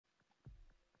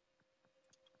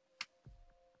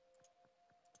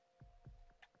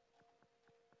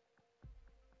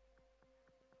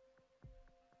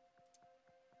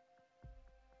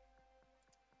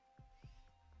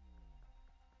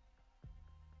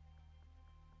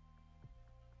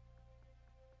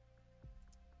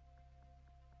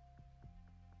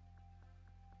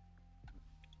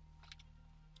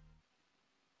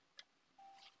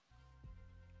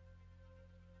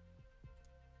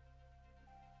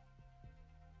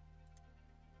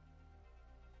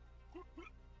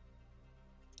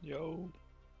Yo.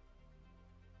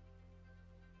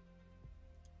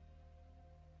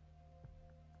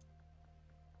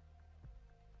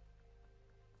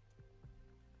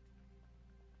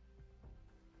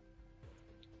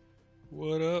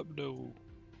 What up, though?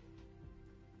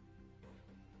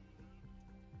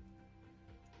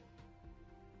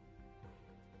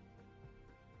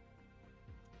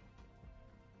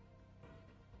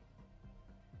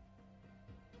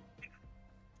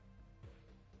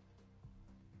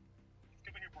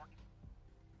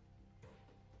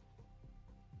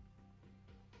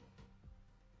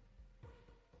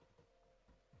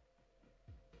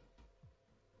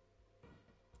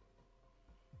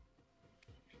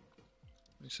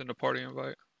 You send a party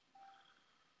invite.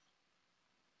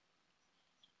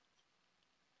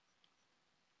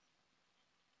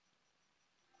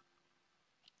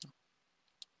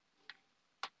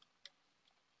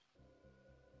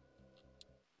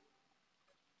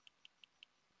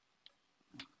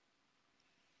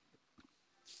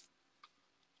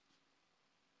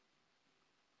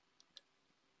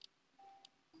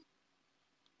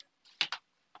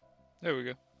 There we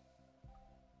go.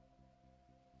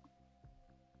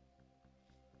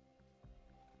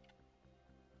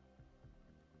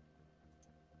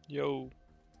 Yo.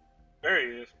 There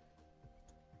he is.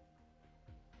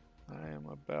 I am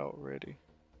about ready.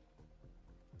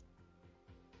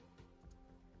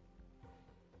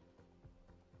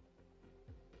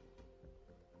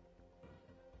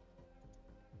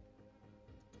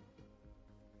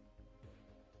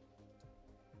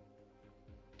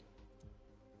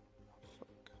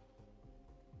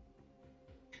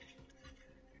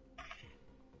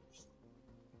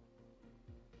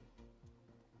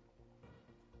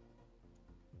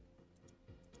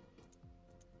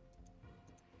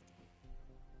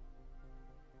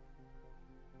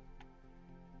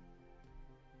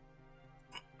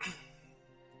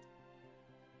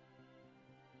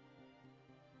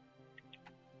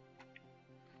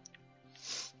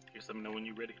 Just let me know when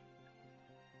you're ready.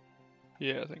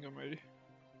 Yeah, I think I'm ready.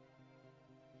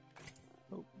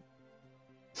 Oh.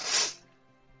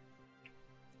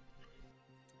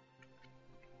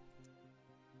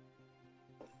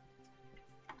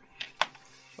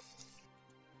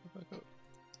 Back up.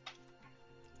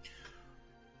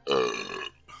 What the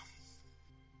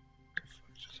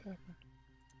fuck just happened?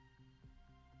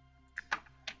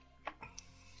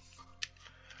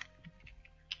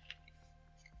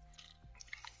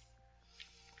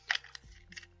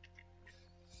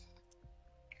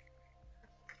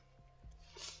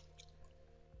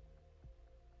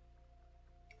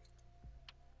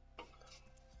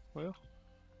 Well,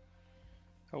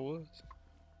 I was.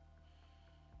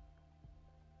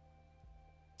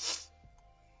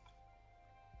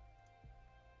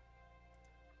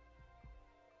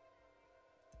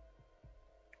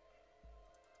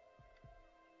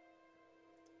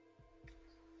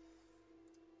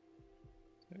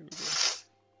 There we go.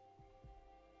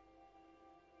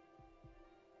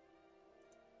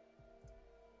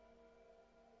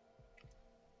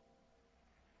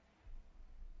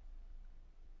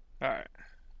 Alright.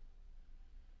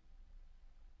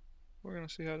 We're gonna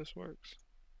see how this works.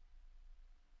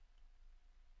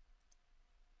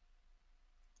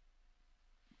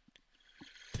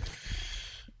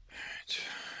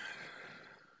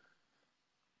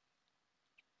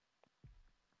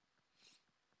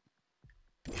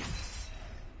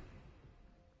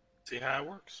 See how it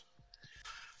works.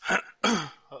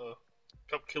 Uh-oh.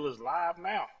 Couple killers live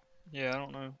now. Yeah, I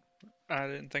don't know. I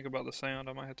didn't think about the sound.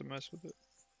 I might have to mess with it.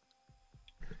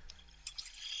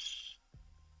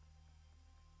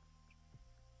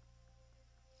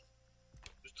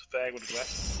 Just a fag with a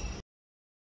glass.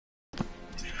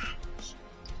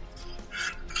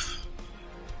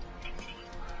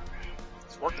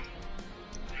 It's working.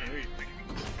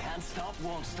 Can't stop,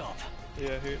 won't stop.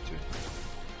 Yeah, I hear it too.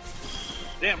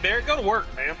 Damn, Derek, go to work,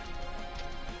 man.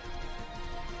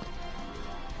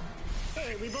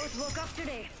 Hey, we both woke up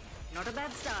today. Not a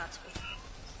bad start.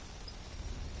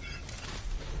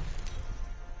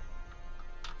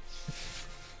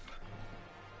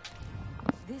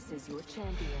 This is your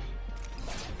champion.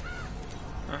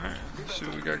 Alright, let's see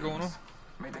what we got going on.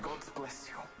 May the gods bless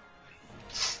you.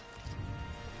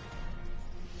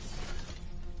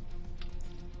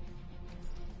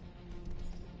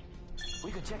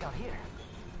 We could check out here.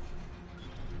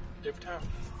 Every time.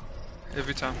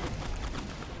 Every time.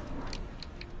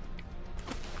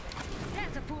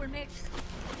 That's a poor mix.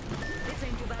 This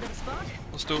ain't too bad of a spot.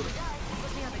 Let's do it.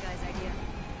 Was the other guy's idea.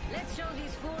 Let's show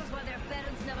these fools why their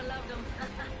parents never loved them.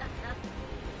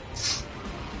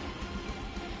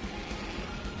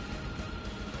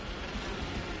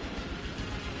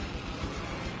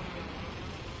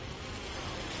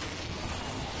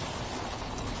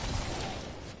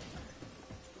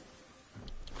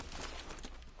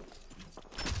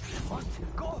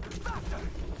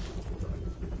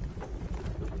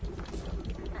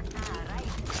 Right.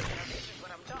 This is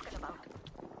what I'm talking about.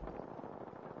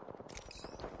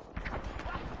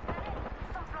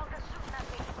 Some bloggers shooting at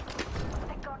me.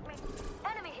 They got me.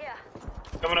 Enemy here.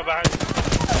 Coming up behind you.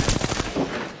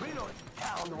 Reload.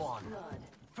 Down one.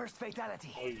 First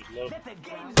fatality. Oh, you low. Let the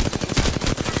game.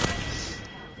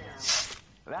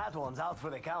 That one's out for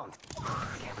the count.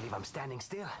 Can't believe I'm standing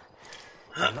still.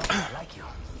 I'm not gonna like you.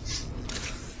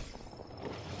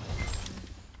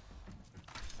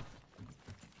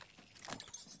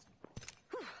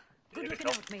 Good looking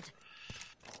out, mate.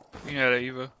 You had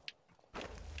Eva.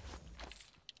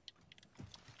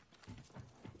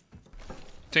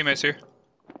 Teammates here.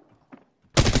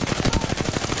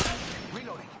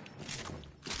 Reloading.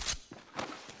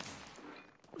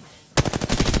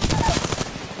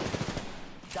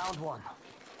 Downed one.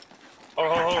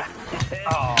 Oh.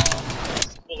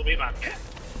 Pull the beat, man.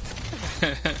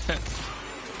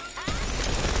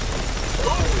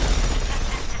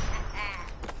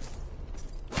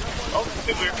 Oh,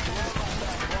 too weird.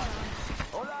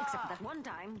 Except that one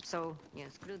time, so you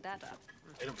screwed that up.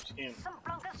 Hit him with skin. Some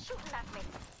bloggers shooting at me.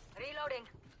 Reloading.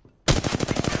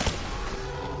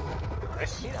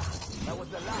 Nice. Mira, that was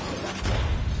the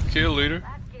last. Kill leader.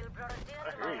 That kill brought a deal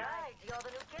I to hear my you. right. You're the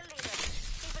new kill leader.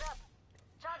 Keep it up.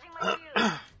 Charging my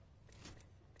shield.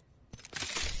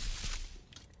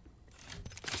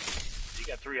 You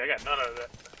got 3. I got none of that.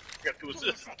 I got 2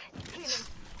 assists. Healing.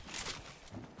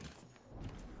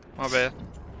 My bad.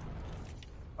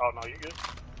 Oh, no, you're good.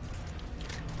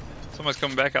 Somebody's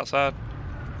coming back outside.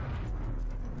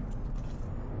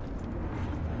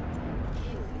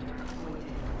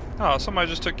 Oh, somebody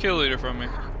just took kill leader from me.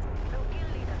 No kill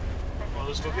leader. Well,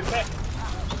 let's go get that.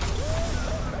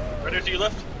 Right there to your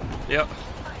left. Yep.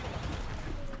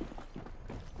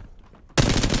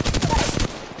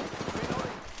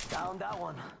 Down that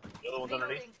one. The other one's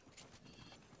underneath. Reloading.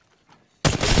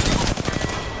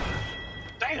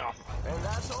 Damn. And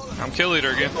that's all. I'm kill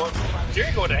leader again.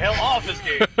 Jerry going the hell off this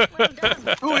game. Well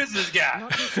done. Who is this guy?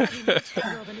 Not too shabby, mate.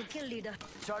 You're the new kill leader.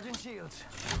 Charging shields.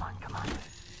 Come on, come on.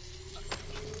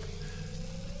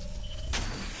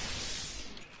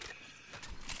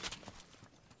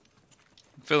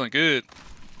 I'm feeling good.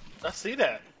 I see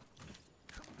that.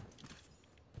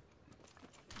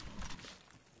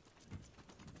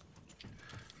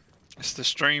 It's the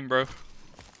stream, bro.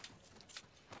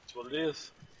 That's what it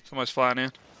is. Somebody's flying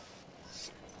in.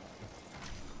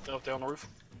 Go up there on the roof.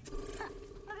 Look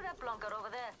at that blunker over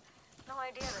there. No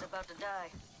idea they're about to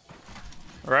die.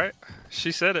 Right?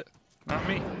 She said it, not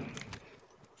me.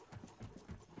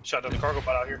 Shot down the cargo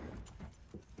bot out here.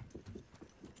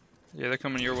 Yeah, they're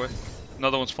coming your way.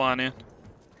 Another one's flying in.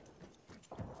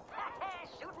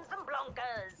 Shooting some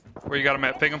blunkers. Where you got him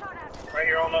at? Ping him. Shot at. Right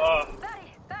here on the,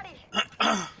 Batty.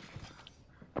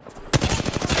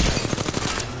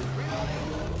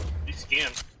 he's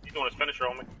skinned. He's doing his finisher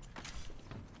on me.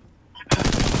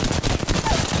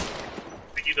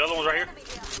 Think you the other one's right here? Enemy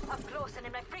here. Up close and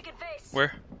in my freaking face.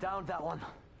 Where? Down that one.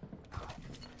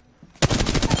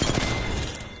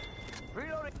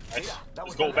 Reloading. Nice. Mira, that Let's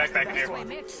was go the back last in there. Way,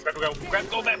 mate. Grab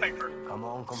go back there. Come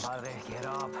on, compadre, get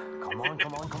up. Come on,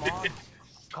 come on, come on.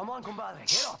 Come on, compadre,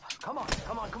 get up. Come on,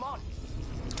 come on, come on.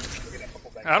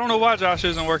 I don't know why Josh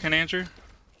isn't working, Andrew.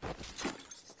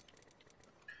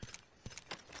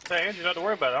 Hey, Andrew, not to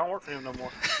worry about it. I don't work for him no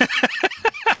more.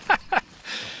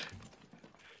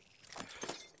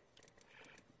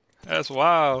 That's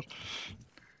wild.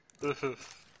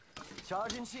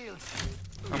 Charging shields.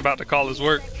 I'm about to call his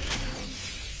work.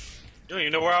 You don't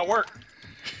even know where I work.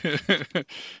 Care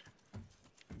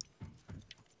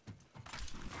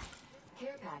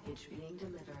package being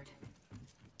delivered.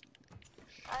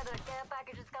 Either a care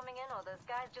package is coming in or this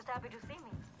guy's just happy to see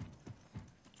me.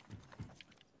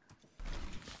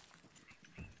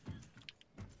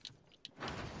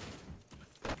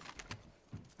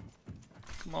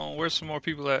 Come on, where's some more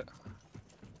people at?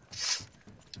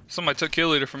 Somebody took kill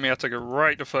leader from me. I took it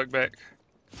right the fuck back.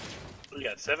 You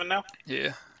got 7 now?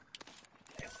 Yeah.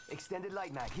 Extended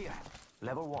light mag here.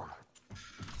 Level 1.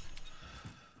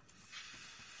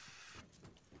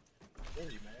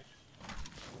 Energy, man.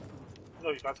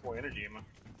 No, he's got some more energy in him.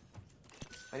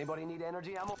 Anybody need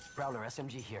energy ammo? Prowler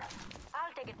SMG here.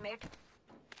 I'll take it, mate.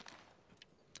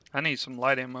 I need some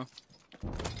light ammo.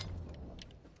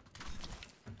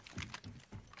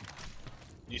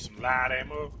 Need some light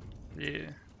ammo. Yeah.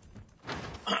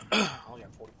 I only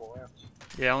got 44 rounds.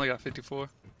 Yeah, I only got 54.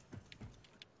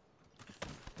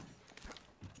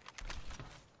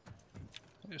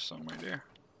 There's some right there.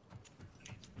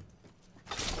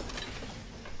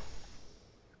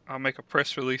 I'll make a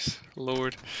press release,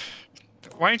 Lord.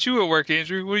 Why ain't you at work,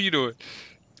 Andrew? What are you doing?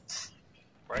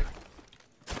 Right?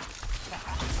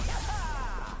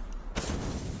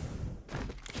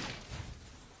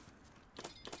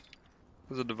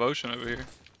 There's a devotion over here.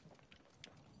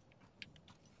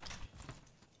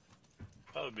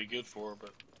 That would be good for her,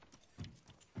 but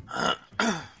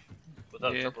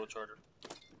without Yeah. a turbocharger.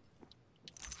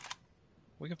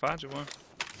 We can find you one.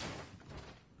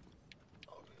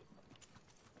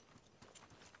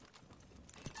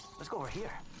 Let's go over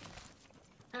here.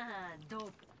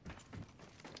 Dope.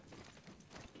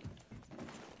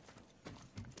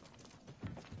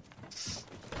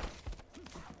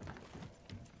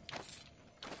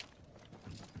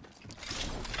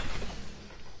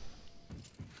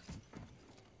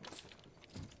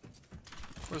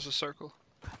 Where's the circle?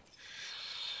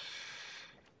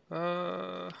 We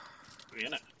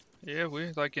in it. Yeah,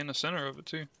 we're like in the center of it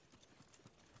too.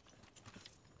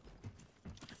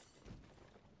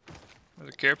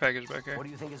 There's a care package back here. What do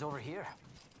you think is over here?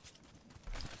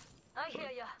 I hear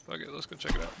ya. Fuck it, let's go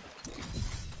check it out.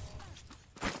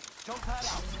 Jump pad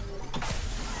out.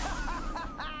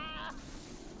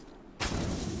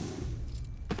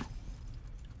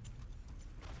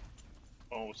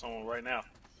 Oh, with someone right now.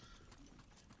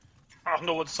 I don't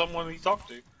know what someone he talked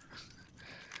to.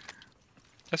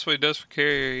 That's what he does for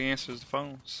carrier. He answers the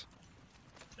phones.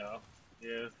 No.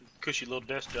 Yeah, cushy little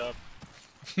desk job.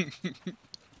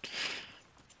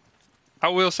 I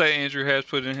will say Andrew has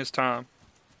put in his time.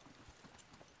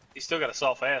 He's still got a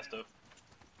soft ass though.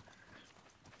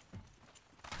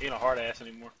 He ain't a hard ass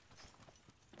anymore.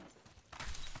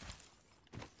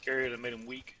 Carrier that made him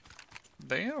weak.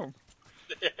 Damn.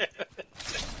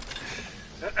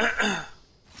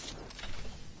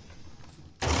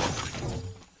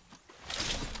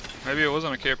 Maybe it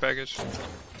wasn't a care package.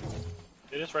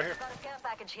 It is right here. Got a care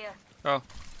package here. Oh,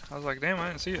 I was like, damn, I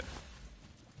didn't see it.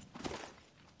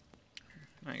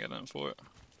 I ain't got nothing for it.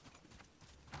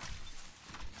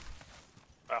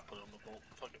 I'll put it on the bolt.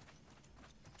 Fuck it.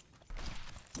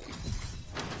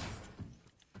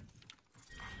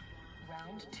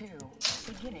 Round 2.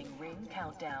 Beginning ring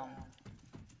countdown.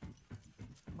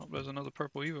 Oh, there's another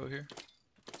purple Evo here.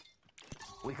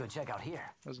 We could check out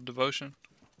here. There's a devotion.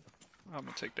 I'm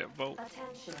gonna take that bolt.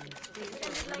 Attention.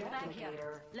 It's like back here.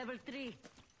 Replicator. Level 3.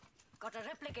 Got a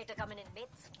replicator coming in,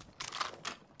 mates.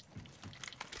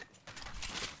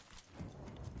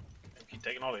 Keep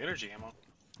taking all the energy ammo.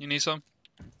 You need some?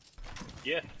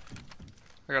 Yeah.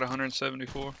 I got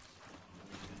 174.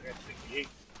 I got 68.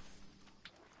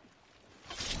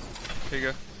 Here you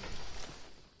go.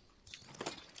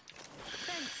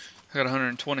 Thanks. I got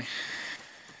 120. I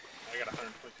got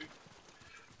 122.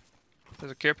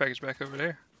 There's a care package back over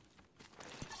there.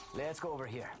 Let's go over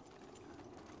here.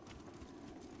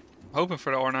 I'm hoping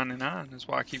for the R99. That's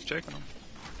why I keep checking them.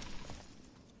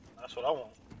 That's what I want.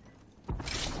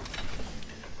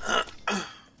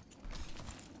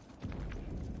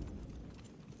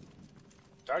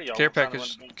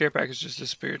 Care package just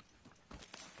disappeared.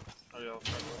 Oh, y'all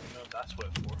trying to let me know that's what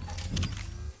it's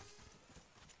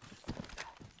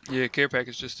for. Yeah, care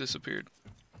package just disappeared.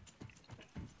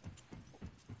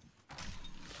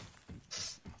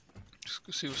 Just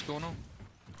go see what's going on.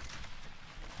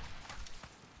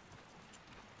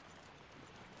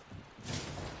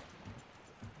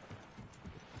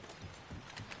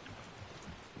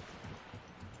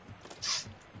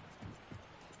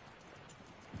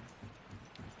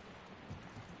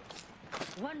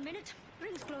 One minute.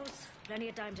 Rings close. Plenty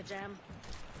of time to jam.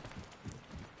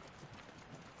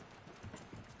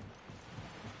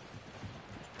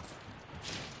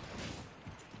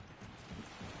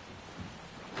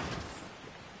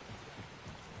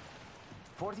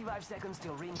 "45 seconds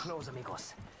till ring close,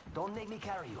 amigos. Don't make me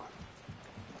carry you."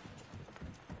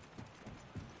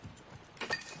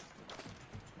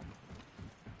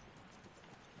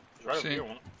 It's right over See. here,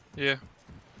 one. Yeah.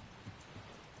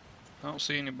 I don't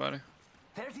see anybody.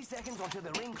 30 seconds until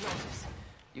the ring closes.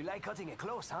 You like cutting it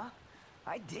close, huh?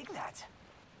 I dig that.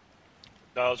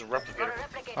 That was a Got replicator. a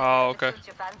replicator Oh, here that okay. suits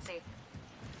your fancy.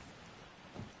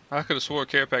 I could have swore a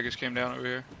care package came down over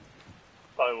here.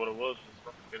 Probably what it was a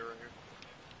replicator right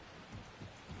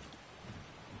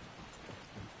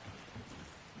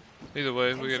here. Either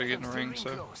way, 10 we gotta get in seconds the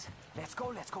till ring, so. close. Let's go,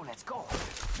 let's go, let's go.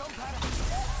 Jump at it.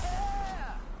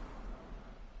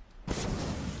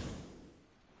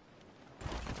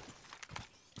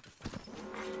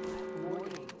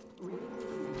 Warning. Ring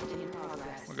movement in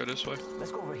progress. We'll go this way.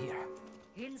 Let's go over here.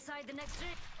 Inside the next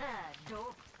ring.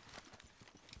 Dope.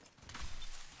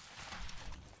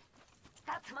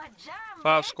 That's my jam.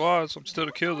 5 mates. squads. I'm still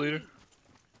the kill leader.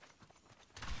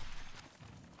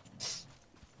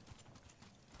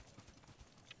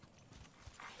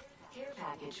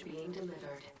 package being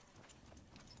delivered.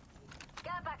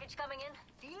 Care package coming in.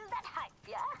 Feel that hype,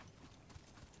 yeah?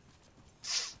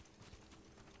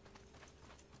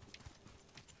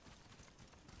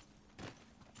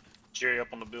 Jerry up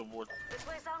on the billboard. This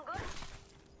way sound good?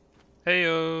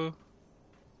 Heyo.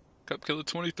 Cup Killer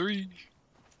 23.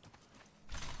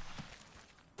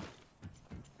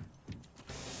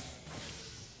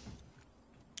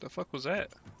 The fuck was that?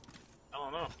 I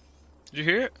don't know. Did you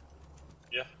hear it?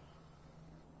 Yeah.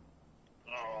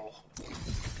 Oh.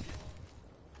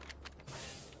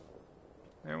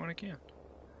 Everyone again.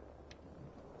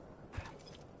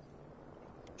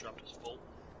 Dropped his full.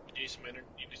 You need some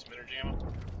energy ammo?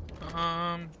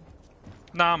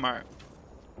 Nah, I'm alright.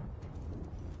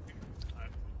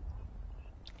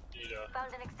 Need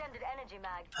Found an extended energy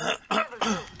mag. Level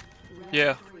 2.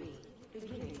 Yeah. 3.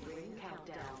 Beginning ring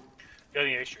countdown. got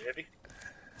any extra heavy?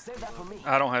 Save that for me.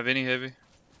 I don't have any heavy.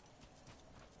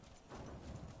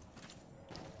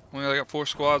 We only got 4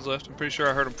 squads left. I'm pretty sure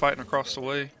I heard them fighting across the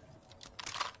way.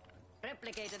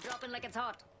 Replicator dropping like it's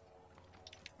hot.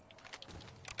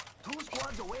 2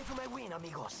 squads away from my win,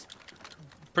 amigos.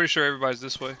 Pretty sure everybody's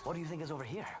this way. What do you think is over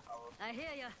here? I hear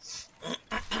ya.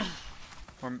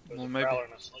 Or, There's well, a maybe. prowler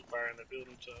and a smoke fire in the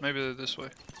building, so. Maybe they're this way.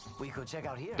 We could check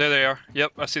out here. There they are.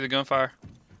 Yep, I see the gunfire.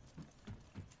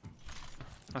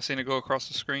 I seen it go across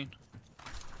the screen.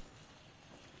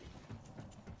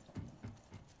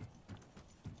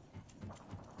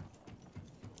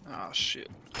 Ah, shit.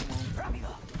 Come on.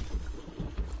 Rápido.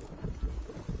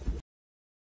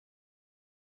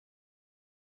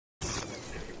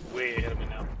 Way ahead of me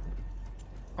now.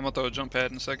 I'm gonna throw a jump pad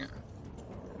in a second.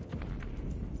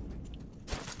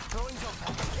 Throwing jump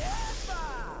pad.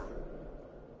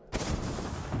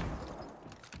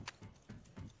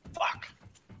 Fuck!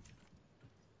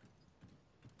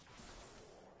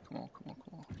 Come on, come on,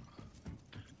 come on.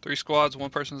 3 squads, 1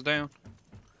 person's down.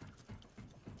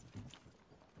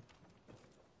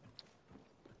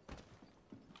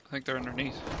 I think they're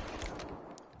underneath.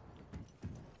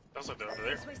 Sounds like they're over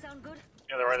there. This way sound good?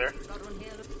 Yeah, they're right there. Got one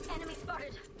here. Enemy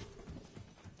spotted.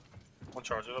 One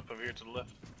charger up over here to the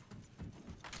left.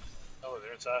 Oh,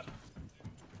 they're inside.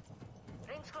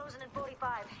 Ring's closing in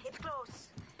 45. It's close.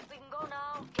 We can go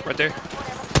now. Right there.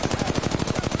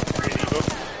 Ready to go?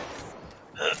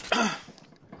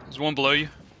 There's one below you.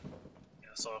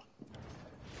 Yeah, I saw.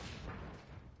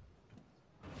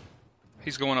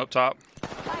 He's going up top.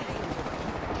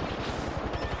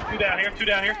 Two down here, two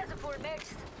down here. There's a full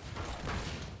mix.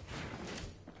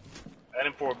 Add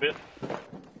him for a bit.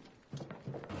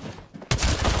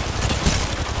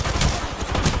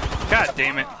 God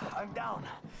damn it. I'm down.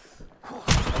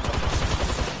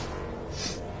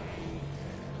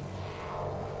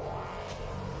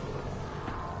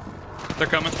 They're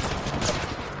coming.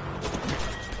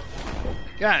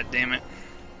 God damn it.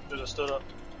 They just stood up.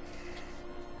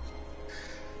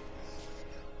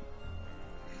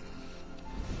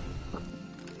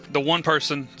 The one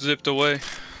person zipped away.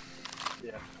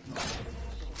 Yeah.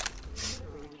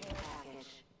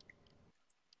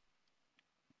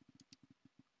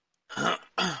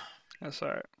 That's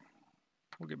alright.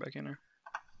 We'll get back in there.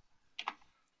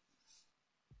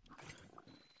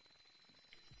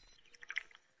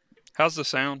 How's the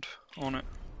sound on it?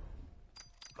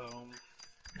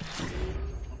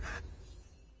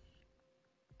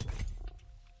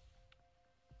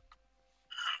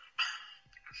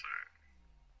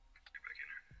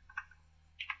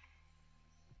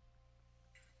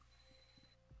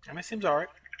 I mean, it seems alright.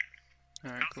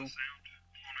 Alright, cool.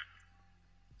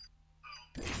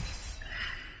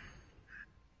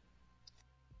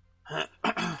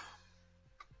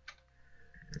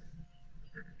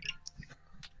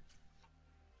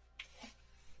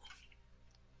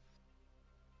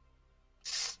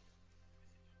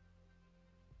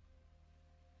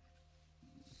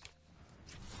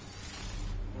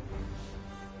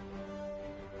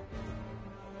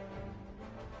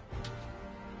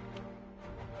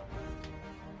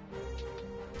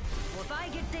 If I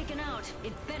get taken out,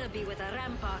 it better be with a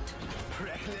rampart.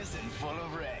 Reckless and full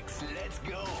of wrecks. Let's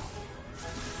go.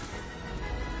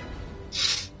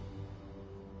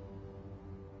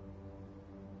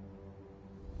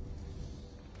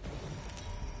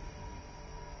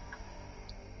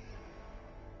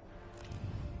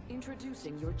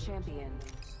 Introducing your champion.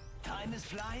 Time is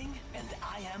flying, and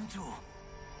I am too.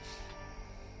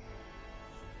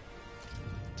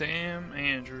 Damn,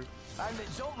 Andrew. I'm the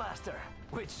jump master,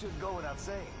 which should go without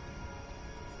saying.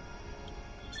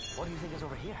 What do you think is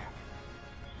over here?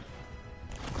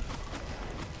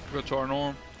 Go to our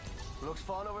norm. Looks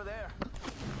fun over there.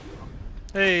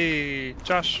 Hey,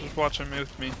 Josh was watching me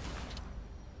with me.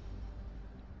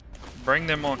 Bring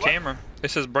them on camera.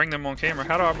 It says bring them on camera.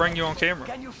 How do I bring you on camera?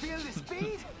 Can you feel the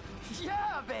speed?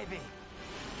 Yeah, baby.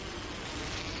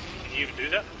 Can you even do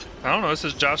that? I don't know. It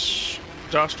says Josh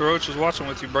DeRoach is watching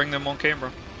with you. Bring them on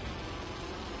camera.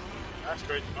 That's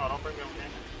crazy. No, don't bring me on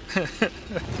camera.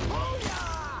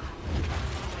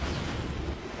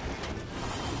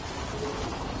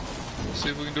 Let's see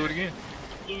if we can do it again.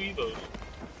 Blue Evos.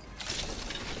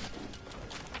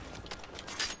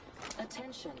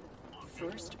 Attention.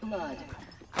 First blood.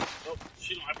 Oh,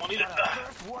 she don't have one either.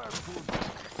 First word, food.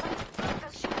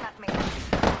 Just shoot at me.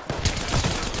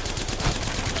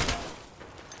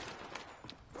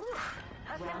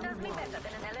 Nothing does me better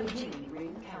than an LMG. Beginning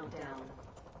ring countdown.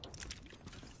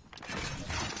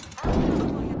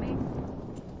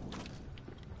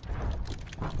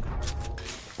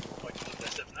 Wait,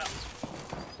 that's it now.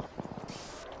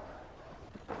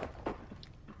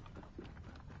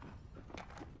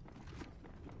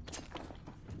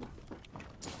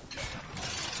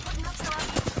 Putting up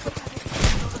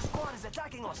the squad is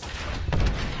attacking us.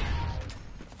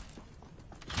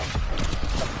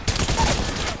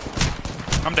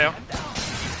 I'm down.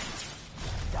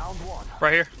 Down one.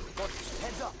 Right here.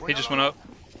 Heads up. He just went up.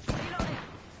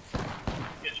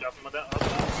 Get shot from my down.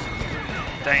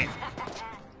 Dang.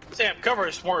 Damn, cover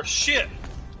is more shit.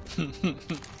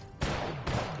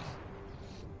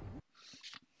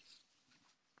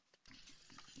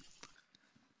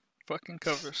 Fucking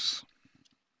covers.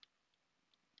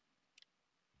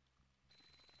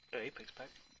 Yeah, Apex pack.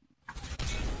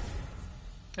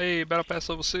 Hey, Battle Pass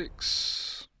level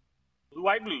 6. Blue,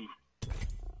 white, blue.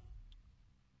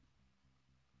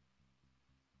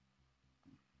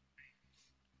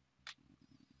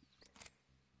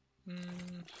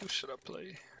 Who should I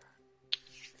play?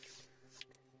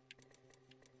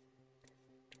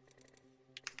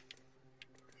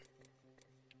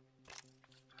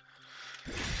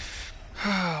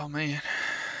 Oh man.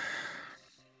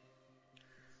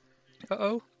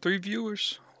 Uh-oh, 3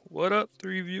 viewers. What up,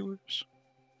 3 viewers?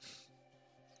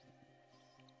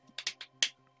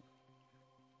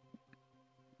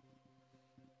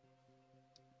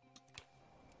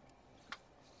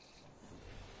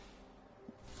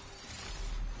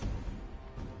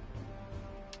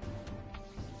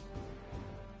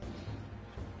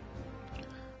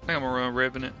 I think I'm gonna run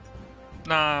Revenant.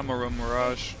 Nah, I'm gonna run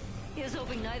Mirage. Here's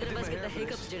hoping neither of us get the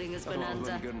hiccups during this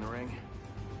bonanza. Good in the ring.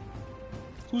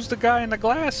 Who's the guy in the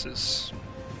glasses?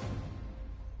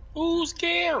 Who's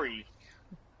Gary?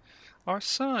 Our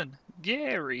son,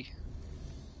 Gary.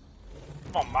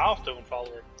 I'm a milestone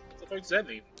follower. What the fuck does that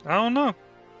mean? I don't know.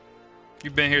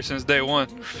 You've been here since day one.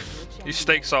 You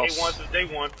steak sauce. Day one since day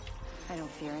one. I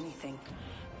don't fear anything.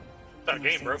 Not a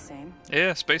game, bro. Same.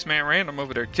 Yeah, Spaceman Random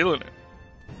over there killing it.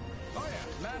 Oh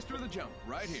yeah, master of the jump,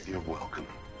 right here. You're welcome.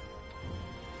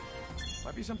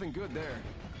 Might be something good there.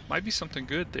 Might be something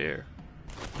good there.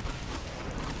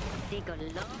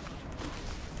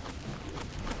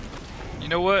 You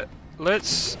know what?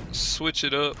 Let's switch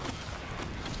it up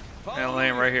and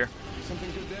land right here.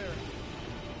 Something good there.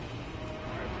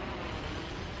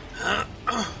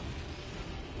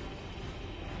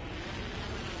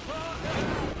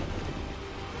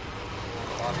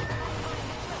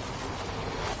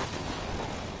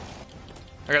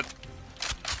 I got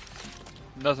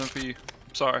nothing for you.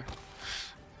 Sorry.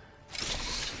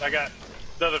 I got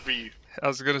nothing for you. I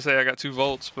was gonna say I got 2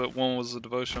 volts, but one was a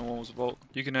devotion, one was a volt.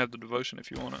 You can have the devotion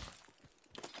if you want it.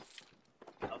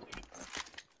 I'll take it.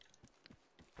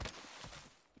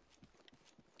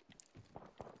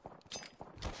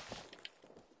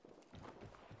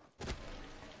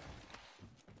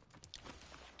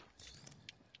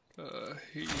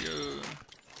 Here you go.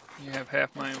 You have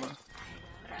half my ammo.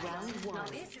 Round one.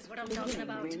 This is what I'm talking Beginning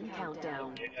about. ring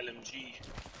countdown. Yeah, LMG.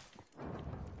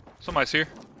 Somebody's here.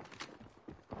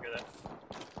 Hear that?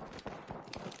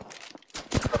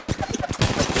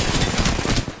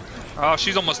 Oh,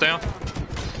 she's almost down.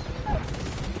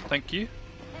 Thank you.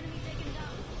 Enemy taken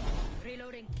down.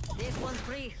 Reloading. This one's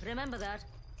free. Remember that.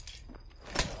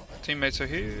 Teammates are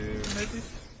here, maybe?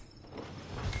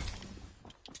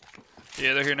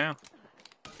 Yeah, they're here now.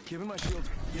 Give him my shield.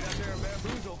 Get out there and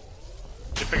bamboozle.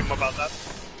 You pick him up out that.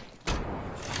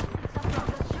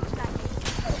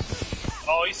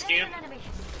 Oh, he's skinned.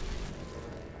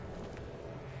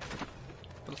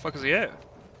 Where the fuck is he at?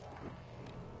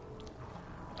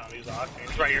 Oh, he's odd.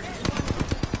 He's right here.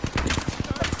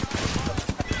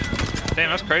 Damn,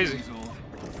 that's crazy.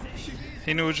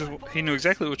 He knew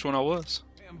exactly which one I was.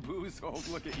 Bamboozle.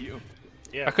 Look at you.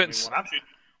 Yeah, I couldn't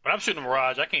when I'm shooting a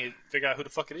Mirage, I can't figure out who the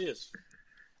fuck it is.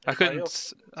 I Everybody couldn't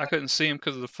else. I couldn't see him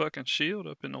because of the fucking shield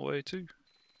up in the way too.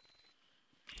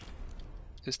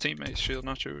 His teammate's shield,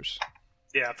 not yours.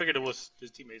 Yeah, I figured it was his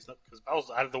teammates because I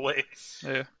was out of the way.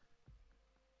 Yeah.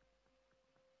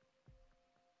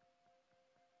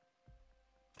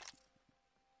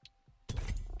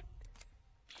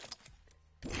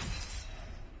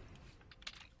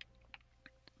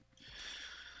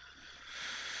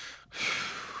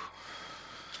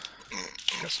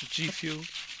 Got some G Fuel. You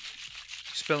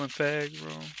spelling fag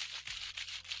wrong.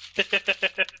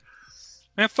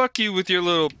 Man, fuck you with your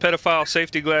little pedophile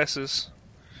safety glasses.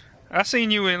 I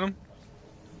seen you in them.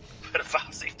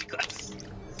 Pedophile safety glasses.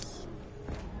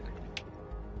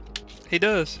 He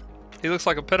does. He looks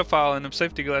like a pedophile in them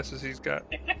safety glasses he's got.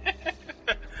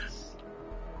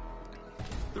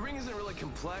 The ring isn't really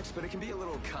complex, but it can be a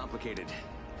little complicated.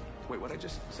 Wait, what'd I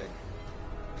just say?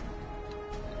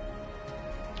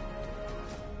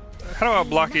 How do I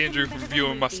block Andrew from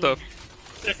viewing my stuff?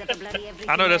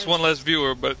 I know that's one less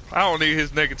viewer, but I don't need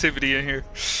his negativity in here.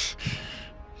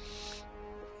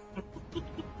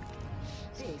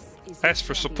 Ask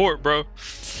for support, bro.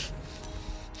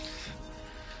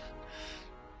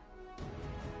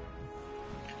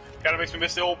 Kinda makes me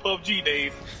miss the old PUBG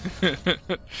days.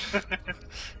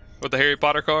 With the Harry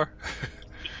Potter car?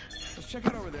 Let's check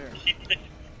it over there.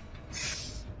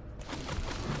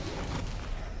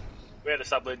 We had to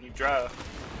stop letting you drive.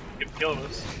 You kept killing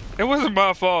us. It wasn't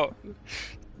my fault.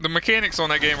 The mechanics on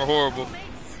that game are horrible.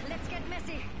 Mates, let's get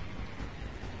messy.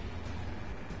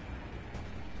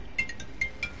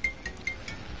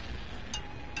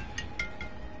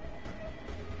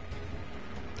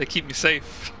 They keep me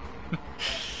safe.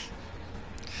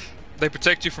 They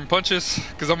protect you from punches,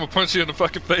 because I'm gonna punch you in the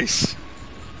fucking face.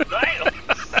 Damn!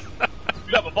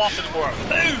 You have a boss anymore.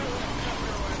 Boom!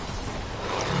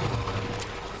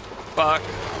 Fuck.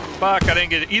 Fuck, I didn't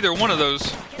get either one of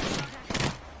those.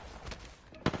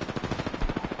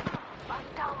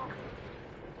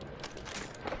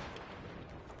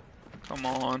 Come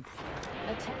on.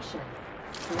 Attention.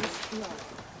 First blood.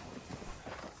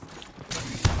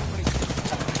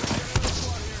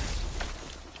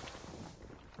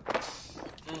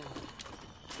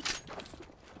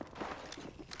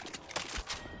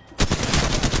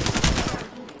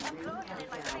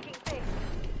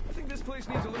 I think this place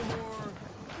needs a little more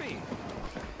me.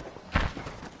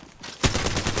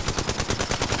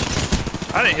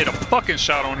 I didn't hit a fucking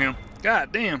shot on him.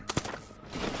 God damn.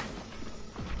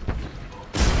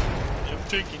 I'm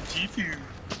taking GPU.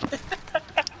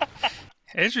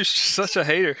 Andrew's just such a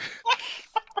hater.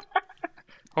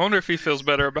 I wonder if he feels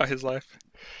better about his life.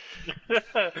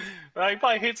 Well, he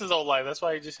probably hates his own life. That's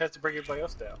why he just has to bring everybody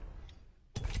else down.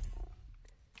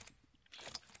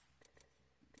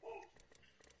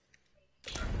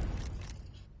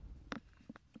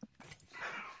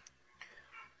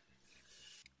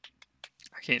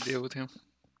 I can't deal with him.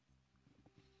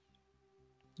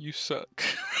 You suck.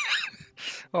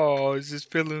 Oh, is his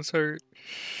feelings hurt?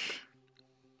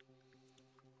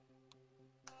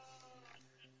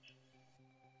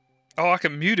 Oh, I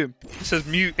can mute him. It says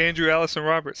mute Andrew Allison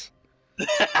Roberts.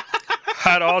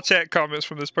 Hide all chat comments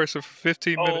from this person for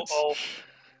 15 minutes.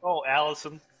 Oh,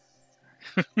 Allison.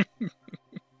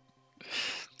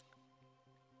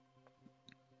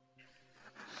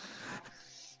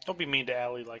 Don't be mean to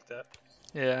Allie like that.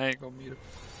 Yeah, I ain't gonna mute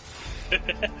him.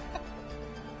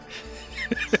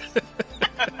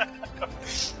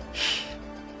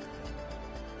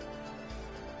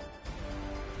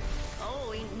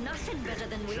 Oh, ain't nothing better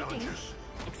than waiting.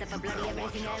 Except for bloody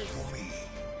everything else.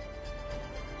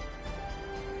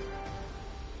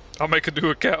 I'll make a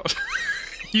new account.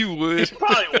 You would. He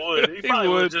probably would. He probably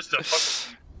would would. just to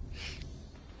fucking...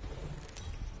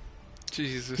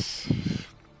 Jesus.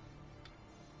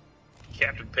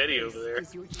 Captain Petty over there.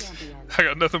 Is your champion. I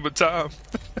got nothing but time.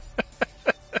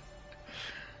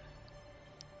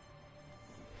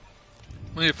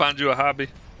 We need to find you a hobby.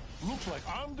 Looks like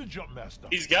I'm the jump master.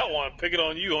 He's got one. Pick it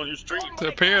on you on your street.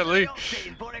 Apparently. Let's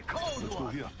go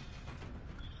here.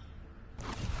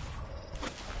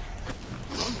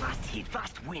 Run fast, hit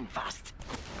fast, win fast.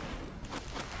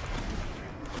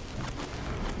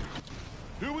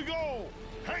 Here we go.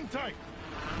 Hang tight.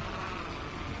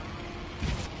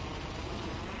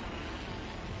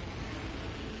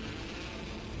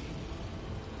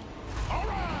 All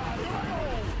right, here we go.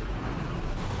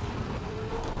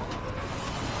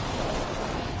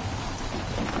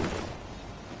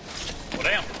 Well,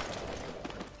 damn.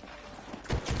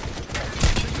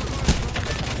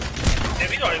 Damn,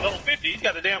 he's already level 50. He's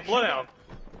got the damn bloodhound.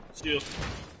 Shield.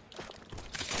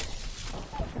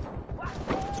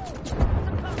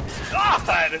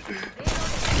 God!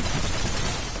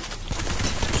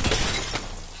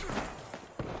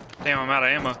 Damn, I'm out of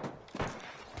ammo.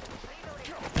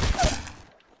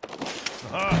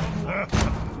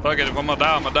 Fuck it, if I'm gonna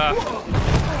die, I'm gonna die.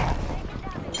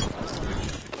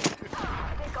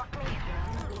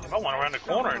 If I went around the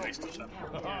corner at least.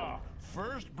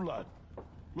 First blood.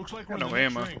 Looks like we're no in the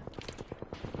next ammo. ring.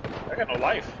 I got no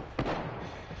life.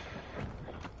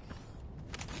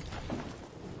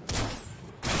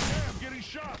 Damn, getting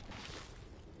shot.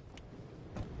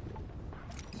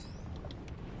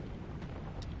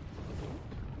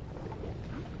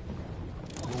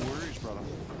 No worries, brother.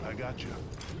 I got you.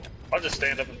 I'll just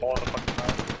stand up and fall in the fucking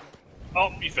fire.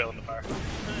 Oh, you fell in the fire. Hey, we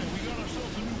got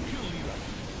ourselves a new kill leader.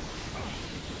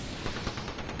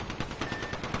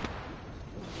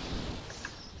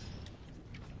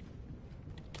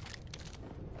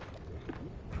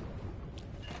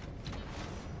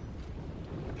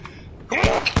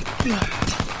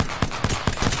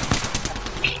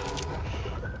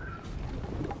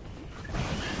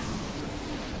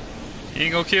 You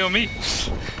ain't gonna kill me.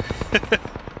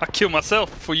 I kill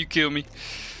myself before you kill me.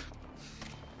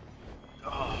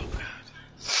 Oh, God.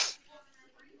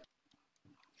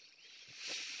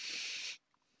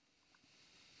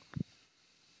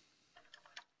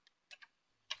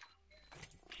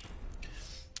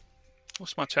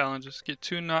 What's my challenges? Get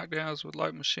 2 knockdowns with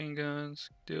light machine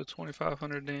guns, deal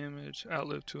 2,500 damage,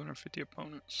 outlive 250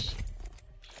 opponents.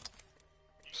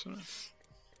 So,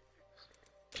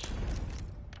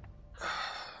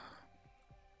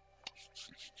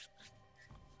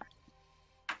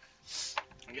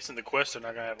 I guess in the quest they're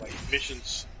not gonna have like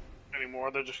missions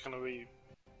anymore. They're just gonna be.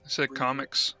 I said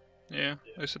comics. Yeah,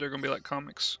 they said they're gonna be like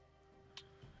comics.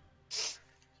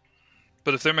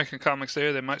 But if they're making comics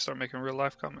there, they might start making real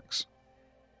life comics.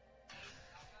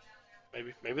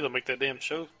 Maybe they'll make that damn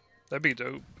show. That'd be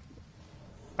dope.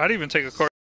 I'd even take a card.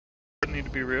 Need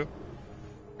to be real.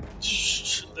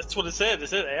 That's what it said. It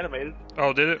said animated.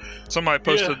 Oh, did it? Somebody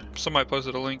posted. Yeah. Somebody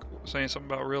posted a link saying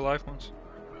something about real life ones.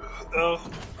 Oh,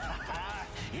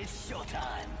 It's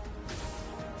showtime.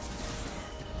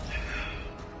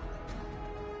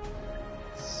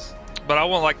 But I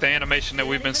want like the animation that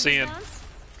we've been seeing,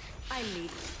 I lead.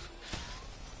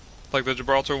 like the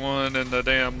Gibraltar one and the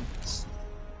damn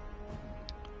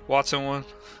Watson one.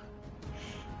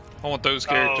 I want those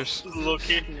characters. Oh, little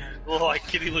kid, little like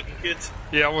kitty looking kids.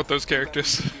 Yeah, I want those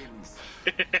characters.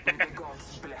 May the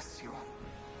gods bless you.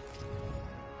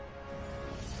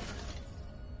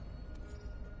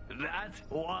 That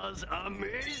was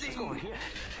amazing.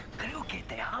 Creo que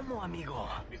te amo, amigo.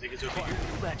 You think it's okay?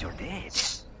 Glad you're dead.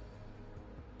 Here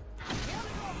we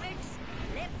go, Mix.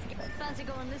 Let's get fancy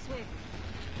going this way.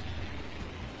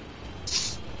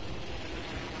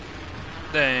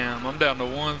 Damn, I'm down to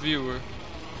 1 viewer.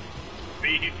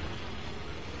 Me.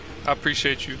 I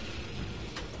appreciate you. Is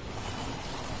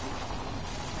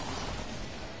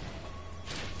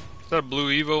that a blue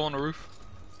Evo on the roof?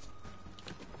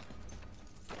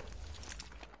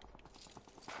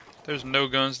 There's no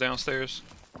guns downstairs.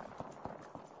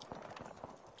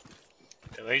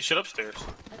 Yeah, they ain't shit upstairs.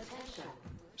 Attention.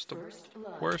 It's the First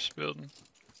blood. worst building.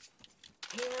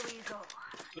 Here we go.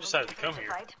 Who decided to come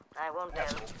here? Fight. I won't tell.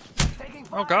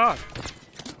 Oh God!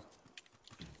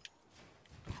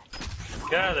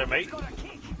 Get out of there, mate.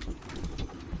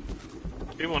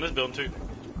 People in this building too.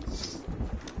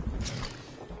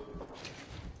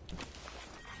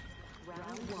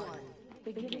 Round one.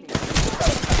 Beginning.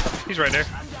 He's right there.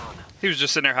 He was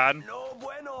just sitting there hiding. No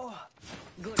bueno.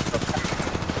 Good. Took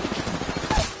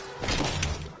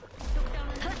down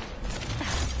an enemy.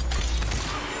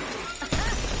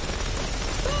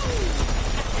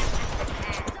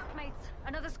 Heads up, mates.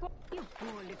 Another squad. You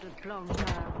poor little clone girl.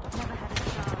 Never had a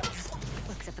chance.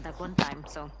 Except for that one time,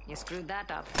 so you screwed that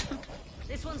up.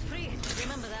 This one's free.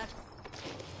 Remember that.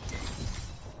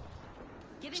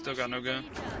 Giving Still got no machines gun. a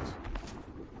recharge.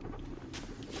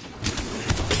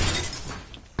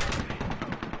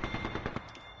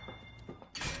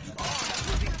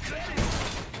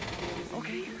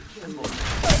 Okay.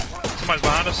 Somebody's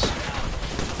behind us.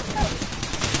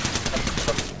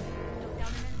 Took down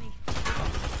an enemy.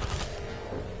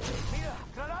 Mira,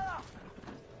 granada.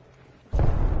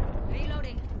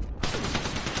 Reloading.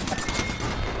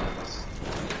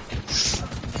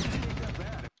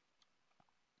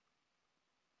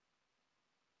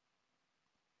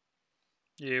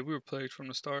 Yeah, we were plagued from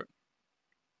the start.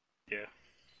 Yeah.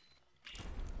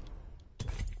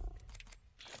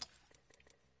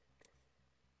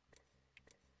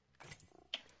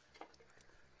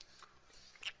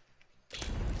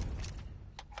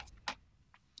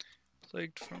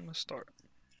 Plagued from the start.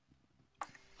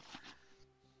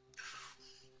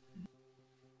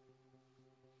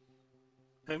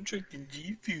 I'm drinking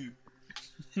G2.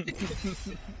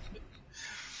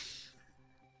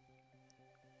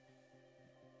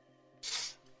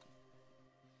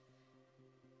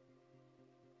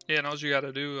 and all you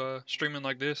gotta do, streaming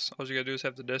like this, all you gotta do is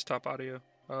have the desktop audio,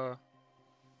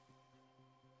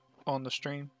 on the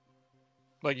stream.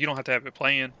 Like, you don't have to have it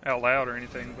playing out loud or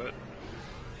anything, but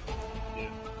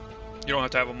Yeah. you don't have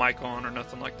to have a mic on or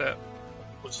nothing like that.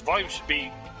 Which the volume should be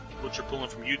what you're pulling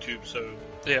from YouTube, so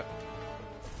Yeah.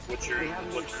 what you're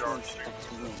already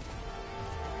streaming.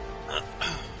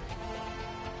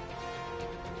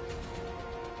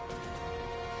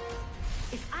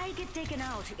 If I get taken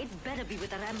out, it better be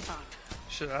with a rampart.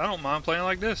 Shit, I don't mind playing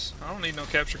like this. I don't need no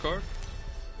capture card.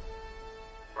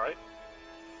 Right?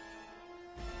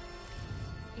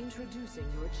 Introducing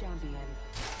your champion.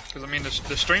 Because, I mean, the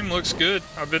stream looks good.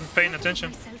 I've been paying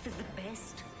attention. Myself is the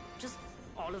best. Just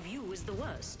all of you is the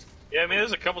worst. Yeah, I mean,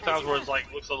 there's a couple times where it's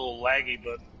like looks a little laggy,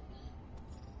 but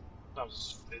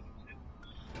sometimes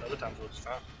other times it looks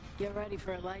fine. Get ready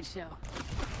for a light show.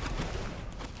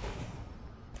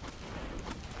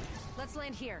 Let's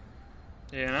land here.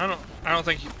 Yeah, and I don't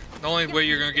think the only way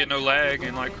you're gonna get no lag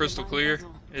and like crystal clear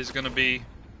is gonna be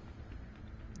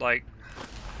like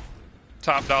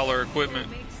top dollar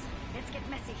equipment. Mates, let's get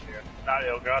messy. Yeah, not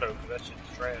Elgato, that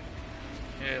shit's trash.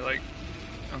 Yeah, like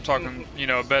I'm talking, you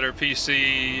know, a better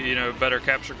PC, you know, better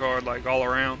capture card, like all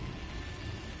around.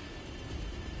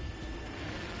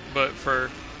 But for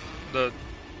the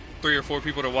 3 or 4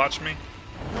 people to watch me,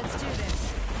 Let's do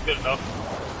this. Good enough.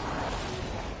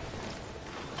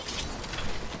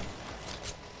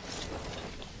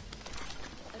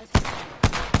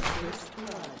 First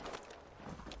blood.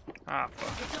 ah,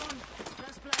 fuck. It's on.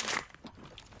 First blood.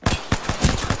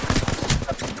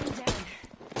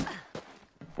 Down.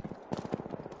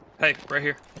 Hey, right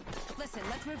here. Listen,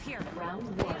 let's move here.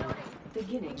 Round one.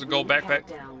 Beginning. There's a gold backpack.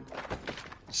 Countdown.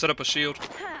 Set up a shield.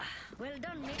 Well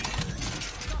done, mate.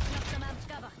 Soften up some amps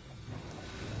cover.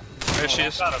 There she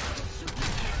is. Got him.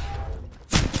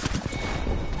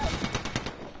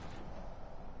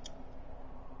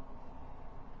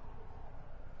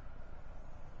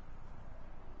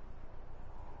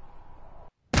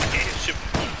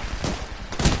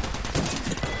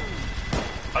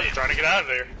 Oh, you're trying to get out of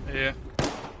there. Yeah.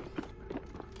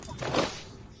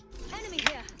 Enemy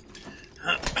here.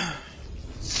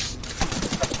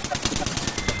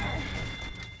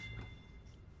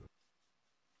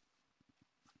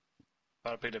 If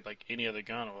I'd have picked up like any other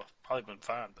gun, it would have probably been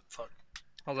fine, but fuck.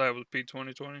 All that was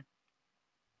P2020.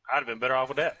 I'd have been better off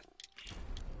with that.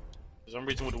 For some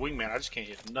reason with the wingman, I just can't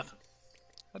hit nothing.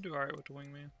 I do alright with the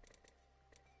wingman.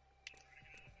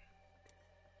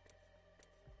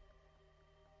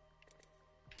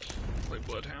 Play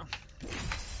Bloodhound.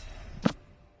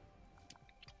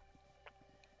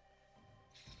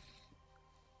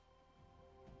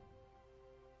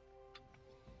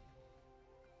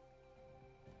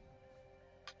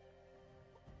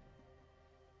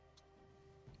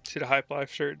 See the Hype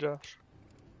Life shirt, Josh?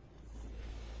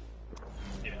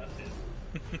 Yeah, that's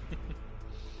it.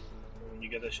 When you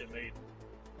get that shit made.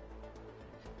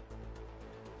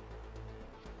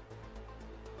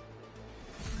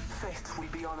 Fate will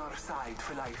be on our side,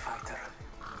 Fly Fighter.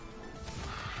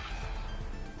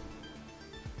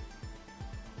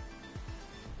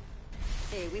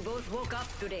 Hey, we both woke up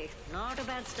today. Not a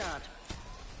bad start.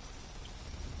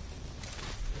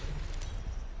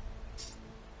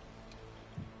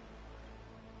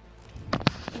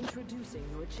 Introducing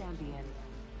your champion.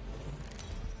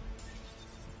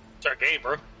 It's our game,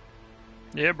 bro.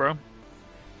 Yeah, bro.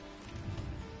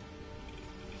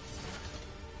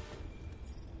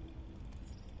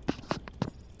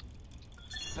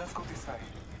 Let's go this way.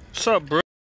 What's up, bro?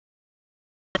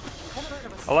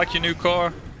 I like your new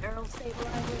car. Barrel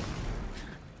stabilizer.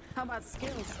 How about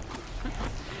skills?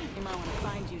 You might want to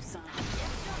find you some.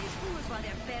 These fools while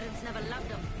their parents never loved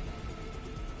them.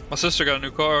 My sister got a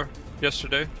new car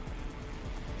yesterday.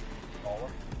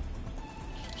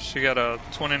 She got a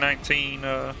 2019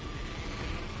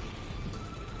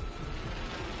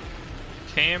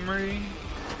 Camry,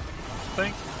 I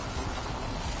think.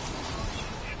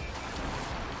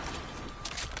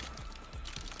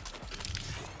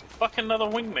 Fucking another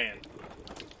wingman.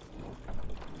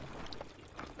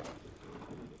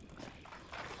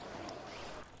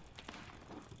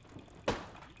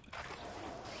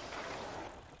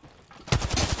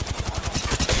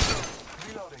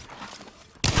 Reloading.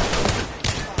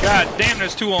 God damn,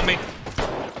 there's 2 on me.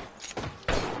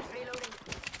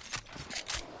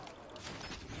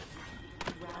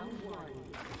 Round one.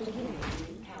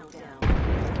 Beginning countdown.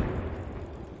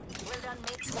 Well done,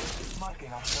 mates.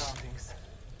 Marking our surroundings.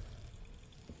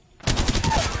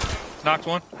 Knocked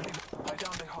one. I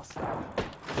downed a hostile.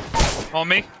 On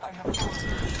me. I have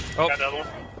Oh, Got another one.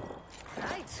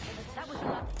 Right. That was a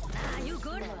lot. Nah, you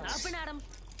good? Up and at 'em.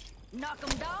 Knock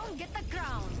 'em down, get the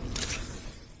crown.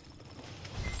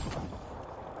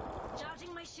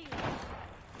 Charging my shield.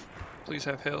 Please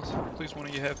have health. Please, one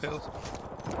of you have health.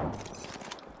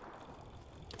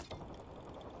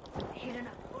 Healing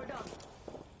up. Hold on.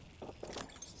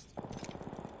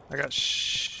 I got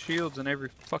shields in every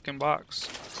fucking box.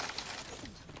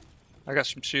 I got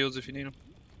some shields if you need them.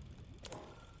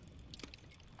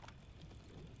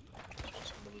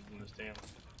 Somebody's in this damn.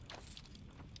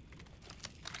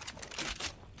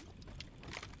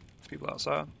 People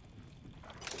outside.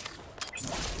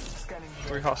 Scanning the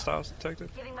 3 hostiles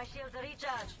detected. Giving my shields a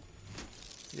recharge.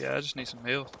 Yeah, I just need some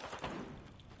health.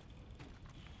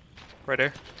 Right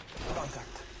there.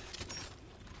 contact.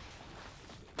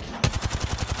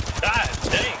 God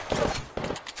dang!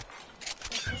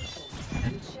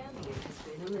 The champion has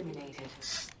been eliminated.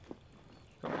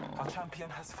 Come on. Our champion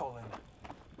has fallen.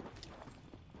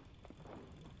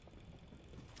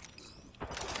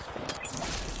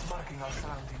 Marking our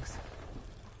surroundings.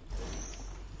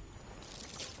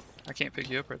 I can't pick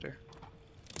you up right there.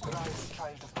 Rise,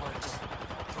 child of Purge.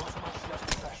 Not much left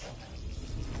possession.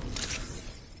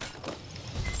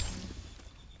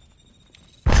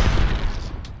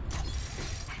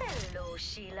 Hello,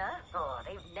 Sheila. Oh,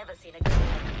 they've never seen a girl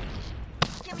like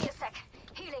this. Give me a sec.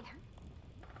 Healing.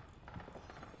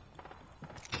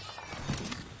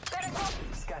 Better go.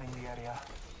 Scanning the area.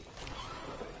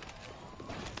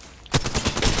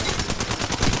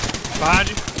 Behind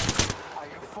you. Are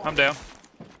you falling? I'm down.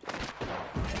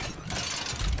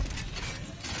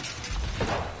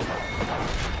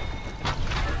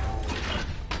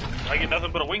 I get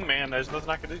nothing but a wingman. There's nothing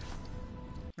I can do.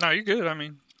 No, you're good. I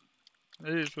mean,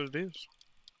 it is what it is.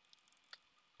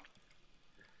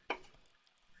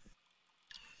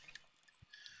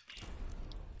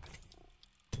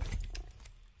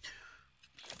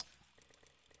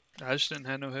 I just didn't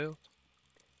have no health.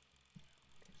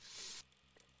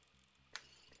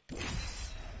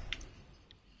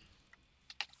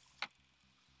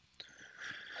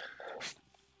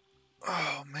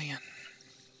 Oh man.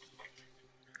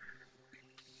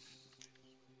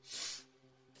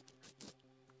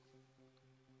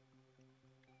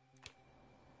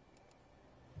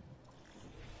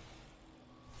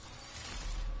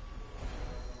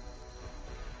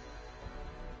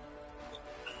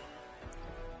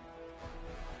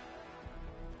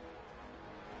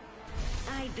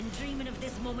 I've been dreaming of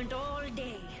this moment all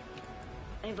day.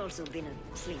 I've also been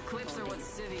asleep. Clips all are day. what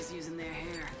civvies use in their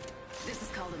hair. This is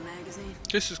called a magazine.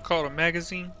 This is called a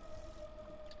magazine.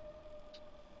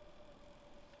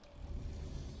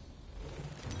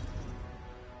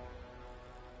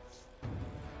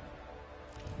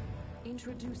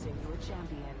 Introducing your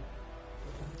champion.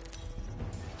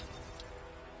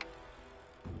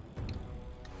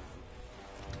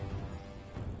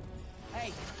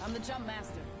 Hey, I'm the jump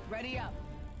master. Ready up.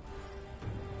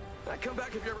 Come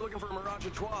back if you're ever looking for a Mirage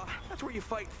à Trois. That's where you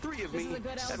fight 3 of This me is a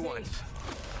good at LZ. once.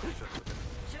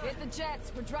 Hit the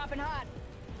jets. We're dropping hot.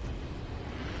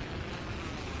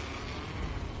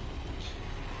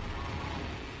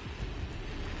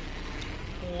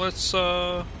 Let's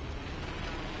go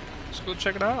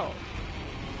check it out.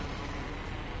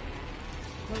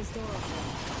 Close door.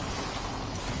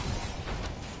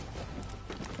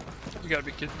 You gotta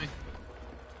be kidding me.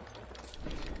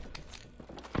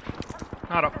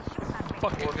 Not a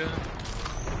fucking gun.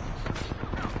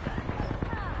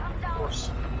 Of course.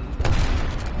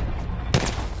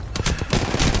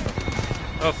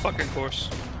 Oh, fucking course.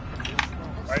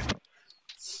 Right?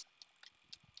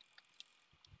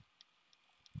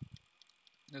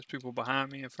 There's people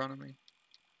behind me, in front of me.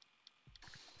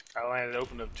 I landed,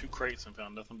 opened up 2 crates and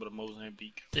found nothing but a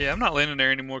Mozambique. Yeah, I'm not landing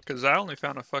there anymore because I only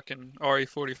found a fucking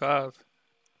RE45.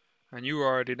 And you were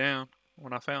already down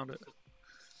when I found it.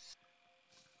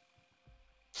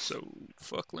 So,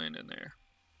 fuck landing there.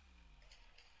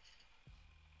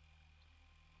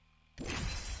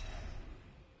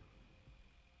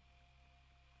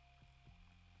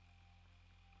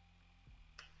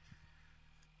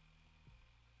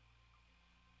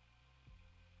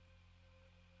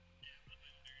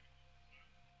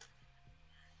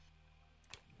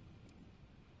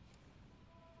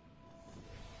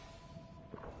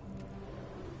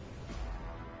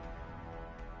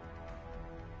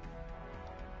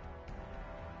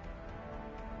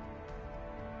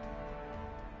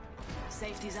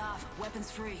 Safety's off.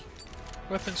 Weapons free.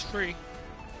 Weapons free.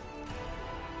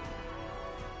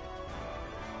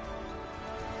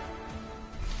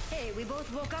 Hey, we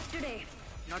both woke up today.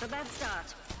 Not a bad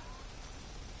start.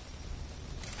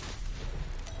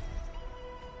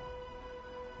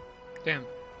 Damn.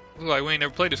 Look like we ain't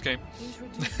never played this game.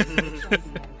 Introducing your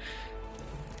champion.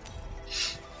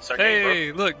 our game, bro.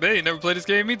 Hey, look, they ain't never played this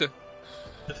game either.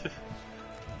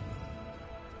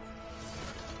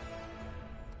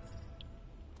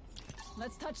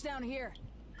 Let's touch down here.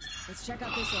 Let's check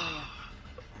out this area.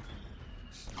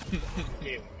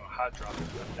 Yeah, hot drop.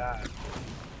 Die.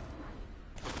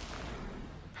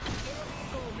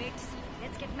 Go, mates.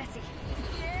 Let's get messy.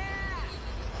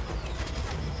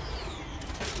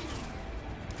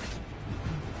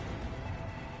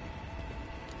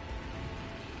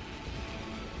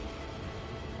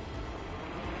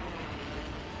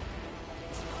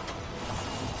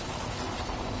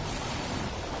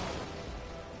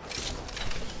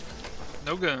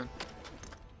 No gun.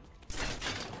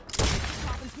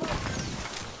 Popping smoke.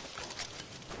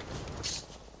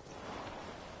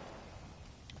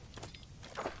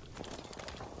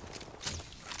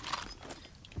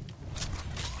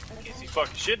 Can't see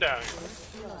fucking shit down here.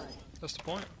 That's the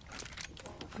point.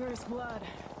 First blood.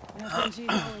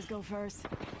 FNGs always go first.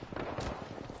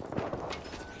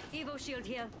 Evo shield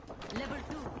here. Level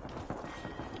 2.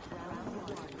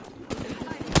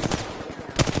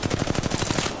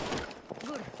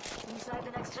 Good. Inside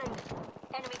the next ring.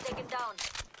 Enemy taken down.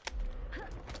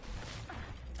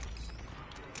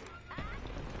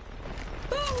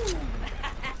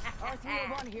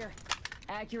 R301 here.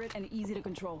 Accurate and easy to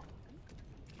control.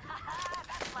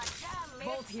 That's my jam, mate.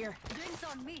 Bolt here. Drinks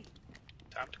on me.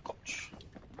 Time to coach.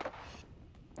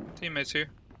 Teammates here.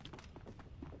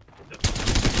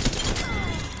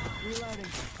 Reloading.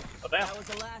 Oh, damn. That was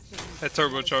the last of them. That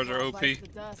turbocharger Bites OP. the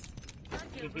dust.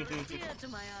 That gives a tear to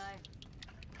my eye.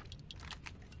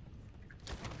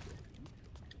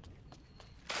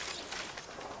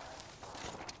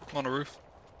 I'm on the roof.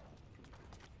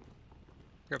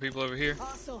 Got people over here.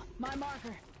 Hostile. My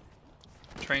marker.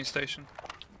 Train station.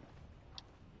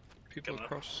 People Coming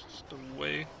up. across the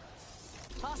way.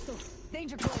 Hostile.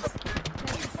 Danger close.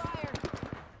 Taking fire.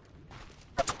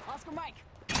 Oscar Mike.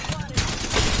 Spotted.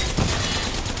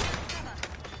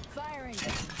 Firing.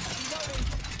 Reloading.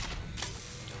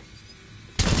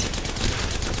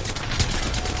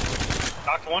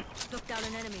 Knocked one. Took down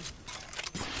an enemy.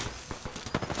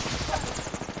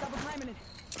 Double timing it.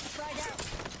 Frag out.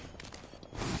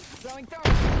 Throwing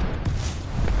thermite.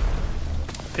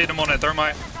 Hit him on that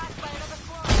thermite. Attacked by another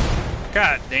squad.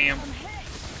 God damn. I'm hit.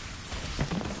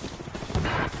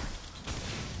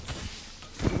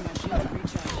 Give my shield a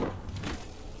recharge.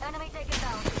 Enemy taken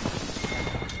down.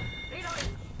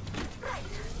 Reloading. Right.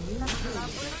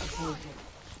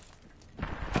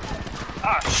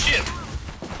 Ah, shit.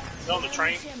 They're on the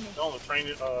train. They're on the train,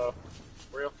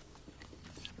 rail.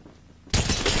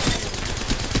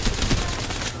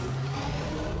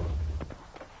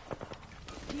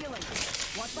 Healing.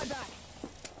 Watch my back.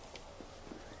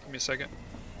 Give me a second.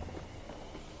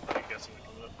 I guess I'm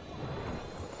coming up.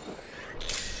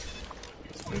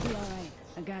 You'll be alright.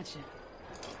 I got you.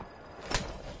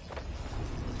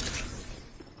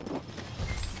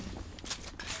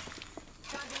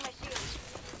 Charging my shield.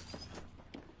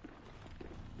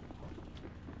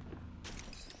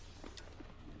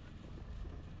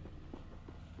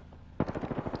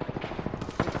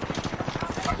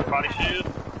 Doctor body shield.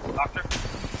 Doctor.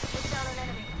 Took down an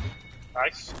enemy.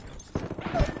 Nice.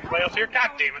 Anybody else here?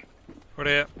 God damn it. Where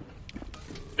they at?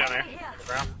 Down there. Here. On the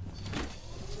ground.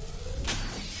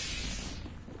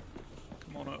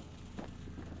 Come on up.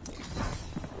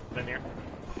 In here.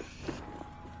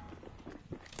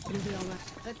 You'll be alright.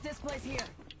 Let's displace here.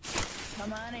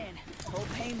 Come on in. Old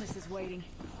Painless is waiting.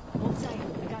 Hold tight.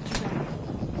 I got you back.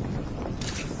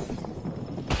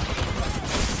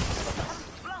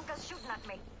 Blanca's shooting at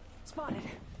me. Spotted.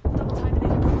 Double timing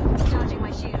it. Charging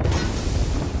my shield.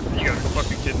 You gotta be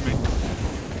fucking kidding me.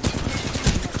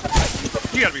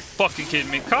 You gotta be fucking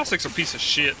kidding me. Caustic's a piece of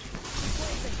shit.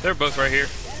 They're both right here. As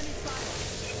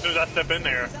soon as I step in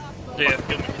there, Yeah,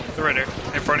 they're right there.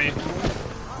 In front of you.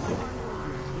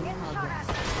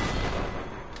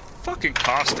 Fucking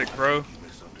Caustic, bro.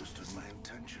 Misunderstood my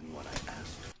intention when I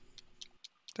asked.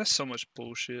 That's so much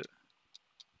bullshit.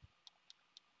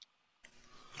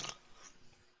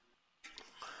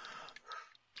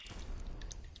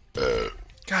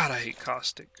 God, I hate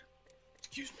Caustic.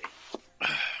 excuse me.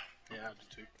 Yeah, I do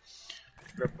too.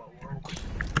 Grab my world.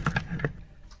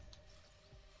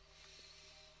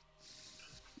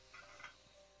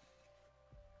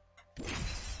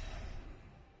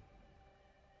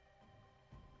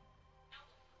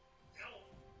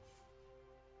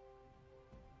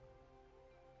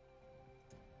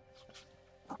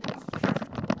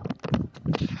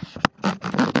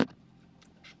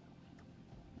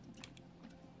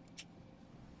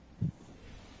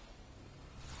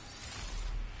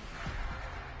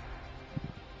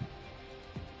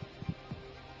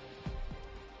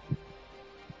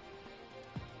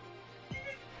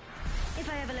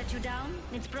 I ever let you down,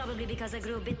 it's probably because I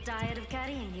grew a bit tired of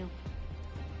carrying you.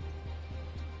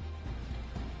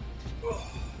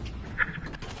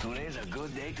 Today's a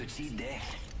good day to cheat day.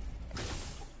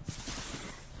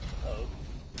 Oh.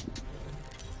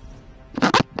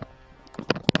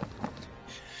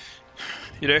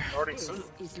 You there? Starting soon.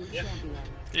 Is your Yeah. champion.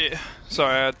 Yeah.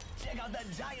 Sorry, I Check out that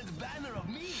giant banner of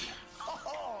me.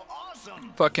 Oh,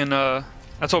 awesome. fucking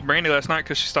I told Brandy last night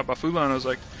because she stopped by Food Line. I was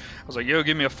like, yo,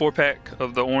 give me a 4-pack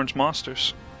of the orange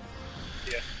monsters.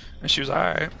 Yeah. And she was all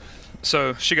right.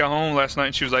 So she got home last night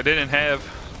and she was like, they didn't have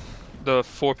the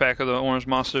 4-pack of the orange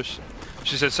monsters.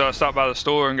 She said, so I stopped by the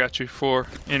store and got you 4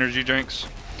 energy drinks.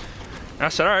 And I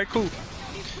said, all right, cool.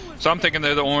 So I'm thinking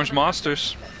they're the orange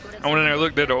monsters. I went in there and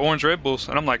looked, they're the orange Red Bulls.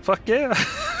 And I'm like, fuck yeah.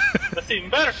 That's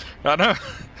even better. I know.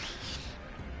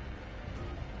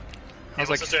 I was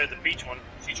like- sister had the beach one.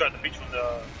 She tried the beach one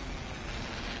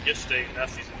yesterday, and now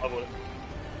she's in love with it.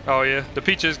 Oh yeah, the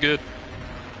peach is good.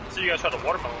 So you guys tried the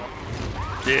watermelon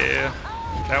one. Yeah,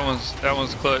 that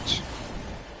one's clutch.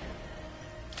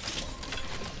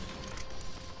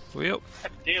 Well,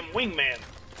 That damn wingman.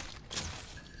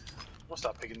 I'm gonna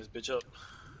stop picking this bitch up.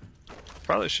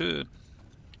 probably should.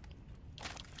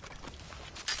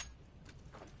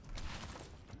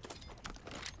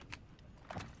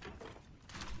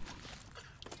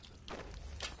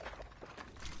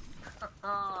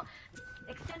 Oh,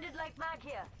 extended light mag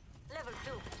here. Level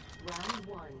 2. Round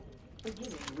 1.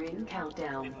 Beginning ring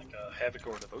countdown. Like a Havoc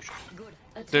or a Devotion. Good.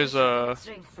 There's a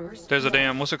First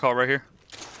damn, what's it called right here?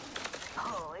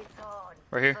 Oh, it's on.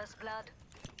 Right here. First blood.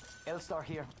 L-Star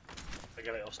here. I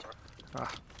got an L-Star.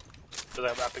 Ah. So I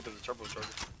picked up the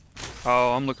turbocharger.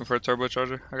 Oh, I'm looking for a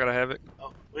turbocharger. I gotta have it.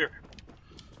 Oh, weird.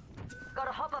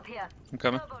 Gotta hop up here. I'm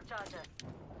coming. Turbocharger.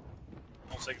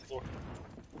 On the second floor.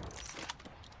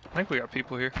 I think we got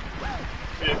people here.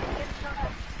 Yeah.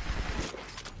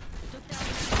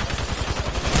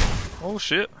 Oh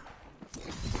shit.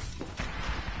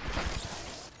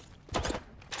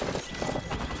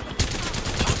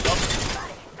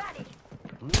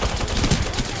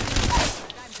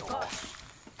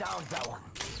 Down that one.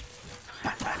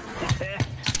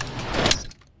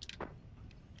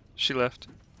 She left.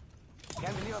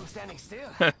 Can't believe I'm standing still.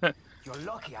 You're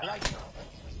lucky, I like you.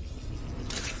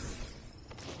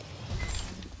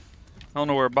 I don't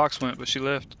know where her box went, but she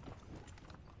left.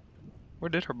 Where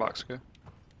did her box go?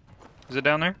 Is it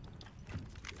down there?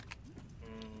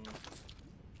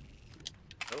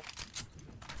 Nope.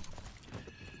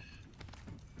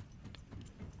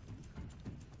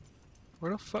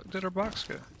 Where the fuck did her box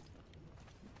go?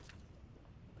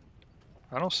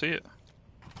 I don't see it.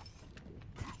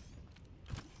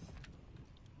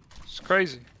 It's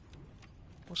crazy.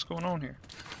 What's going on here?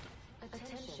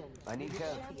 attention. I need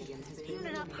help. Champion has been Tune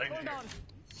it up. eliminated. Hold on.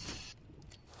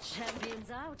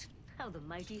 Champions out. How the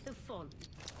mighty have fallen.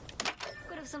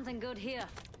 Could have something good here.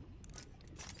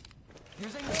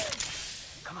 Using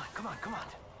this. Come on, come on, come on.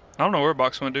 I don't know where her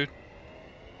box went, dude.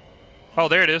 Oh,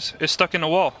 there it is. It's stuck in the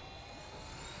wall.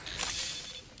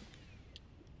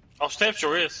 Oh, Steph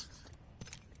sure is.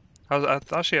 I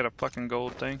thought she had a fucking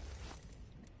gold thing.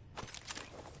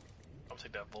 I'll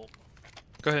take that bolt.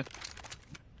 Go ahead.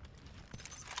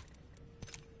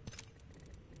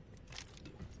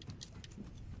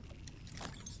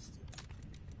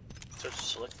 Search the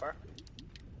select fire.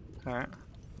 Alright.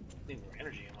 Need more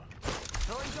energy ammo.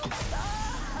 Throwing jump.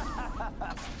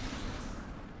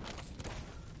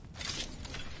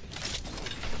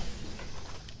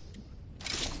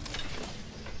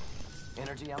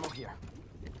 Energy ammo here.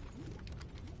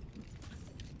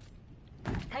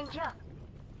 Thank you.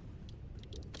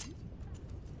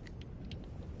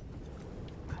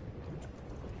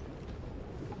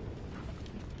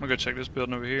 I'm gonna go check this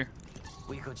building over here.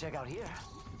 We could check out here.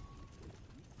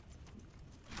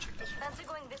 Check this one. Fancy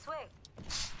going this way.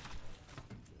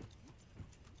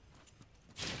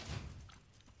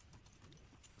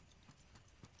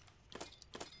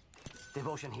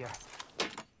 Devotion here.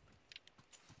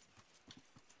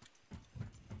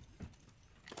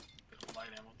 Bit of light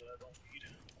ammo that I don't need.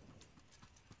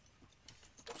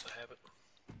 Once I have it.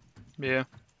 Yeah.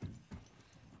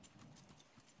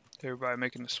 Everybody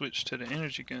making the switch to the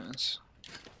energy guns.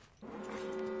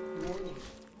 Warning.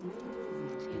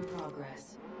 Movement in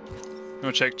progress. You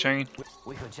wanna check chain?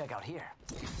 We could check out here.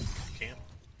 Can't.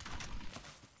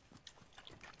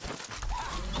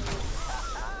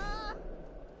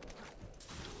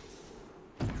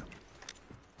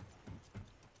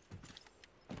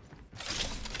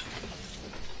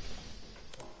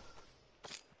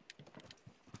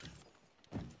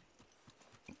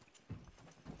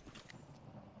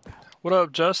 What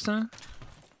up, Justin?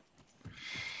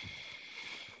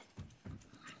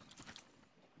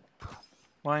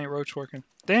 Why ain't Roach working?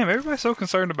 Damn, everybody's so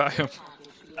concerned about him.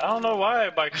 I don't know why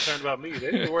everybody's concerned about me.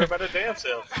 They need to worry about their damn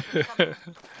self.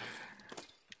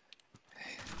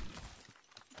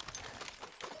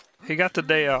 He got the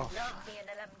day off. Love me an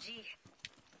LMG.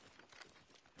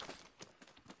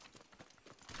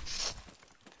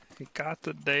 He got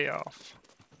the day off.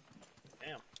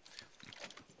 Damn.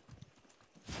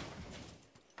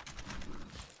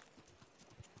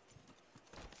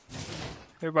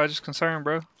 Everybody's just concerned,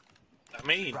 bro. I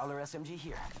mean, Prowler SMG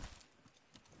here.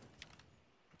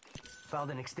 Found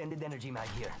an extended energy mag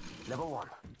here. Level 1.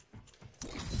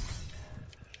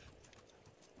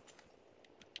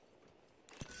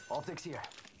 Optics here.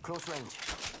 Close range.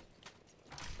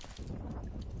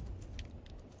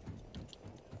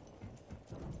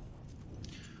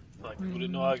 like people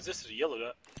didn't know I existed. A yellow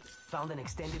dot. Found an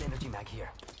extended energy mag here.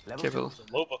 Level Give 2. it- It's a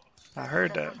Loba. I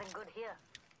heard There's that. nothing good here.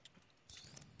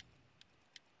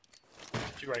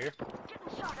 She right here.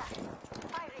 Getting shot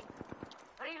at. Firing.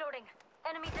 Reloading.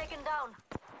 Enemy taken down.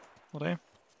 Well, damn.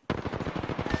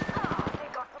 Ah,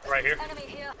 they got Right here. enemy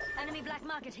here. Enemy black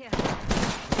market here.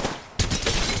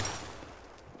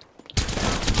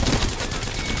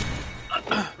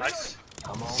 Nice.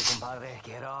 Come on, compadre.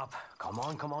 Get up. Come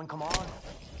on, come on, come on.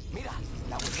 Mira,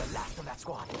 that was the last of that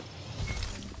squad.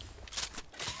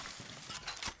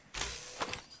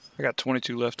 I got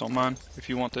 22 left on mine, if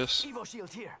you want this. Evo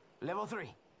shield here. Level 3.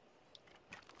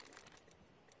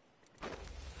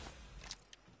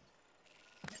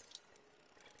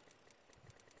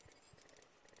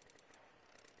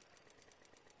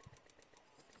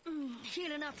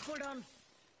 Healing up. Hold on.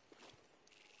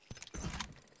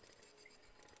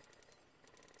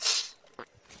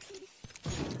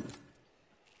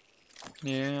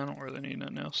 Yeah, I don't really need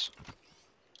nothing else.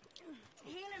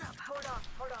 Healing up. Hold on.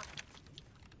 Hold on.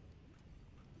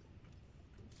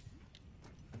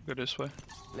 Go this way.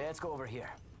 Let's go over here.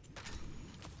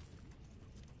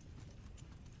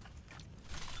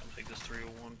 I'm gonna take this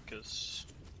 301 because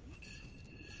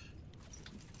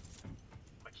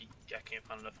I can't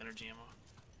find enough energy ammo.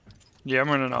 Yeah, I'm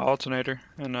running an alternator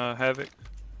and Havoc.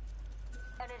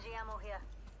 Energy ammo here.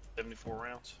 74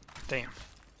 rounds. Damn.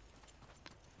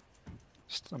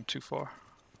 I'm too far.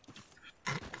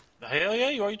 The hell yeah,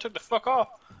 you already took the fuck off.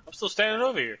 I'm still standing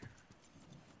over here.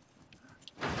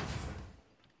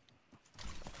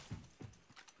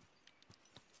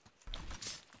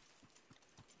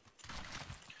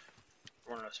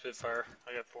 Running a Spitfire.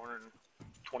 I got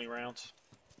 420 rounds.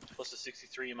 Plus the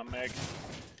 63 in my mag.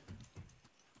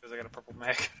 Because I got a purple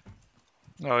mag.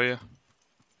 Oh, yeah.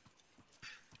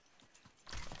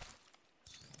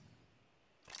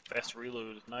 Fast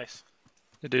reload is nice.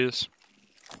 It is.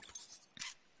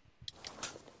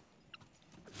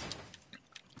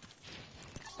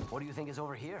 What do you think is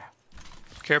over here?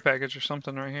 Care package or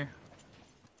something right here.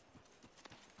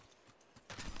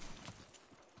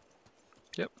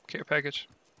 Yep, care package.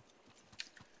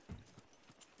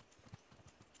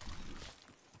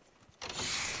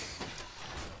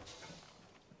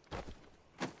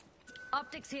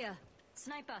 Optics here.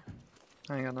 Sniper.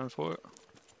 I ain't got nothing for it.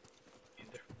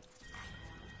 Either.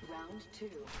 Round 2.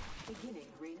 Beginning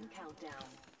ring countdown.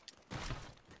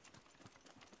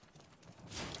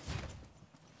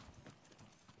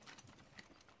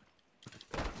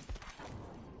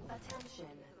 Attention.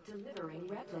 Delivering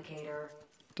replicator.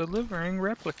 Delivering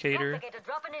replicator. Replicator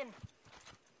dropping in.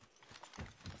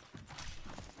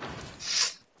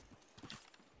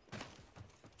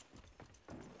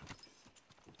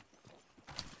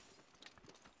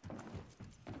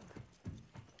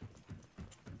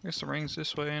 I guess the ring's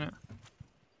this way, ain't it?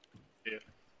 Yeah.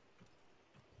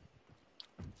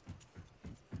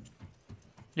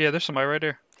 Yeah, there's somebody right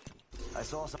there. I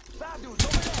saw some bad dudes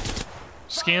over there.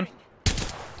 Skin.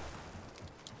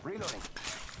 Reloading.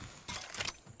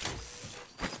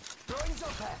 Throwing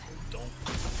jump pad. Don't.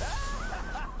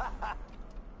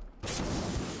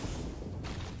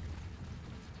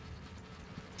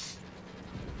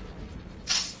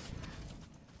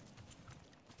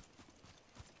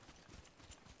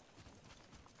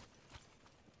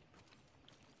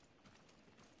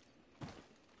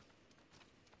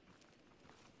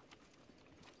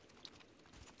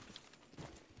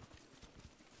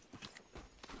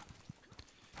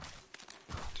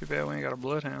 Too bad we ain't got a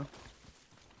bloodhound.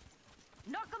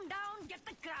 Knock 'em down. Get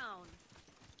the crown.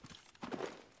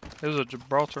 There's a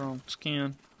Gibraltar on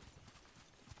skin.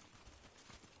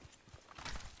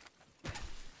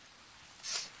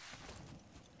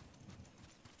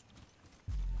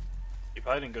 You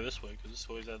probably didn't go this way because this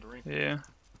way's out of the ring. Yeah.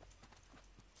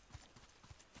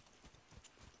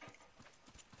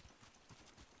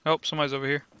 Oh, somebody's over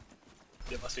here.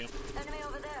 Yep, I see him. Enemy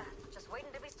over there. Just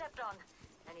waiting to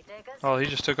Takers. Oh, he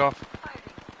just took off.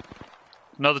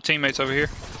 Another teammate's over here.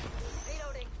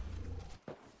 Reloading.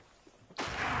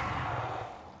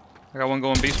 I got one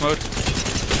going beast mode.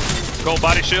 Gold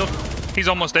body shield. He's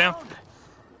almost down.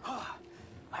 I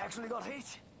actually got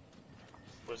hit.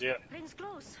 Where's he at? Rings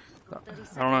close. Got 30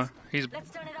 I don't know. seconds. He's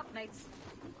Let's turn it up, mates.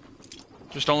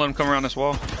 just don't let him come around this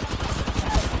wall.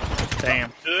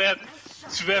 Damn. Too bad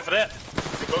for that.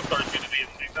 They both started shooting at me at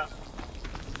the same time.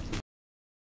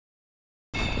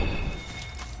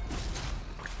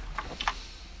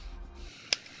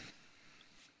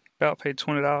 About paid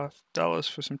 $20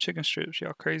 for some chicken strips.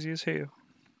 Y'all crazy as hell.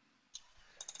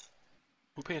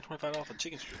 Who paying $25 for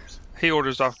chicken strips? He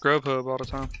orders off Grubhub all the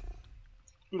time.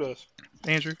 Who does?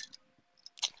 Andrew.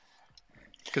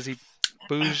 Because he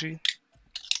bougie.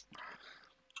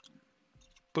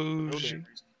 No damn Bougie. reason.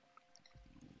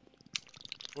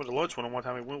 Went to lunch one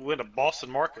time. We went to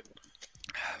Boston Market.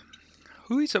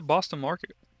 Who eats at Boston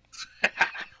Market?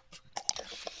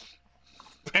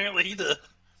 Apparently he does.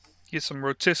 Get some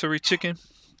rotisserie chicken.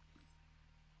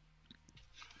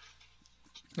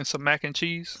 And some mac and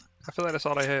cheese. I feel like that's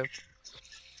all they have.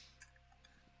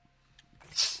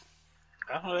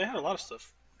 I don't know. They had a lot of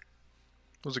stuff.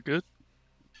 Was it good?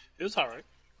 It was alright.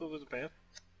 It wasn't bad.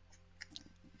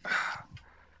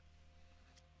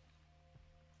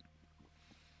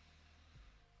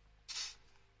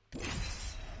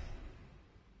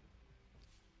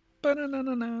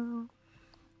 Ba-na-na-na-na.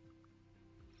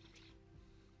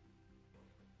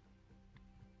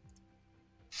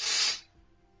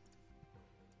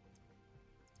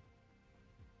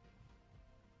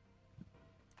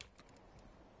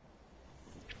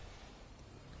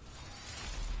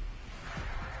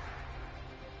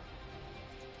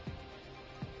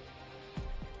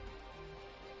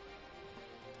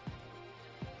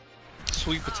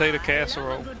 Sweet potato I casserole.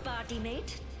 love a good party,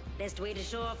 mate. Best way to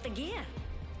show off the gear.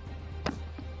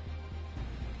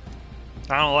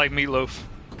 I don't like meatloaf.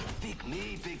 Pick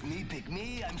me, pick me, pick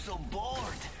me. I'm so bored.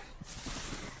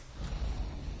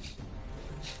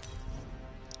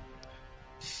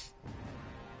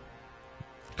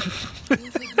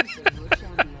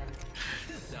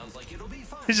 Sounds like it'll be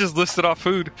fun. He just listed off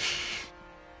food.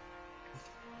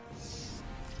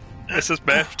 This is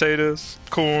mashed potatoes,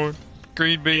 corn,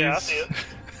 green beans. Yeah, I see it.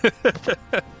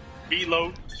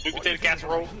 Meatloaf, sweet potato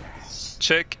casserole.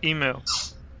 Check email.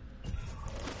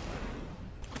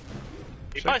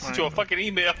 He Check probably sent you a mine. fucking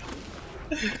email.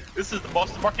 This is the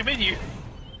Boston Market menu.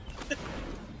 Go,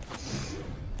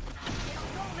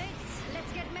 mates.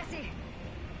 Let's get messy.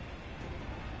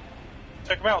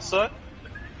 Check them out, son.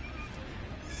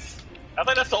 I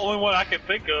think that's the only one I can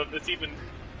think of that's even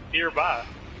nearby.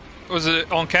 Was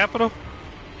it on Capitol?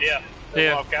 Yeah.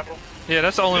 Yeah. Off Capitol. Yeah,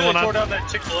 that's the only They one tore I... down that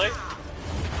Chick-fil-A.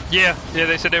 Yeah,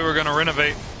 they said they were going to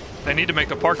renovate. They need to make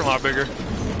the parking lot bigger.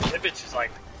 That bitch is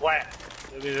like flat.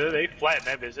 I mean, they flattened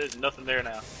that bitch. There's nothing there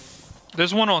now.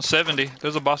 There's one on 70.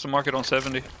 There's a Boston Market on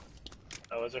 70.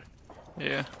 Oh, is there?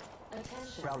 Yeah.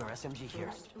 Browner SMG here.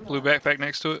 Blue backpack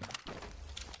next to it.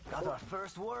 Got our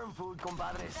first worm food,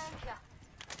 compadres.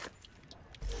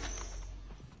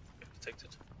 Take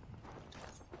it.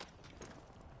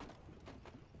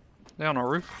 They on our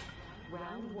roof.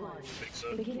 Round one. Think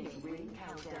so. Beginning ring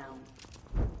countdown.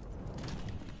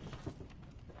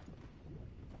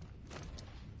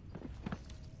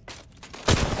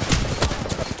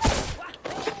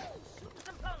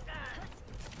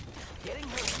 Getting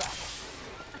hurt back.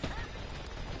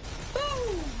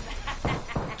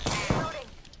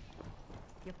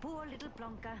 You poor little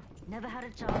plonker. Never had a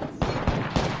chance.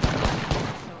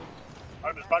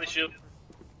 Alright, this body shield.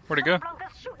 Where'd he go?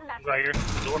 Plonker's shooting at He's right here.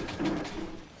 The door.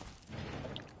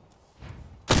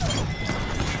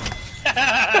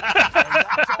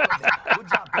 Good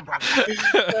job,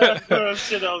 compadres.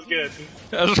 Shit, that was good.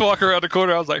 I just walk around the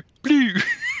corner. I was like, "Blew."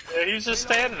 Yeah, he was just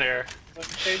standing there.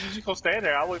 Like, hey, you just gonna stand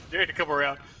there. I wait for Jerry to come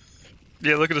around.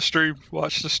 Yeah, look at the stream.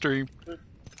 Watch the stream.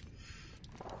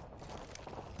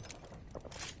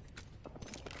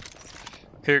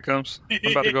 Here it comes.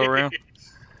 I'm about to go around.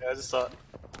 Yeah, I just thought.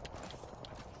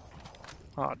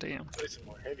 Oh damn. Play some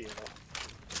more heavy in there.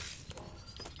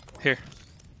 Here.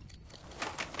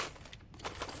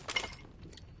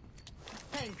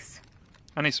 Thanks.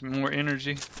 I need some more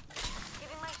energy.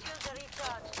 Giving my shields a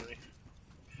recharge. Really.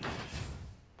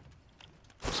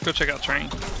 Let's go check out train.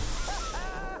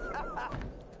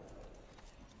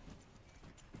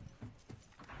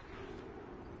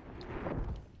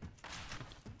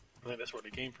 I think that's where they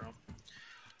came from.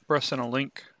 Russ sent a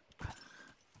link.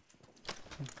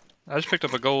 I just picked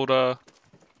up a gold,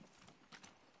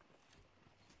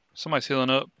 somebody's healing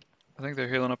up. I think they're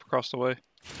healing up across the way.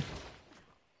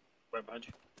 Right behind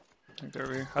you. think they're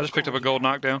over here. I just picked up a gold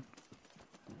knockdown.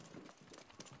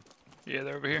 Yeah,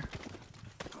 they're over here.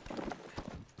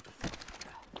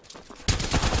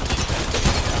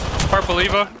 Purple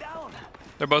Eva.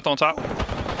 They're both on top.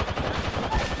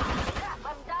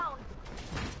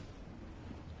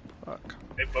 Fuck.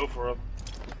 They both were up.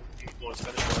 You want to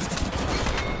finish one?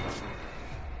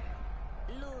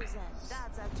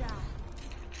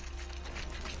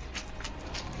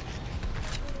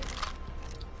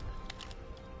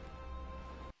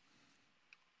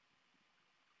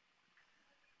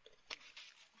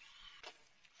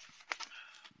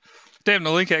 Damn,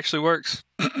 the link actually works.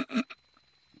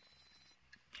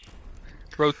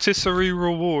 Rotisserie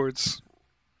rewards.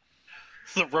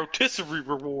 The rotisserie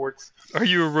rewards. Are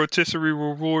you a rotisserie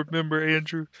reward member,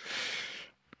 Andrew?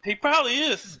 He probably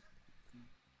is.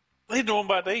 They doing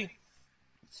by day.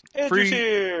 Andrew's Free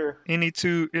here. any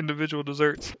 2 individual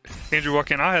desserts. Andrew,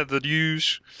 walk in. I had the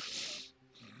use.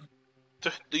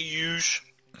 The huge.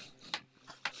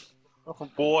 I'm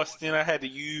from Boston. I had the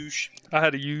huge. I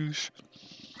had a use.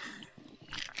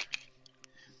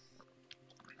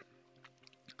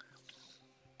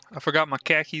 I forgot my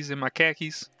khakis in my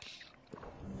khakis.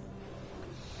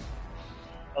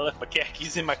 I left my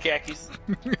khakis in my khakis.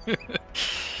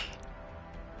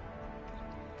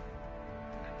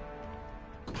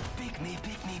 Pick me,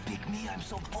 pick me, pick me. I'm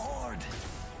so bored.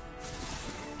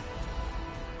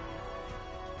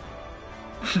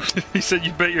 He said,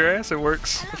 "You bet your ass it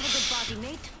works." I love a good party,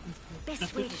 mate.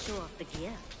 Best way to show off the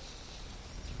gear.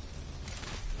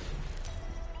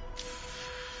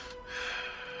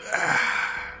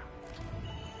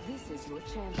 This is your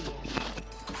champion.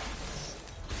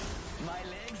 My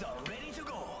legs are ready to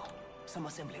go. Some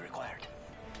assembly required.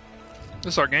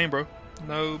 This is our game, bro.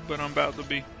 No, but I'm about to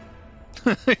be.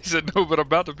 He said, "No, but I'm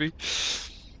about to be."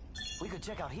 We could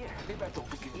check out here.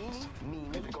 Eeny,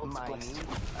 meeny, miny.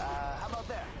 How about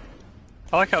there?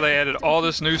 I like how they added all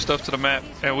this new stuff to the map,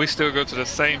 and we still go to the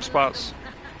same spots.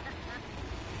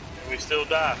 We still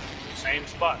die. Same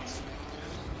spots.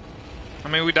 I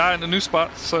mean, we die in the new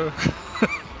spots, so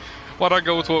why not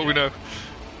go with what we know?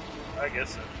 I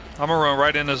guess so. I'm gonna run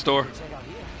right in this door. Check out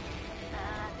here.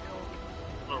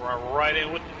 I'm gonna run right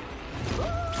in with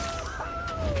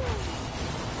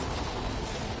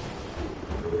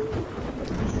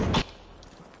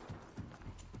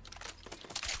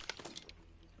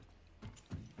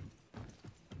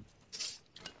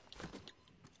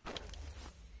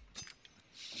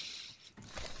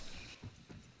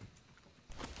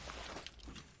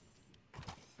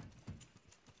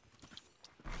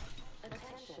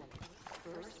Attention.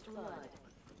 First blood.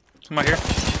 Somebody here.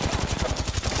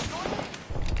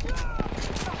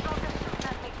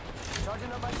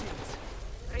 Charging up my shields.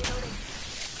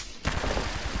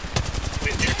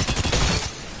 Wait here.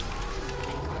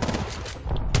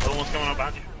 Other one's coming up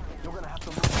behind you. You're gonna have to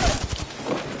move.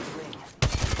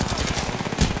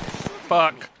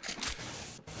 Fuck.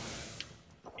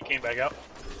 He came back out.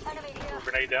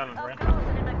 Grenade down and ran.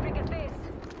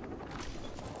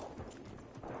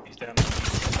 He's down.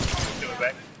 He's coming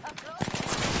back.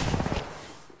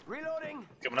 Reloading.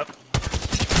 Coming up.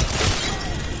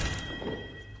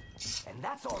 And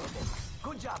that's all of them.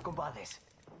 Good job, compadres.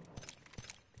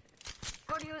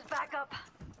 Could use backup.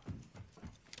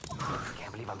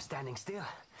 Can't believe I'm standing still.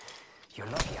 You're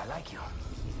lucky I like you.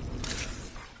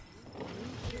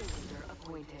 Kill leader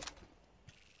appointed.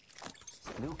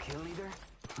 New kill leader?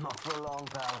 Not for long,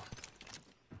 pal.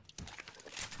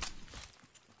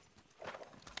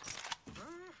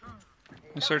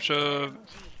 In search of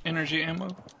energy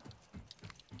ammo.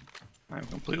 I'm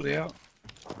completely out.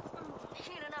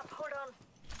 Healing up, hold on.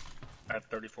 I have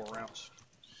 34 rounds.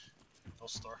 No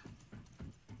star.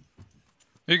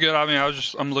 You're good. I mean,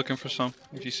 I'm looking for some.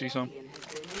 If you see some. Champion has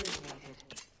been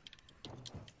eliminated.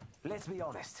 Let's be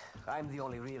honest. I'm the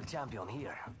only real champion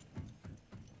here.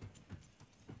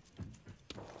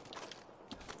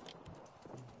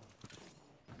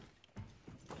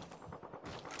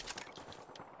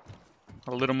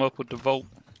 I lit them up with the Volt.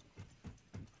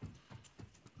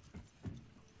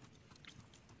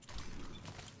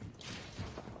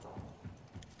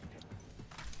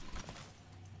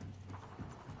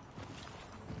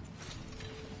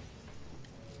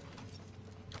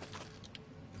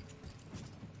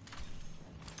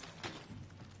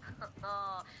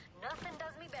 Nothing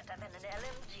does me better than an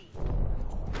LMG.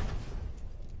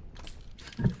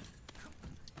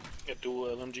 Got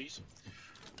dual LMGs.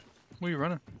 Where you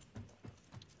running?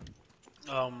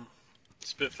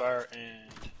 Spitfire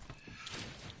and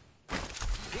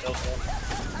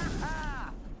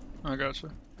L4. I gotcha.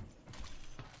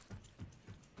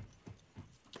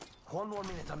 One more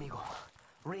minute, amigo.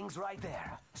 Ring's right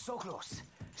there. So close.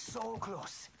 So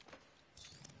close.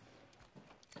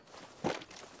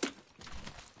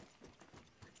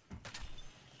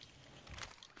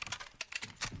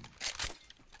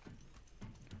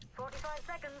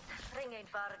 Seconds. Ring ain't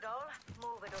far at all.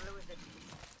 Move it or lose it.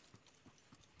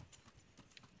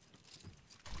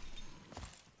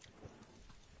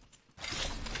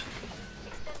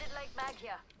 Extended light mag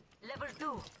here. Level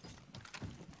 2.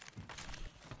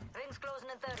 Ring's closing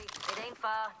in 30. It ain't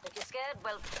far. If you're scared,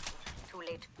 well, too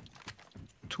late.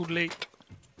 Too late.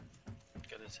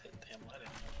 Got his head damn lighting.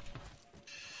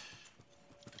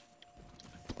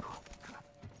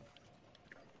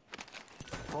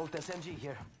 Bolt SMG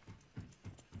here.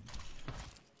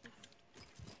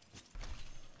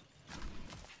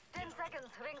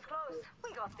 Ring's close.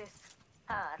 We got this.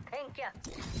 Ah, thank ya.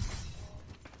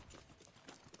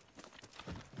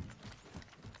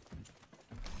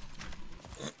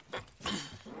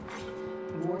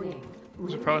 Warning.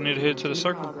 You probably need to head to the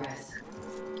circle. Progress.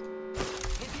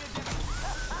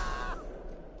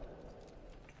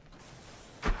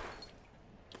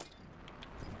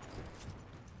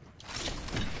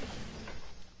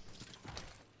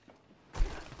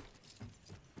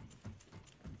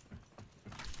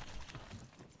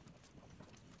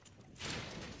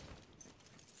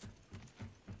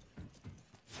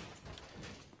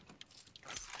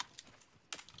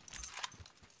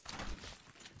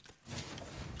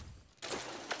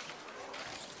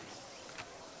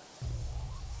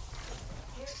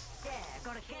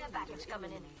 Got a care package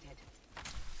coming in.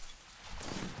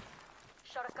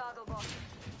 Shot a cargo box.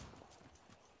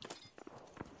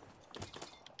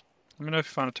 Let me know if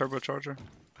you find a turbocharger.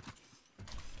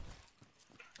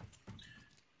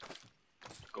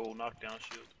 Gold knockdown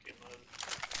shield. Get loaded.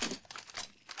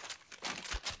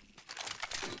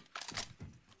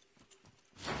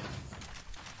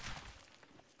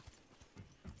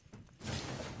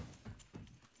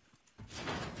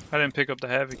 I didn't pick up the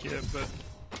Havoc yet, but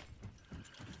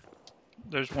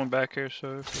there's one back here,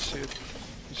 so if you see it,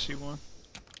 you see one.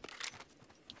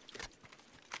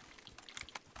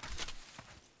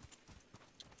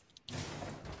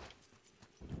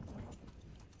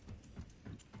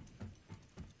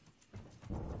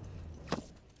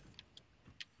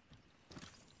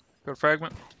 Got a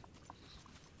fragment.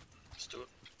 Let's do it.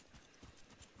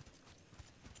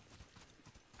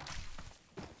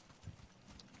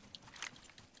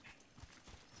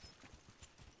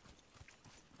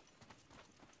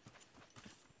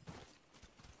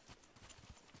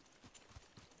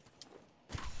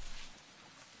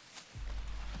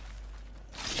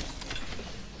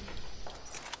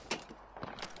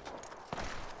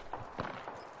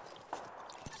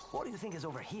 What do you think is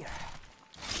over here?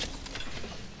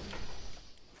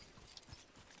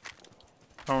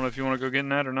 I don't know if you want to go get in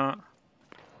that or not.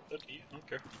 Up to you. I don't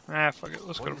care. Ah, fuck it.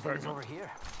 Let's What go do to you think is fragment. over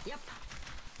here? Yep.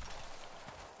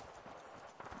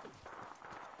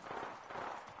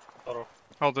 Auto.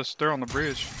 Oh, they're on the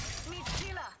bridge. Meet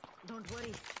Sheila. Don't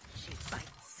worry. She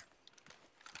bites.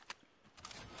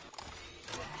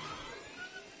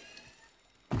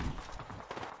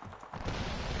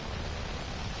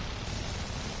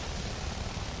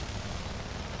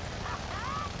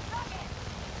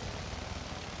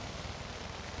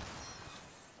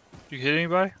 You hit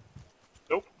anybody?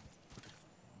 Nope.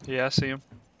 Yeah, I see him.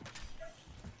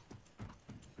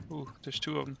 Ooh, there's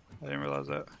two of them. I didn't realize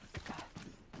that.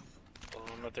 Oh,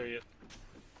 I'm not there yet.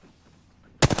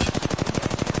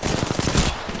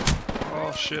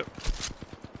 Oh shit.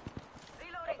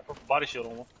 Reloading. Put body shield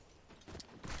on one.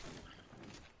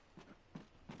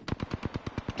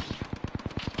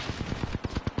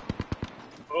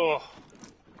 Oh.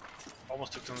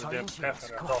 Almost took them to the damn Sergeant path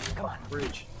Shields, and I come fell on, off come on. the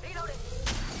bridge. Reloading.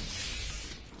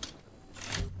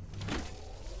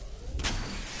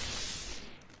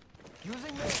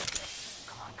 Using me.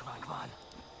 Come on, come on, come on.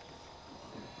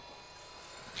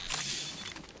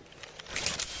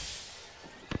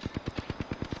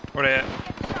 Where they at?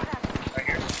 Shot at. Right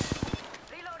here.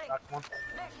 Reloading. Knocked one.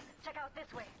 Next, check out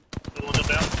this way. Little one jump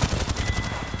down.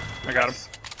 I got him.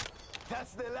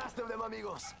 That's the last of them,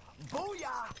 amigos.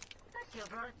 Booyah! That kill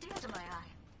brought a tear to my eye.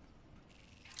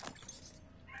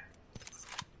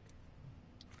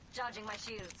 Charging my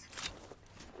shields.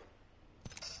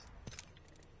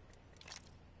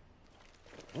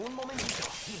 Un momentito.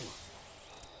 Healing.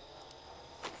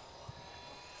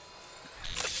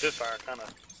 Spitfire kind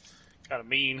of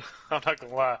mean. I'm not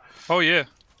gonna lie. Oh yeah.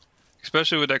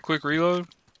 Especially with that quick reload.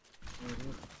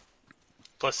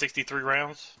 Plus 63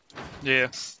 rounds. Yeah.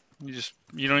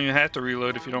 You don't even have to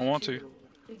reload if you don't want to.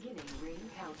 Beginning ring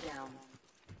countdown.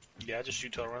 Yeah, I just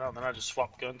shoot till I run out, and then I just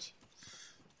swap guns.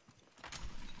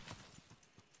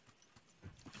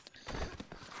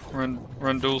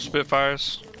 Run dual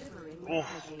Spitfires. Ooh.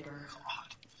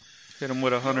 Hit them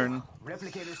with 100.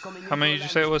 Replicators coming in. How many did you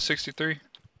say it was? 63?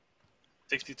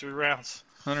 63 rounds.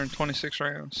 126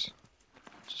 rounds.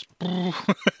 Just Yeah,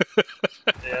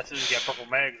 that's just got purple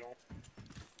mags on.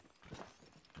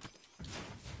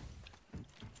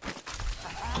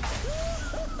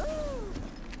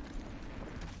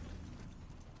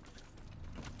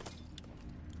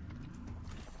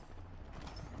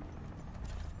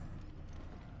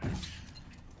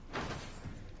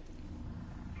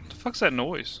 What the fuck's that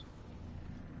noise?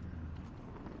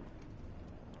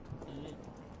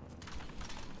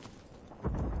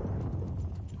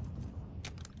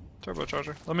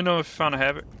 Turbocharger. Let me know if you found a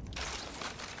Havoc.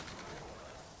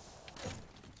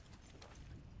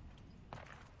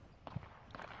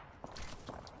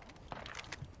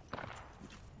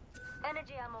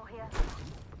 Energy ammo here.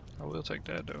 I will take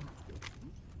that though. I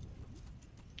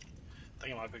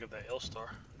think I might pick up that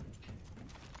L-Star.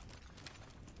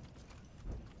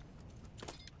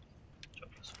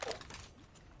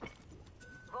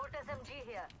 Volt SMG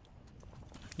here.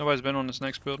 Nobody's been on this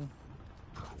next building.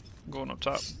 I'm going up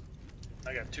top.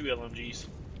 I got 2 LMGs.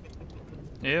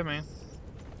 Yeah, man.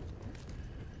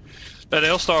 That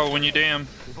L-Star when you damn.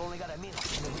 We've only got a minute.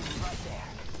 The ring's right there.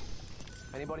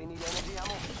 Anybody need energy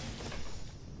ammo?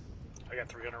 I got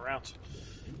 300 rounds.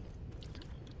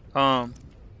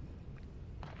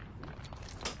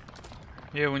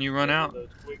 Yeah, when you run out.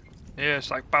 Yeah, it's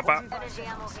like pop pop. Energy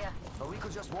ammo here. But we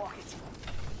could just walk it.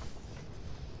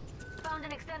 Found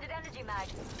an extended energy mag.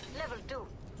 Level 2.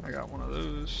 I got one of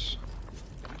those.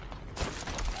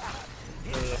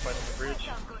 Fight on the bridge.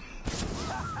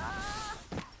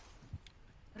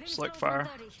 Select fire.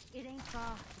 It ain't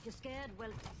far. If you're scared,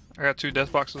 well, I got 2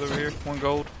 death boxes over here. 1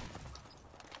 gold.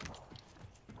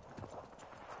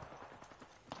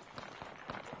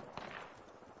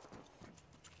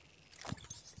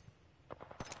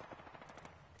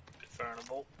 Firing a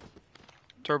bolt.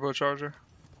 Turbocharger.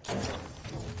 10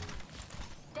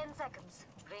 seconds.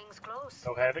 Rings close.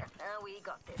 No Havoc. We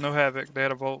got this. No Havoc. They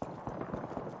had a Volt.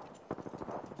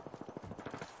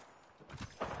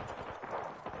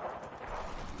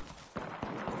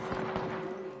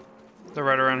 They're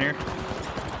right around here. Well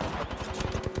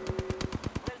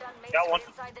done, mates. Got one. We're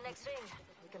inside the next ring.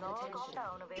 We can all calm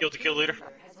down a bit. Killed the kill leader.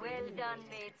 Well done,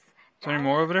 mates. Is there any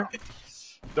more over there?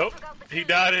 Nope. He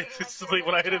died instantly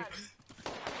when I hit him.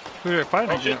 Who are they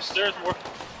fighting Oh shit, against? there's more.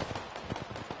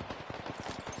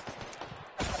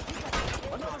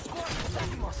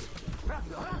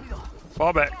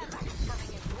 Fall back.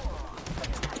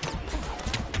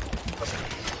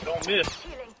 Don't miss.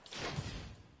 Healing.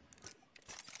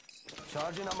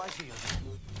 Charging on my shield.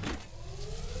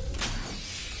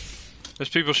 There's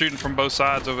people shooting from both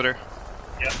sides over there.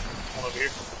 Yep, one over here.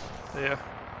 Yeah.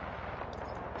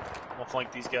 I'm gonna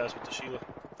flank these guys with the Sheila.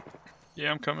 Yeah,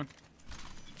 I'm coming.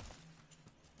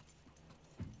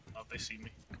 Oh, they see me.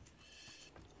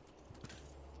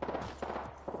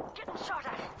 Getting shot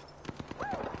at.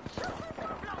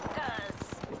 Blockers.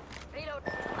 Reload.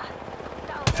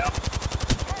 Down. Yeah.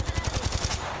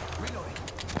 Reloading.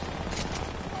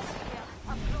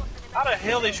 Up close and How the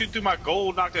hell they shoot through my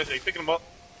gold? Knock that shit. Picking them up.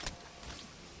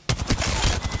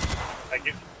 Thank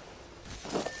you.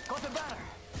 Got the banner.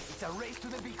 It's a race to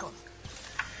the beacon.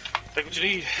 Take what you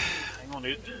need. I ain't gonna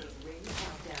need it. Ring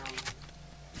countdown.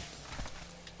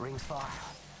 Rings far.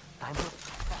 Time to...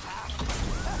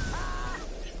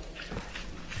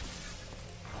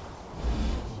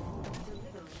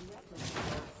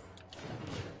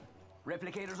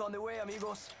 Replicators on the way,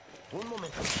 amigos. Un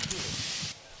momento.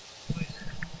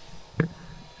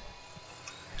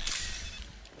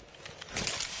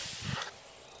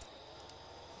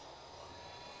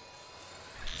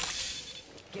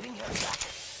 Getting held back.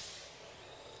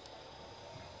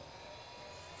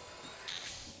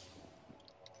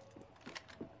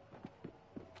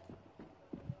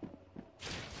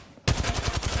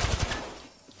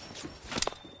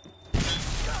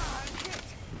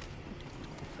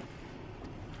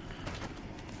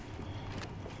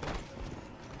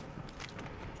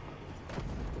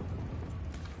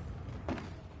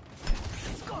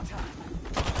 It's go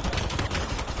time.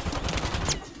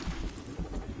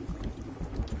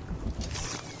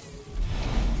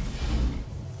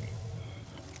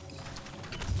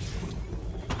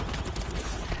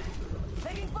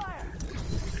 Taking fire.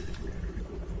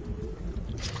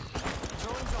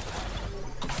 Throwing some-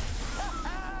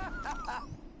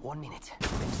 1 minute.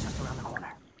 Ring's just around the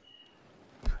corner.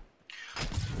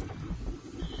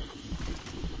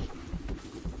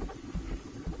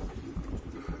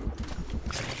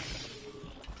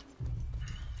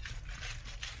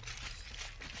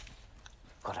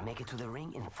 Got a I make it to the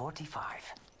ring in 45.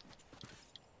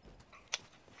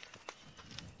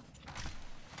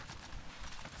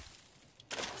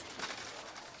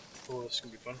 Oh, this is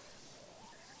gonna be fun.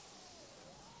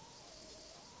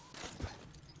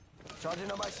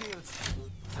 Charging on my shields.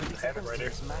 I have it right there.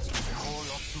 This match is a whole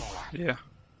lot smaller. Yeah.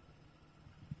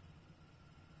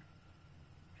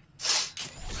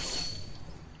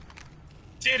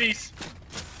 Titties!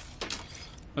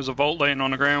 There's a Volt laying on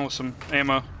the ground with some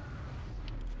ammo.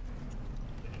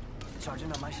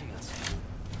 Charging on my shields.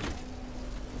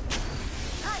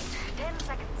 Right, 10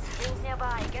 seconds. Rings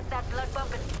nearby. Get that blood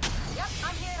bumping. Yep,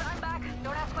 I'm here. I'm back.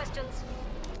 Don't ask questions.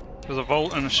 There's a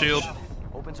Volt and a shield.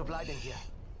 Open supply bin here.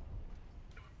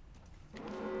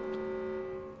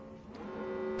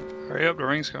 Hurry up, the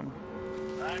ring's coming.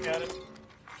 I got it.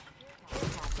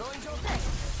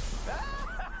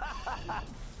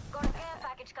 Got a care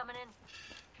package coming in.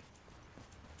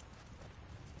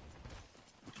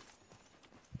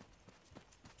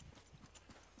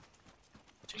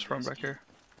 Just run back here.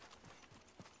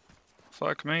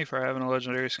 Fuck me for having a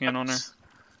legendary skin on there.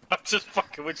 I'm just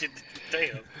fucking with you.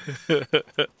 Damn.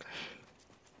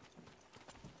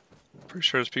 Pretty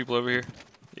sure there's people over here.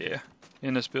 Yeah,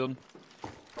 in this building.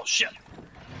 Oh shit.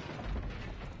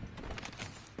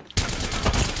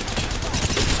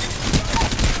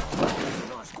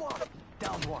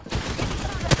 Down one.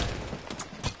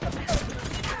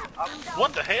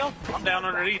 What the hell? I'm down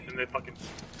underneath and they fucking.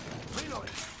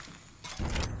 Reloading.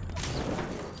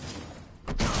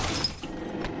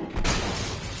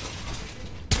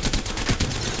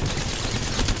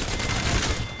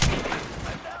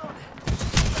 I'm down.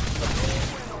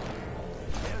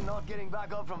 They're not getting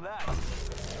back up from that.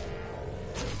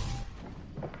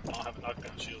 I don't have a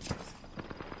knockdown shield.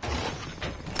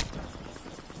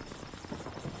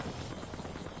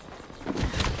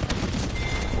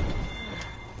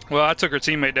 Well, I took her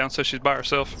teammate down, so she's by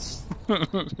herself.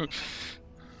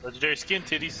 Legendary skin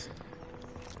titties.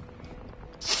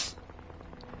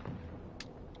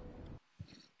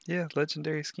 Yeah,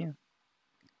 legendary skin.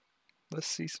 Let's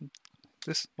see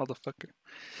this motherfucker.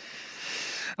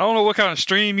 I don't know what kind of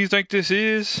stream you think this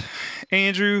is,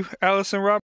 Andrew, Allison,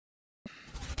 Rob.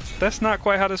 That's not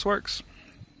quite how this works.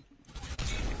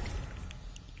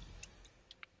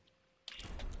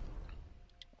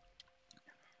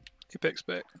 Apex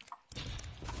back. I'm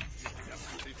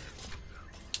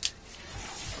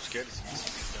scared to see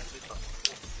this.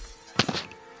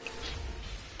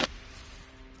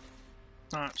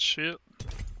 Not shit.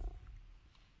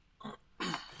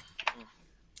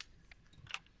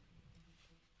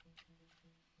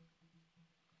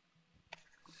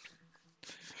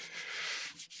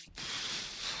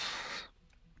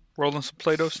 Rolling some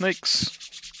Play-Doh snakes.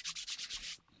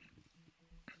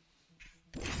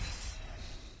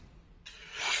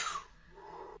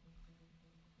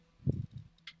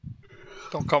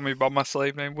 Don't call me by my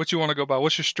slave name. What you want to go by?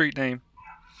 What's your street name?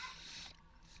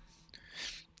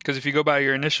 Because if you go by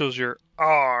your initials, you're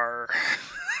R.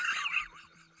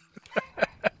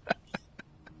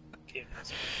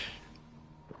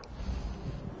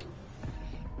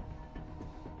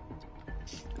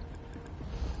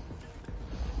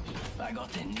 I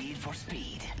got the need for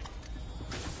speed.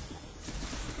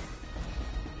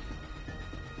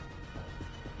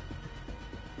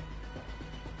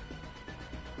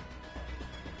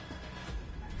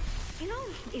 You know,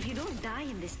 if you don't die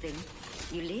in this thing,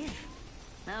 you live.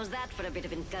 How's that for a bit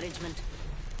of encouragement?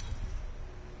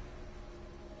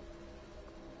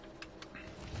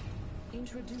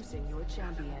 Introducing your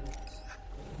champion.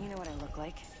 You know what I look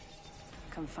like.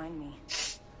 Come find me.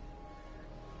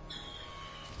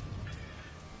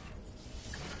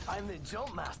 I'm the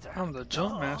jump master. I'm the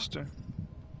jump master.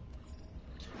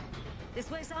 This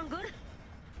way sound good?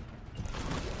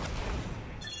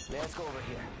 Let's go over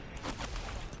here.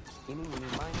 Any, mini,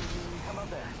 miny, come up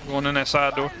there. Going in that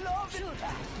side door. I love it.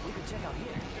 We can check out here.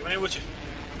 Come in with you.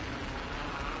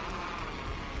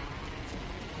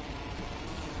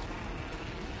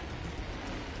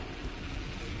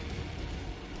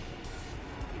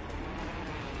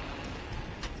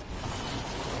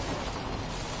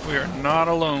 We are not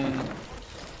alone.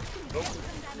 Nope.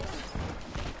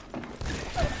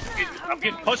 I'm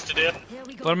getting punched to death. Here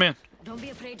we go. Let him in. Don't be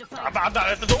afraid to fight. I'm not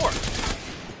at the door.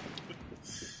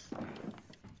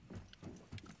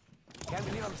 Can't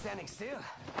believe I'm standing still.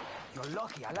 You're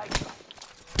lucky, I like you.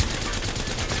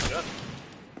 Done.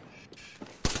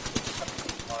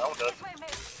 Oh, that one done. This way,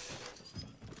 mate.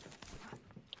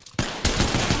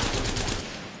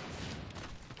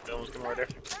 That one's coming right there.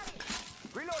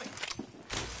 Reloading.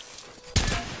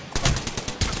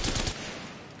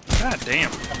 God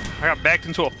damn. I got backed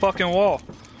into a fucking wall.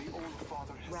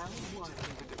 Right.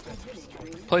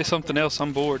 play something else.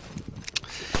 I'm bored.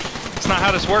 It's not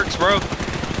how this works, bro.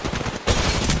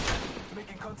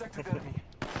 Making contact with enemy.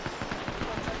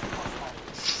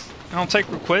 I don't take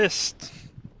requests.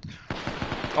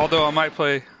 Although I might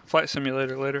play Flight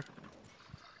Simulator later.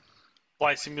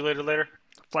 Flight simulator later.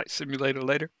 Flight Simulator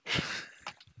later.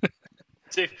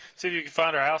 See if you can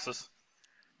find our houses.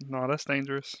 No, that's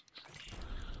dangerous.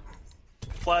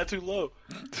 Fly too low.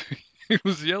 He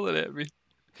was yelling at me.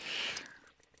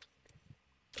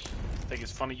 Think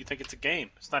it's funny. You think it's a game.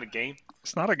 It's not a game.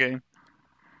 It's not a game.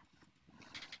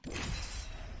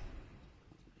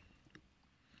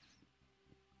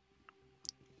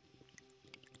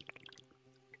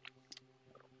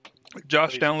 If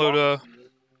Josh download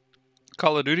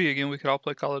Call of Duty again, we could all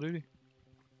play Call of Duty.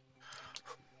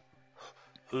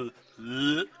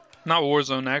 Not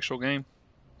Warzone, the actual game.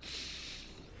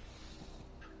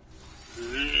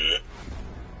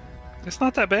 It's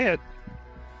not that bad.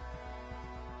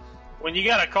 When you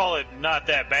gotta call it not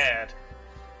that bad,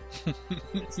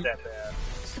 it's that bad.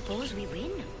 Suppose we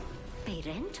win? Pay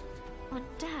rent? Or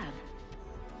dab?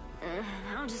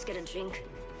 I'll just get a drink.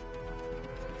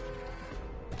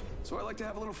 So I like to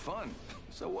have a little fun.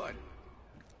 So what?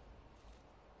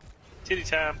 Titty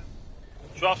time.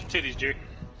 Show off some titties, Jerry.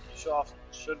 Show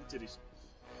the titties.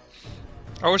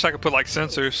 I wish I could put like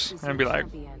sensors and be like,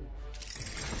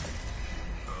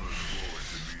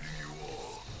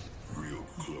 Real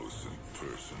close and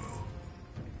personal.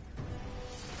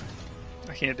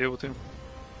 I can't deal with him.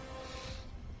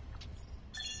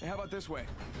 Hey, how about this way?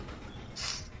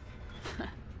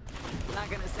 Not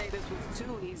gonna say this was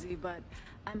too easy, but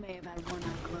I may have had one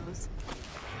eye closed.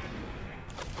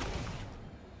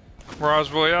 Mirage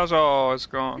Voyage, oh, it's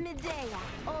gone. Medea,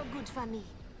 all good for me.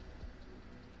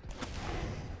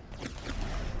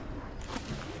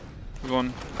 You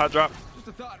going hot drop? Just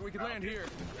a thought, we could land here.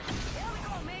 Here we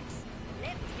go, Mix.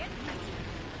 Let's get busy.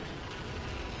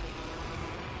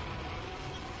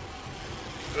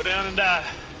 Go down and die.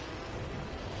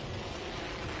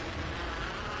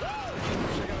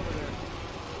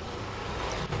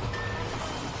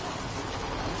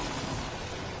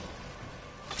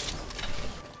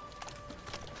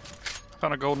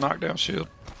 Found a gold knockdown shield.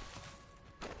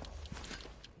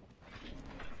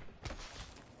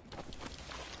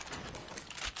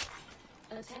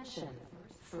 Attention.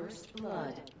 First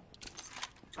blood.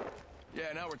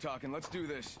 Yeah, now we're talking. Let's do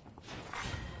this.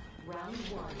 Round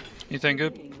 1. Anything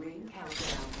good? Beginning ring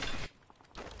countdown.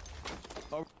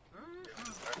 Lovely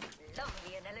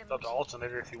and element. Love the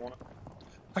alternator if you want it.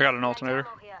 I got an alternator.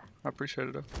 Ammo here. I appreciate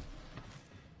it though.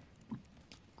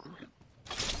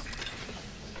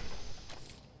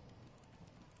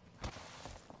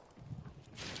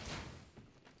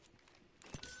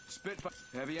 Spitfire.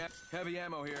 Heavy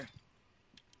ammo here.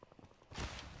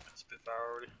 Spitfire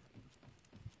already.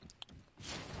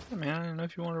 Hey man, I didn't know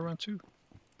if you wanted to run too.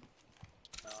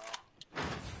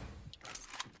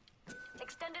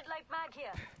 Extended light mag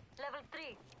here. Level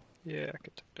 3. Yeah, I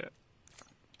could take that.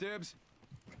 Dibs.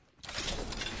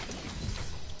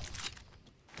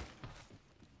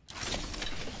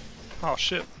 Oh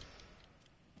shit.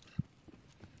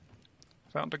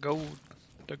 Found the gold.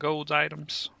 The gold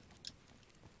items.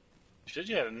 You said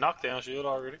you had a knockdown shield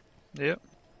already. Yep.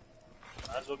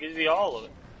 Might as well give you all of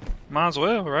it. Might as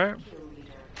well, right? I mean,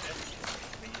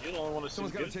 you don't want to see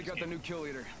Someone's got to good take out the new kill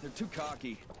leader. They're too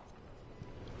cocky.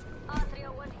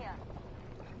 R301 here.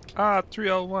 Ah,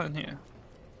 301 here.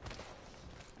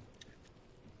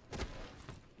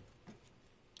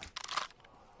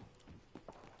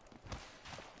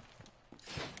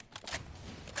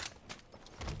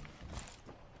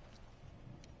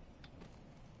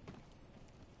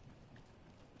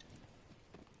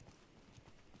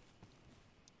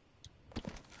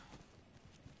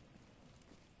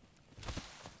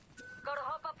 Got to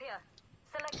hop up here.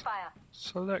 Select fire.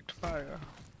 Select fire.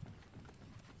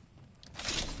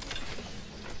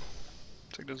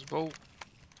 Take this bolt.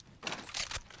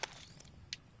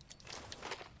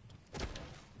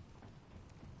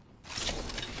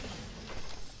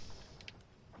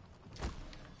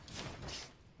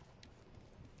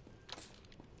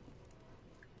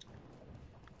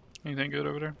 Anything good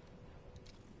over there?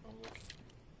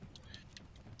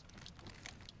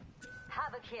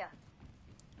 Havoc here.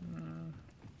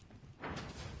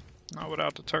 Not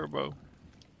without the turbo.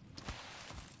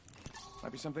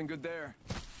 Might be something good there.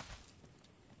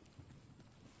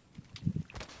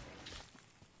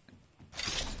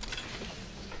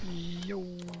 Yo.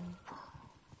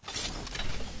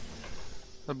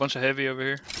 A bunch of heavy over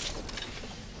here.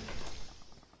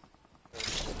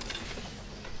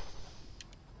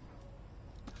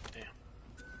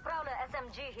 Prowler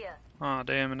SMG here. here. Aw,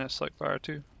 damn, and that's like fire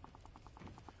too.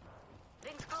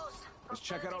 Ring's close. Let's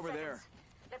check out over there.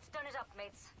 Let's turn it up,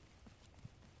 mates.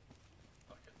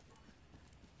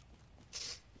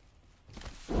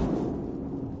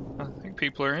 I think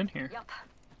people are in here. Yup.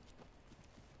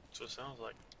 That's what it sounds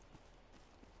like.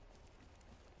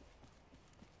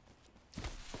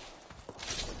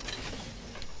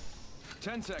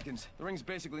 Ten seconds. The ring's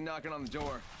basically knocking on the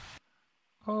door.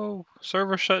 Oh,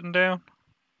 server shutting down.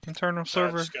 Internal I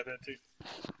server. just got that too.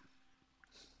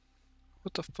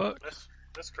 What the fuck?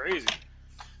 That's crazy.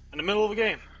 In the middle of a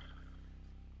game.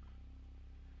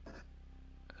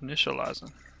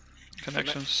 Initializing.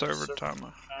 Connection server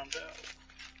timer. Timed out.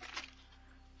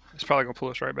 It's probably gonna pull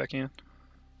us right back in.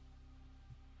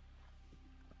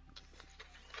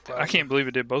 I can't believe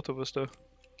it did both of us though.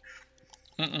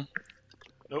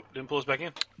 Nope, didn't pull us back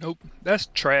in. Nope. That's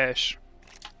trash.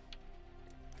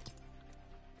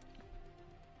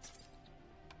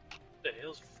 What the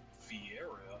hell's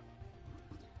Vieira?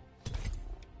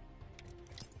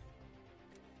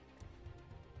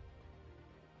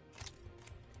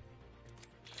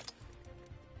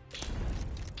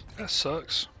 That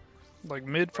sucks. Like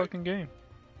mid fucking game.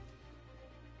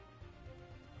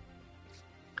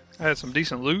 I had some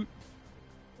decent loot.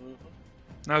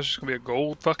 Now it's just gonna be a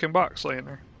gold fucking box laying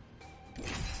there.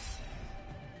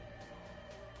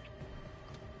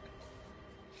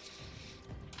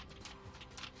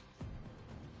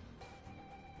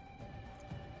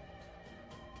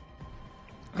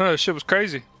 Oh, shit was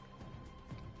crazy.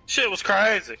 Shit was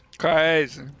crazy.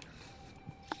 Crazy.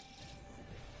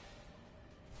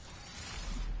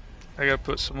 I gotta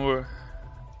put some more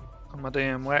on my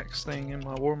damn wax thing in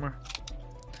my warmer.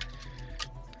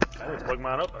 I didn't plug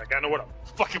mine up, but I gotta know where to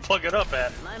fucking plug it up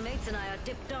at. My mates and I are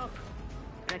tip-top.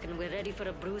 Reckon we're ready for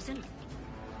a bruising?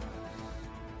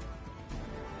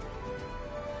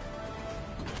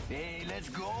 Hey, let's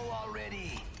go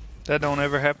already. That don't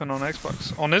ever happen on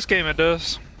Xbox. On this game it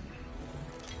does.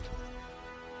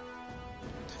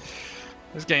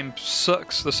 This game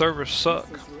sucks. The servers suck.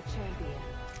 This is your champion.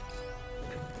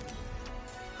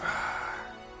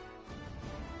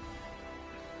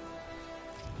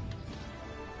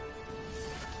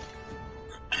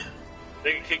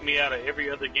 They can kick me out of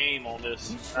every other game on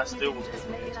this. I still would. Just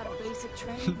make it out of basic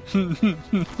training.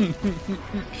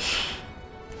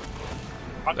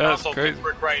 My That's console crazy. can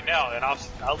work right now, and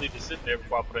I'll leave it sitting there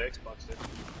before I put an Xbox in.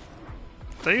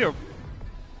 Damn.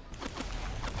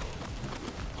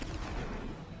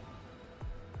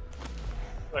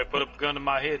 Like, put a gun in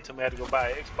my head and tell me I had to go buy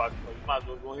an Xbox. Like, you might as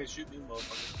well go ahead and shoot me,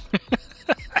 motherfucker.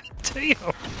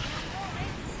 Damn.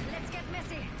 Let's get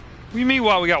messy. What do you mean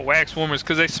why we got wax warmers?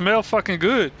 Because they smell fucking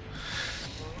good.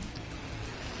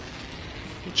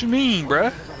 What you mean,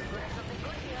 bruh?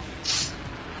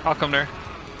 I'll come there.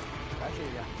 I hear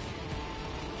ya.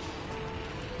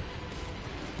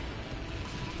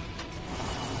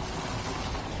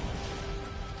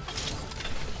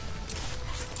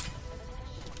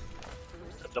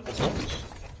 A double bump.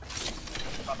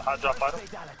 Not a hot drop item.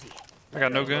 Fatality. I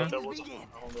got no I don't gun. know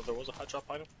if there was a hot drop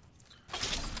item.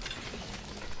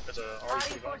 There's a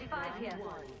RE45 here.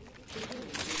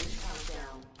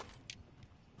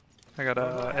 I got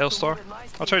a L-Star.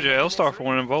 I'll trade you an L-Star for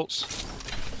one of them volts.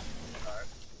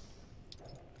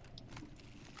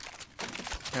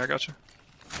 Yeah, I got you.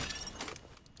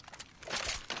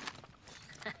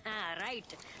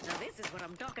 Right. Now this is what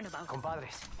I'm talking about.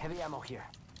 Compadres, heavy ammo here.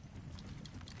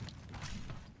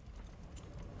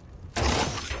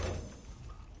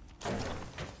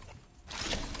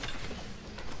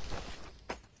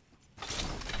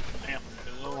 Damn.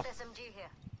 There's a little- SMG here.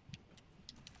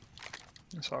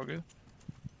 It's all good.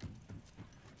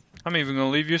 I'm even gonna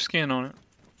leave your skin on it.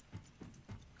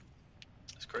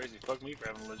 It's crazy. Fuck me for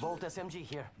having a legend. Volt SMG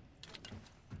here.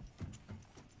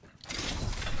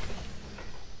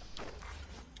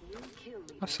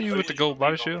 I see you with the gold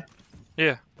body shield.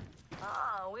 Yeah.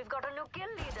 Ah, we've got a new kill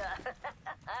leader.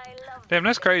 I love Damn,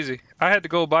 that's crazy. I had the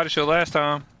gold body shield last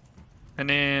time, and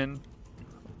then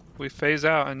we phase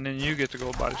out, and then you get the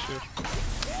gold body shield.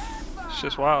 It's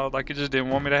just wild. Like, you just didn't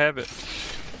want me to have it.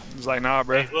 It's like, nah,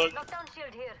 bro. Hey, look. knockdown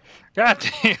shield here. God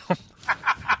damn.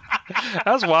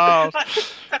 That's wild.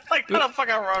 Like, what the fuck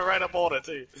I run right up on it,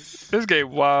 too. This game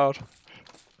wild.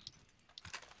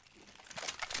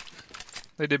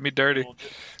 They did me dirty.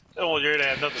 They don't want you to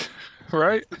have nothing.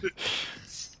 Right?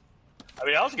 I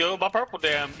mean, I was good with my purple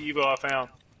damn Evo I found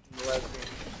in the last game.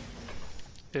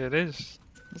 Yeah, it is.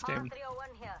 This game, R301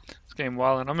 here. this game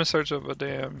wildin'. I'm in search of a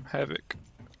damn Havoc.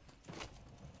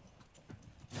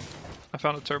 I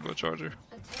found a turbocharger. Attention,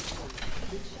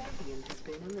 the champion has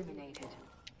been eliminated.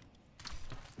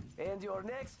 And your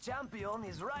next champion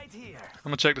is right here. I'm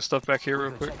gonna check the stuff back here real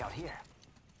We'll quick. check out here.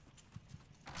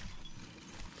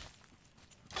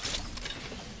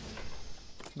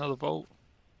 Another bolt.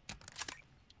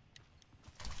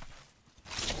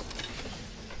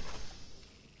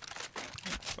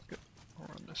 Fuck it. I'll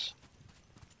run this.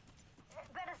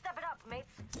 Better step it up,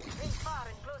 mates. Ring's far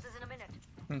and closes in a minute.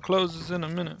 And closes in a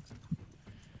minute.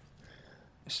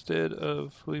 Instead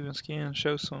of leaving scan,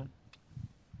 show some.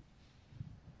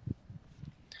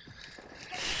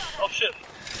 Oh shit!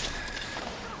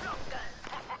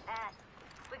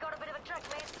 We got a bit of a trek,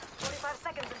 mates. 45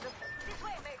 seconds into this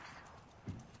way, mates.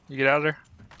 You get out of there?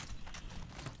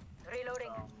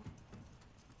 Reloading.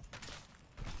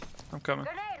 I'm coming.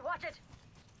 Grenade, watch it.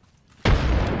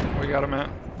 We got him at.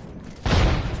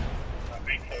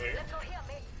 Let's go here,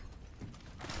 mates.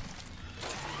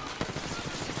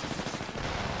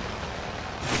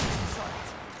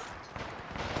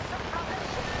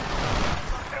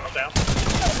 I'm down.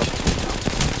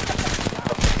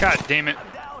 God damn it.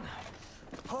 I'm down.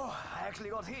 Oh, I actually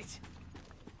got hit.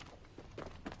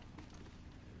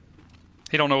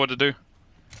 He don't know what to do.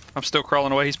 I'm still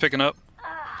crawling away. He's picking up.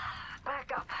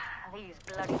 Back up. These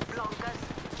bloody blonkers.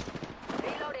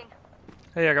 Reloading.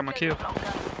 Hey, I got my kill.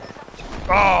 Blonker.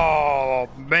 Oh,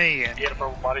 man. He had a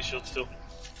purple body shield still.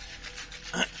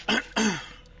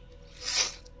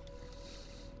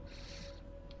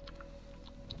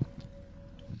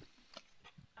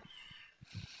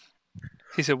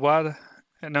 He said, why the...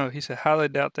 No, he said, highly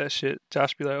doubt that shit.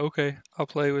 Josh be like, okay, I'll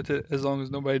play with it as long as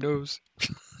nobody knows.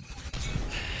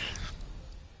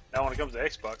 Now when it comes to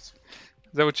Xbox,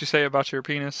 Is that what you say about your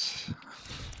penis,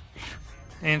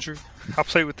 Andrew? I'll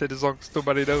play with it as long as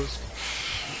nobody knows.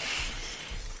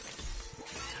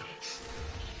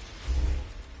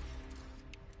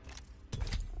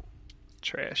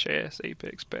 Trash ass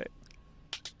Apex pack.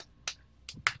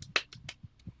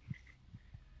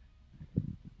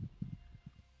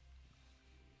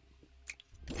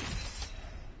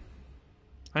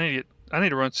 I need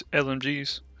to run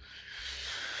LMGs.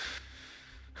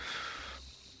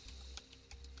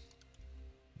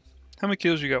 How many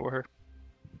kills you got with her?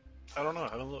 I don't know. I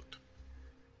haven't looked.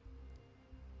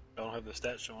 I don't have the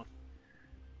stats showing.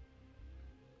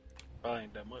 Probably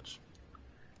ain't that much.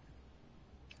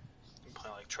 I'm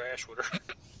playing like trash with her.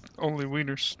 Only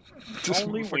wieners. This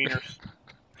Only motherfucker. wieners.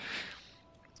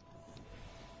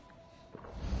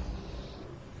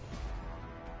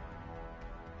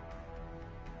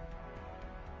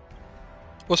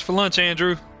 What's for lunch,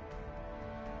 Andrew?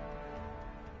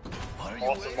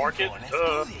 Awesome market.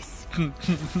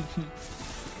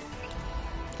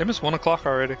 Damn, it's 1 o'clock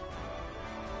already.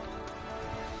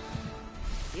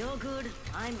 You're good.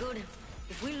 I'm good.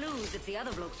 If we lose, it's the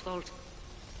other bloke's fault.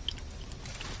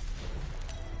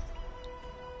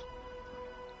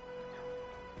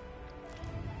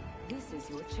 This is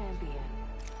your champion.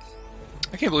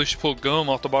 I can't believe she pulled gum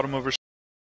off the bottom of her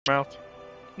mouth.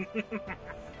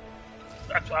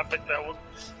 That's why I picked that one.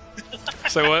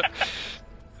 Say what?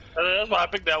 That's why I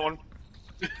picked that one.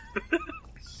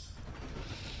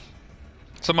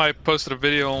 Somebody posted a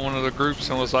video on one of the groups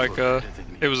and was like,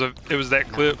 it was that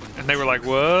clip, and they were like,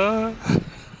 what?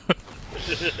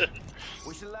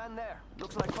 We should land there.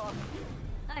 Looks like fun.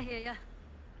 I hear ya.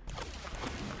 Let's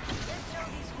show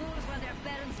these fools why their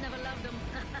parents never loved them.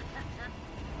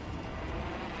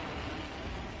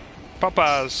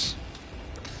 Popeyes.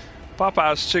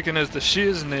 Popeyes chicken is the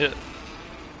shiznit.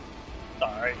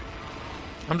 Alright.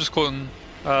 I'm just quoting,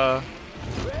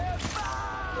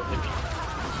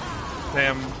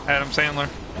 damn Adam Sandler,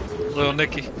 Little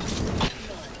Nicky.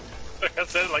 I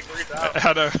said it like 3 times.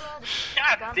 I know.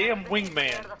 God damn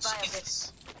wingman.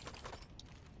 Jesus.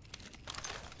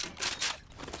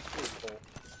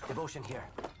 Devotion here.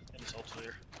 And it's also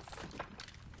here.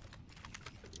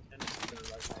 And it's to the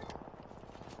right side.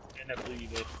 And that blue you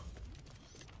did.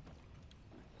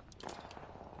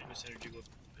 And this energy will.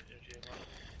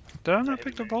 Did I not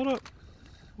pick the bolt up?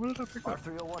 What did I pick up?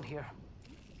 R301 here.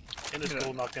 And this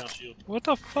gold knockdown shield. What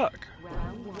the fuck?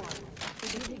 Round one.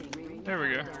 Beginning ring There we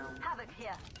go. countdown. Havoc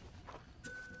here.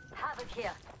 Havoc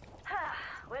here.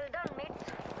 Well done, mates.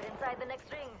 We're inside the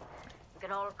next ring. We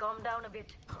can all calm down a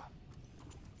bit.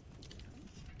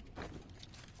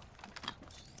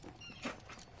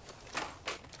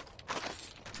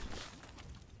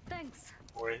 Thanks.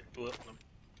 Or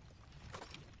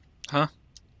Huh?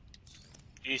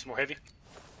 you need some more heavy?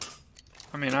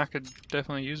 I mean, I could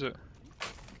definitely use it.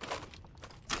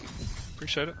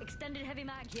 Appreciate it. Extended heavy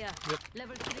mag here. Yep.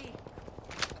 Level 3.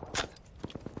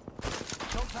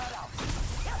 Don't pad out.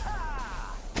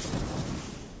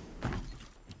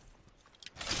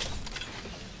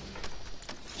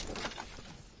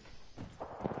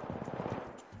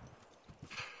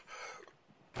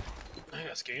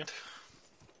 scanned.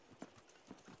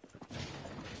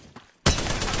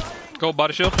 Gold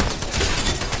body shield.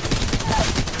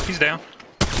 He's down.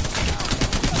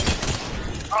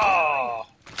 Oh!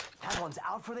 That one's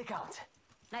out for the count.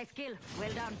 Nice kill.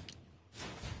 Well done.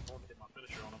 I want to get my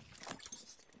finisher on him.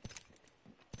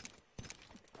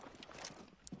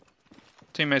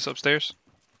 Teammates upstairs.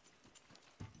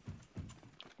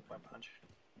 Right behind you.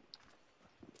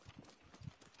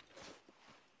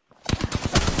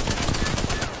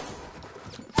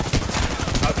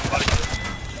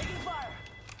 Taking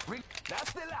fire.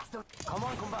 That's the last of. Come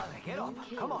on, compadre. Get up.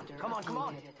 Come on. Come on. Come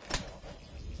on.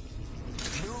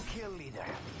 New kill leader.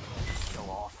 Show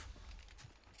off.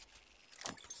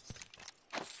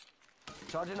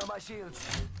 Charging on my shields.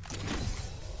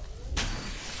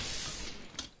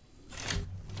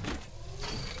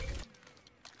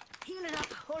 Healing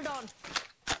up. Hold on.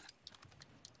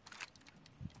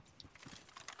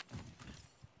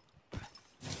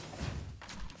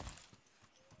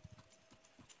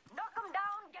 Knock him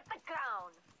down, get the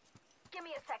crown. Give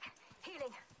me a sec.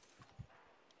 Healing.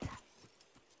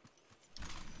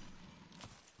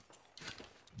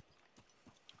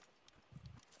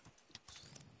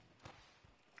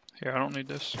 Here, I don't need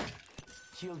this.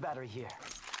 Shield battery here.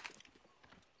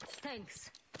 Thanks.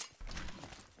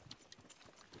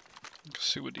 Let's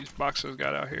see what these boxes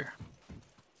got out here.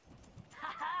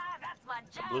 Haha, that's my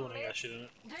jam. Blue one ain't got shit in it.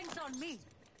 Drinks on me.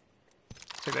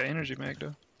 Take that energy mag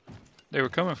though. They were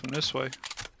coming from this way.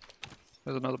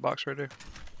 There's another box right there.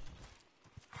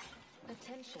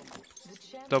 Attention. The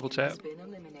champion Double tap. has been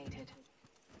eliminated.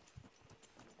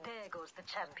 There goes the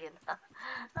champion.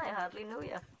 I hardly knew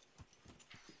you.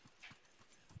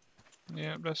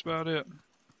 Yeah, that's about it.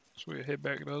 So we head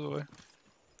back the other way.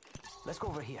 Let's go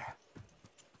over here.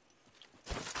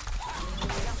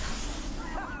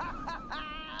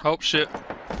 Oh shit.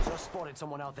 Just spotted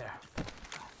someone out there.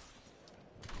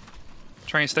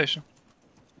 Train station.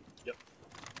 Yep.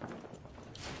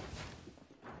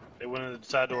 They went in the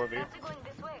side door over here. Fancy going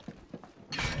this way.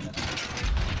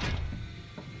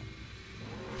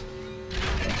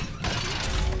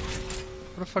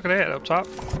 Where the fuck are they at? Up top?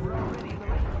 We're already in the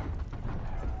ring.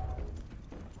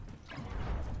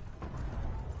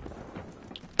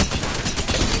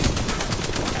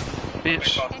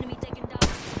 Bitch. Enemy taken down.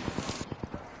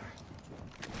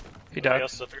 He Anybody died.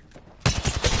 else is up here?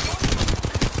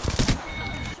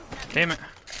 Damn it.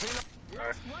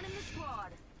 Last one in the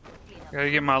squad. Clean up. Gotta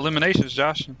get my eliminations,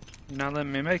 Josh. And you're not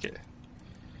letting me make it.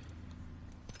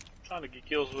 I'm trying to get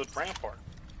kills with Rampart.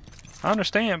 I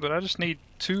understand, but I just need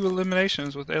 2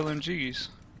 eliminations with LMGs.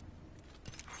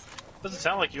 Doesn't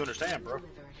sound like you understand, bro.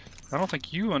 I don't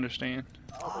think you understand.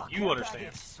 I don't think get you back, understand.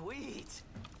 it's sweet.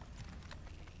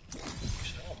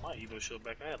 Oh, my Evo shield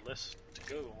back. I had less to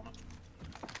go on it.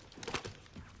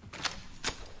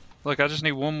 Look, I just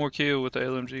need 1 more kill with the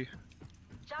LMG.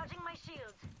 Charging my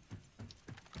shield.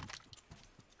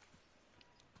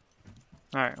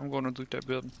 Alright, I'm going to loot that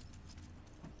building.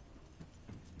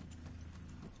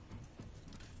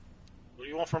 What do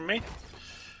you want from me?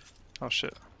 Oh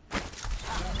shit.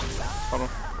 Hold on.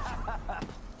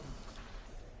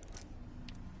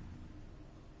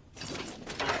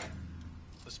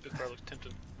 The Spitfire looks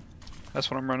tempting. That's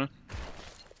what I'm running.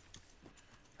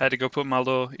 I had to go put my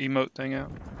little emote thing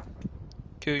out.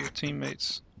 Kill your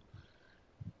teammates.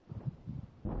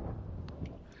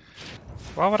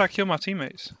 Why would I kill my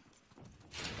teammates?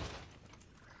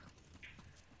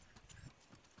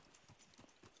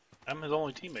 I'm his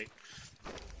only teammate.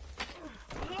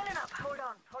 Healing up. Hold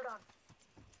on. Hold on.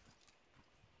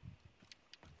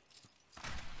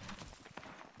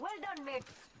 Well done,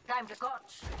 mates. Time to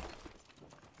catch.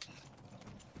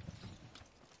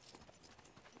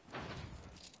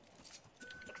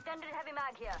 Extended heavy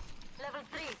mag here. Level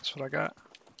 3. That's what I got.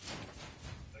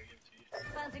 I give it to you.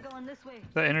 Fancy going this way.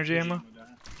 Is that energy ammo?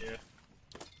 Yeah.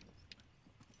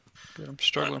 Good, I'm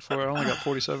struggling for it. I only got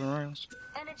 47 rounds.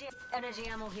 Energy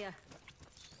ammo here.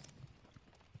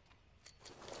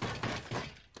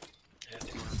 Yeah,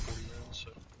 240 rounds,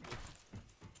 so.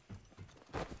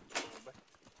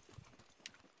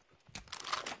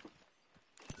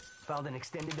 Found an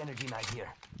extended energy mag here.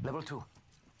 Level 2.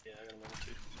 Yeah, I got a level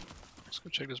 2. Let's go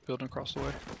check this building across the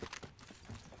way.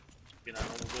 You know, I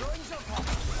don't Throwing know. some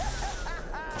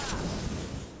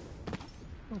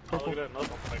Oh, Oh, purple. look at that, another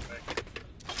one fight back.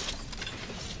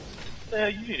 Yeah,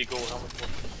 you need a gold helmet for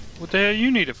What the hell you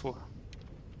need it for?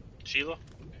 Sheila?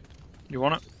 You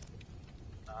want it?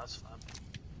 Nah, that's fine.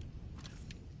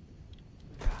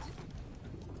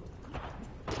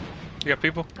 You got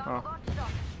people? Oh. Got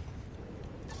stuff.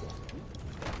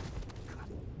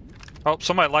 Oh,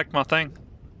 somebody liked my thing.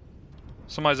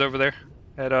 Somebody's over there.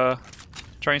 at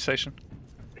train station.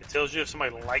 It tells you if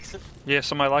somebody likes it. Yeah,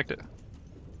 somebody liked it.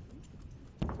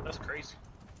 That's crazy.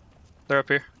 They're up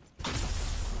here.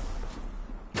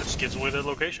 It just gives away their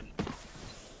location.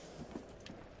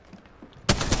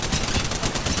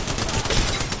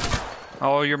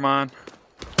 Oh, you're mine.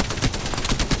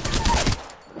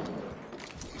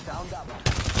 Down that one.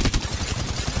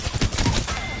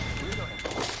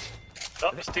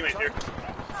 Oh, his teammate here.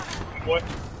 Boy.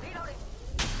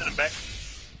 Send him back.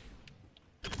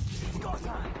 Go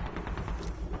time.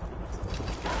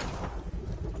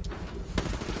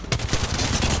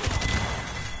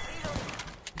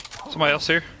 Somebody else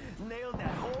here? Nailed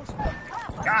that whole spot.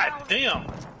 God damn.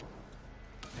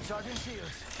 Sergeant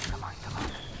Shields. Come on, come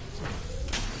on.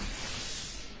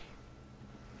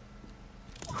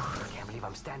 I can't believe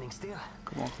I'm standing still.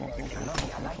 Come on, come on, come on, come on,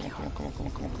 Lucky I like you. come on, come on, come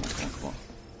on, come on, come on, come on, come on.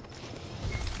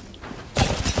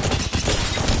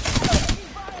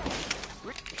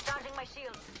 Charging my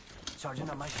shield. Sergeant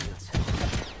on my shields.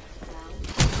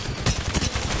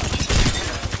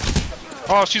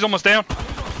 Oh, she's almost down.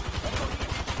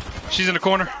 She's in the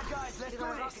corner.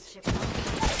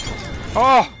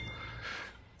 Oh!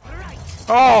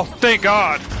 Oh, thank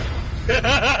God.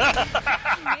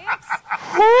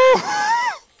 Woo!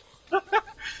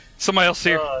 Somebody else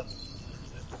here.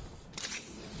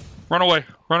 Run away.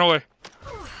 Run away.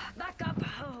 Back up.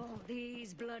 Oh,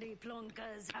 these bloody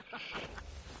plunkas.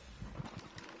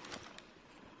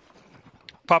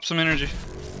 Pop some energy.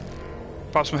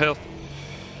 Pop some health.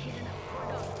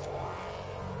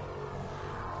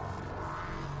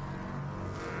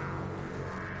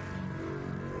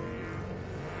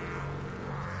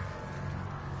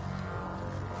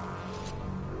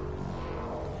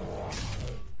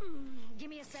 Give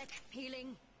me a sec.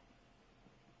 Healing.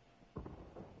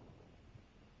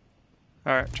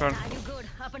 Alright, try to. Ah, you good.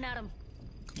 Up and at 'em.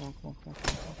 Come on, come on, come on,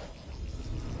 come on.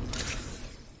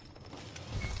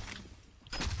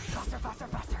 Faster, faster,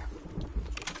 faster.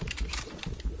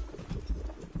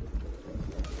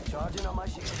 Charging on my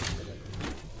shield.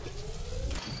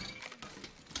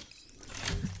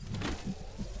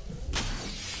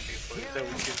 That we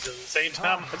did it at the same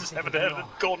time. I just happen to have a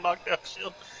gold knockdown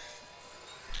shield.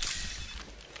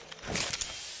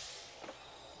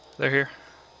 They're here.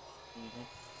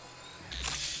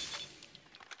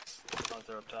 Oh,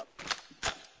 they're up top.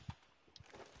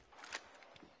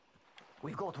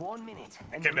 We've got 1 minute.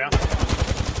 I came down.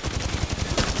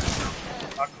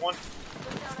 Knocked one.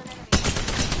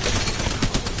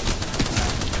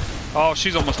 Oh,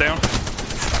 she's almost down.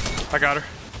 I got her.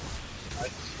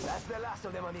 That's the last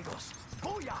of them, amigos.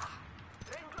 Booyah!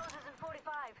 Ring closes in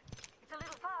 45. It's a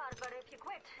little far, but if you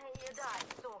quit, you die.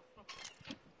 So,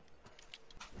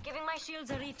 Giving my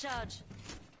shields a recharge.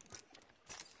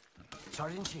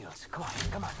 Sergeant Shields, come on,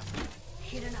 come on.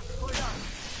 Healing up. Hold on.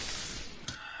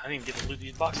 I didn't even get to loot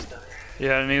these boxes down here.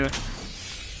 Yeah, I didn't either.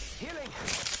 Healing!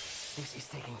 This is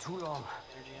taking too long.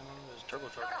 Energy ammo, there's a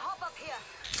turbocharger. gotta hop up here.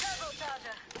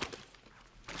 Turbocharger.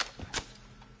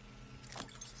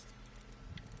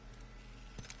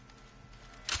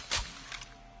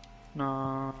 No,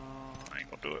 I ain't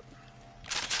gonna do it.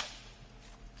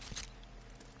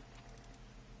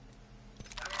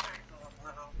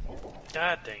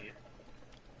 God dang it.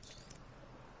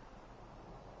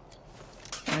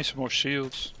 I need some more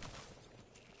shields.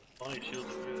 Plenty of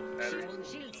shields and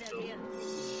batteries. Shield cell here.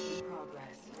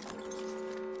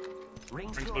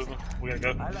 Rings Rings closing. moving. We gotta go.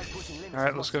 I like pushing limits. All right,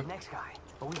 as let's much as go. the next guy,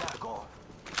 but we gotta go.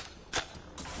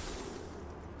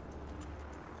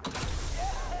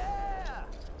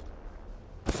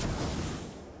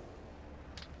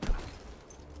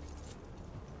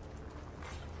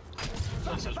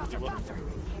 That says really well.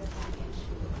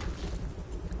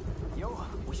 Yo,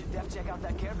 we should def check out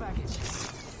that care package.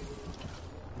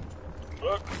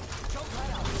 Look. Jump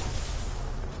right out.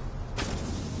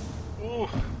 Ooh.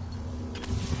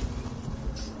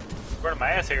 Burning my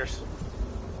ass hairs.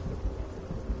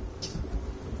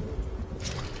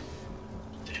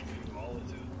 Damn, we go all the way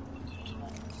through the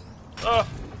tunnel. Oh!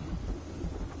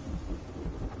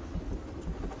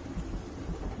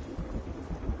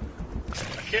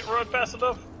 I can't run fast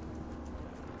enough.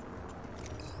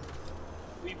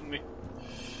 Leaving me.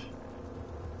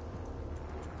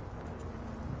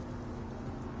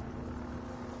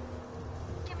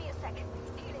 Give me a second.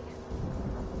 Healing.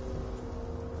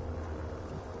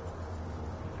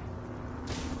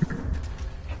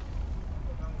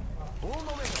 Un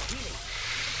momento, healing.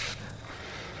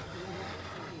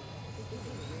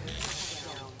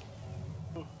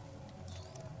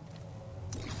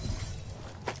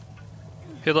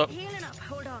 Heal up. Healing up.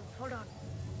 Hold on. Hold on.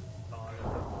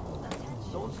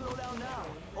 Don't slow down now.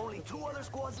 Only 2 other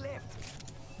squads left.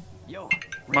 Yo.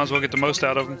 Might as well get the most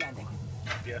out of them.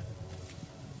 Yeah.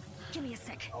 Give me a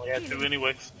sec. I only had 2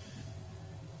 anyway.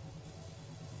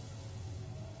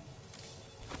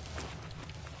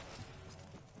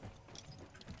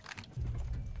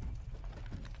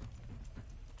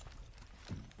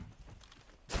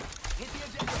 Hit the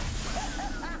objective.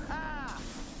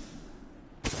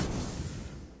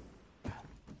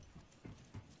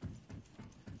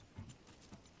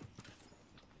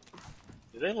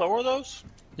 Did they lower those?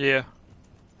 Yeah.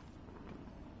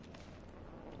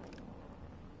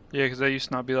 Yeah, because they used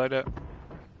to not be like that.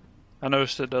 I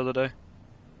noticed it the other day.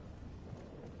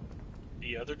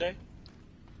 The other day?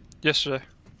 Yesterday.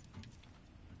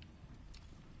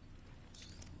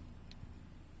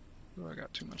 Oh, I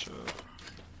got too much of.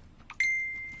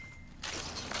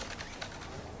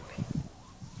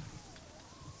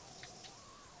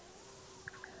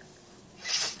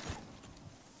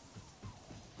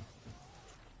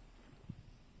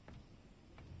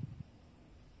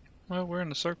 Well, we're in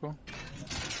the circle.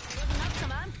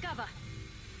 Cover.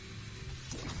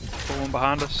 Put one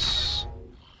behind us.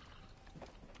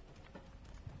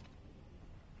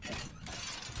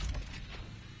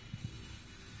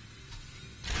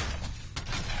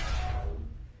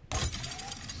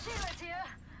 Sheila's here.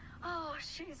 Oh,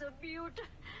 she's a beaut.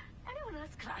 Anyone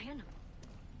else crying?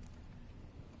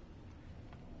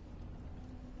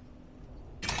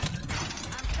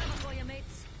 I'm coming for you,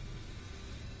 mates.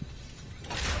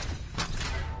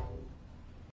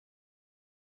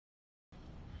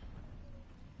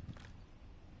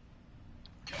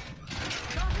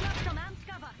 Tossing up some amp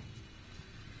cover.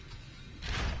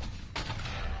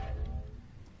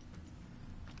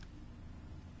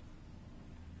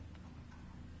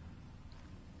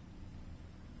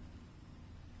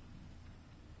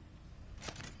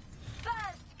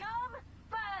 First come,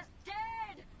 first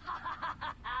dead.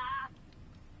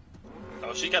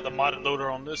 Oh, she got the modded loader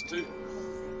on this too.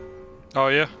 Oh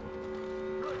yeah. Inside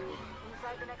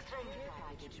the next train.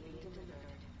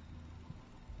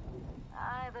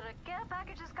 Either a care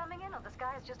package is coming in or this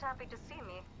guy is just happy to see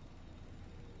me.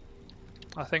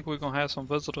 I think we're gonna have some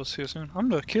visitors here soon. I'm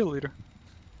the kill leader.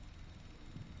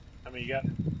 How many you got?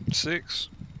 6.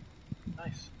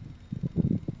 Nice.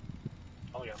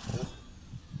 Only got 4.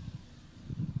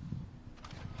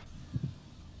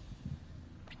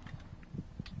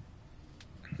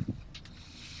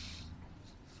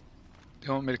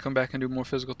 You want me to come back and do more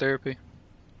physical therapy?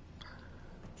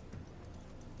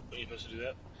 When are you supposed to do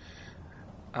that?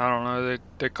 I don't know.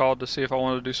 They called to see if I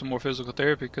wanted to do some more physical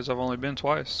therapy because I've only been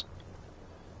twice.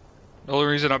 The only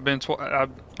reason I've been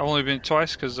I've only been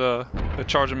twice because they're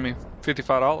charging me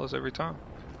 $55 every time.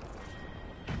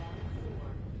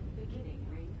 Beginning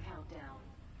ring countdown.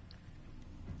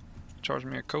 Charging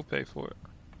me a copay for it.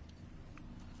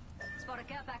 Spot a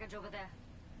care package over there.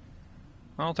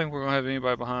 I don't think we're gonna have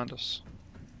anybody behind us.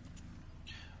 I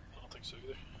don't think so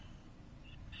either.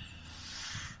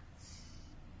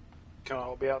 Can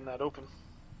all be out in that open?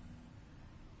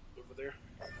 Over there.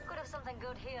 Could have something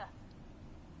good here.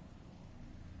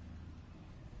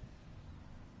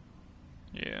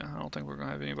 Yeah, I don't think we're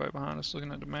gonna have anybody behind us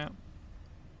looking at the map.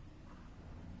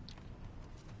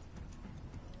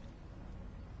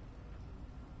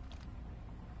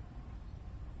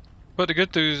 But the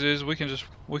good news is we can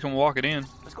walk it in.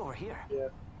 Let's go over here. Yeah.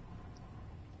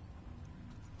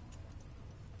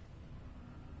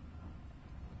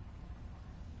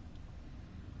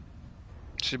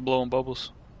 She's blowing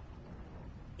bubbles.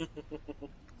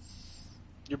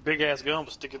 Your big ass gun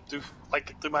was sticking through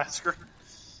my screen.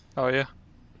 Oh yeah.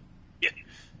 Yeah.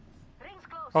 Ring's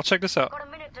close. I'll check this out. Got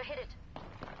a minute to hit it.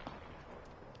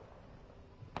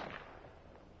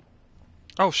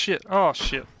 Oh shit. Oh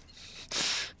shit.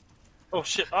 Oh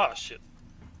shit. Ah shit.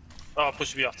 Oh, it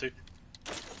pushed me off too.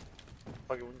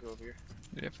 Fuck it, we can go over here.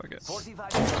 Yeah, fuck it.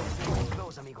 45 minutes.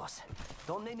 Close, amigos.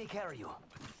 Don't make me carry you.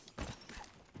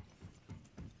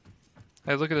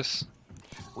 Hey, look at this.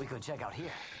 We could check out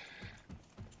here.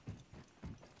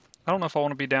 I don't know if I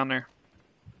want to be down there.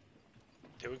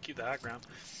 Yeah, we can keep the high ground.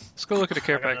 Let's go look at the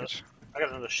care I got package. I got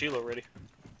another Sheila ready.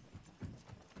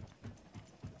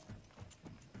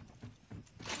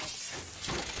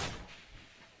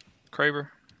 Kraber.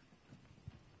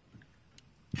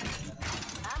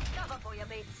 I'm cover for you,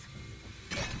 mates.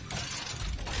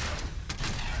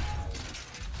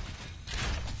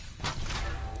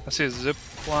 I see a zip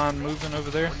line moving over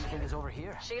there. What do you think is over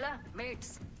here? Sheila,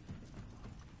 mates.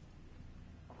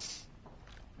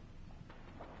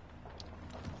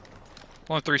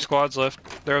 Only 3 squads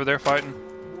left. They're over there fighting.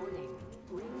 Warning.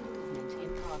 Ring movement in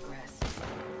progress. Inside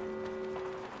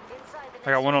the I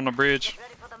got next one on the train. bridge. Get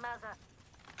ready for the Mazza.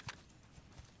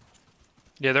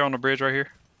 Yeah, they're on the bridge right here.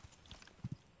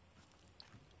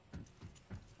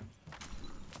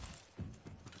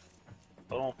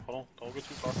 Hold on. Don't go too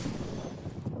far.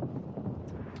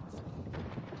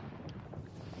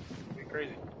 Be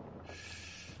crazy.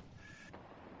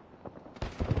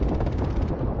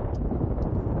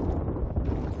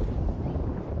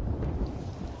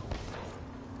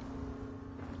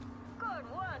 Good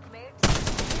work, mate.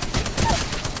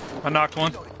 I knocked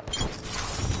one.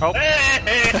 Oh.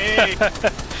 Hey!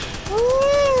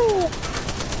 Woo!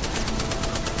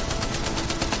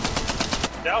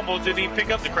 That almost didn't even pick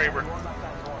up the Kraber.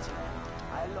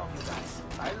 I love you guys.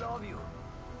 I love you.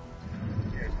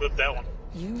 Yeah, clip that one.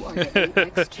 You are the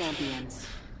Apex champions.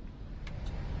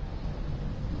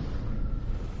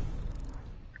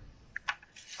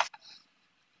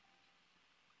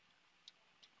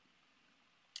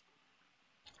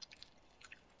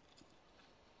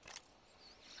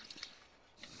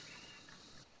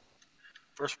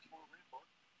 First.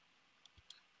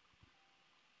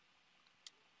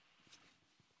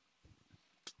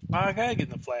 I gotta get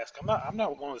in the flask. I'm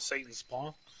not going to Satan's spawn.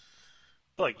 I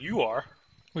feel like you are,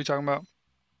 What are you talking about?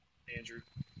 Andrew.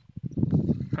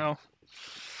 Oh.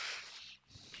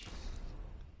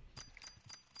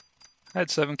 I had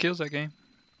 7 kills that game.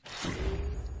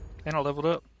 And I leveled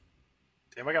up.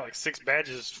 Damn, I got like 6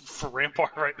 badges for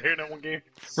Rampart right there in that one game.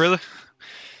 Really?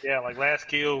 Yeah, like last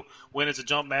kill, win as a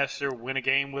jump master, win a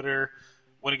game with her,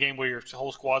 win a game where your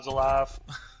whole squad's alive.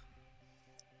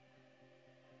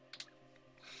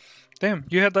 Damn,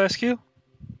 you had last kill?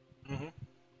 Mm-hmm.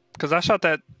 Because I shot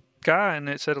that guy and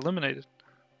it said eliminated.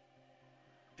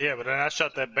 Yeah, but then I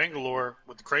shot that Bangalore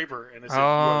with the Kraber and it said you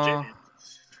are champion.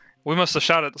 We must have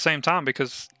shot at the same time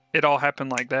because it all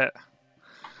happened like that.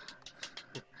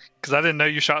 Because I didn't know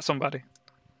you shot somebody.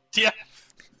 Yeah.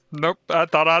 Nope, I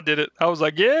thought I did it. I was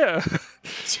like, yeah.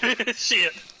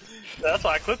 Shit. That's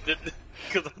why I clipped it.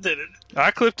 Because I did it.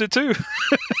 I clipped it too.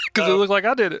 Because it looked like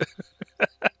I did it.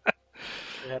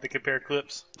 We had to compare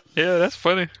clips. Yeah, that's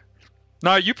funny.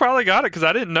 No, you probably got it because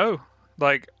I didn't know.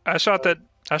 Like, I shot that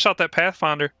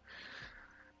Pathfinder.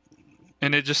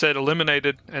 And it just said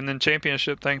eliminated, and then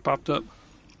championship thing popped up.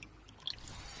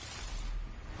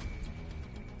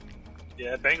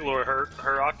 Yeah, Bangalore, her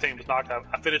Octane was knocked out.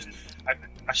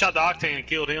 I shot the Octane and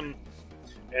killed him,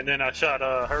 and then I shot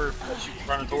her as she was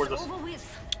running towards us.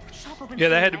 Yeah,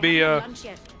 that had to be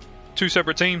 2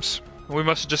 separate teams. We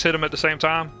must have just hit them at the same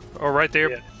time, or right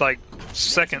there, Yeah. like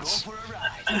seconds.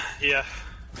 Yeah.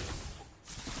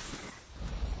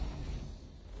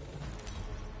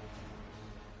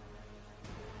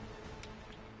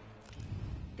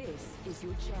 This is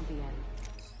your champion.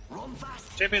 Run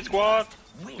fast. Champion squad.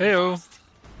 Heyo.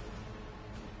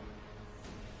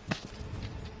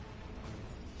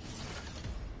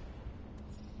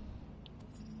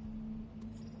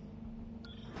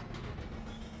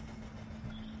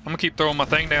 I'm gonna keep throwing my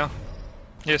thing down.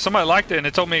 Yeah, somebody liked it and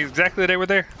it told me exactly they were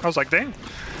there. I was like, damn.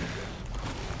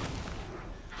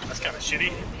 That's kind of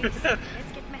shitty.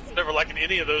 Never liking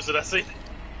any of those that I see.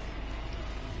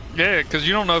 Yeah, because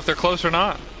you don't know if they're close or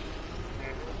not.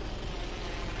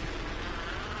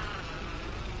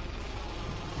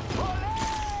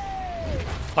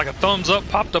 Like a thumbs up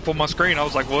popped up on my screen. I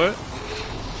was like, what?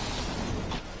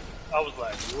 I was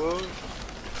like, what?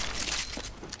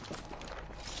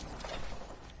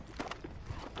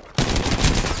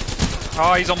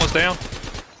 Oh, he's almost down.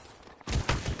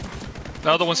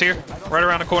 The other one's here, right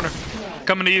around the corner.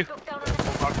 Coming to you. Knock down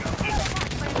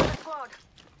another squad.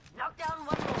 Knock down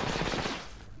one more.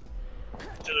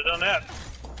 Should have done that.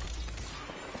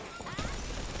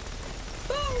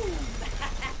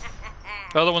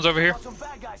 The other one's over here. Got some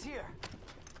bad guys here.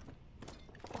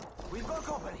 We've got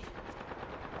company.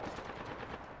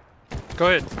 Go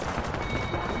ahead.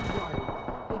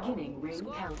 Beginning ring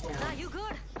countdown. Ah, you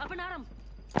good? Up and at 'em.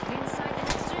 Inside the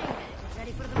next ring.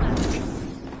 Ready for the match.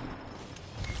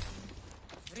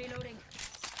 Reloading.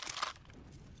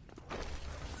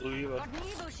 Blue Evo. Got an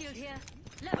Evo shield here.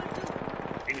 Level 2.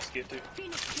 Phoenix kid too.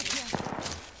 Phoenix kit here.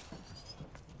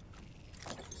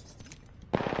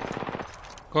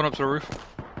 Going up to the roof.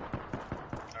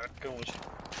 Alright, going with you.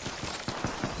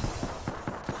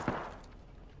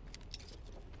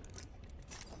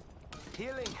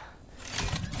 Healing.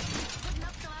 Putting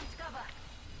up some armed cover.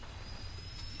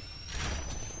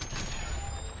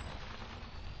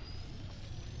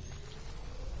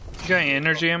 You got any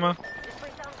energy ammo? This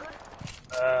way sound good?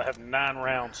 I have 9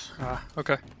 rounds. Ah,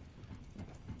 okay.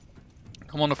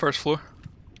 I'm on the first floor.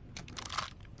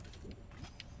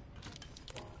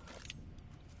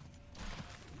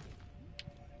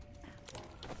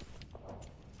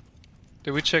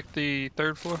 Did we check the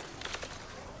 3rd floor?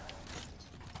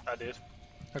 did.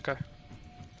 Okay.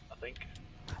 I think.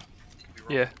 Could be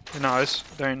wrong. Yeah. No,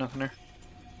 there ain't nothing there.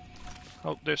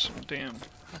 Oh, there's some damn.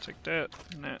 I'll take that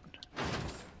and that.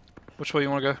 Which way you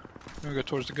want to go? You want to go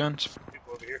towards the guns?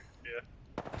 People over here. Yeah.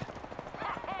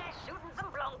 Shooting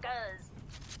some blonkers.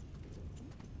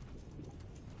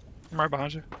 I'm right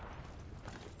behind you.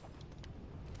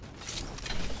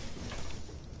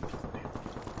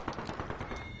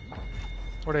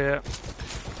 Where they at?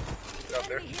 Out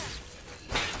there.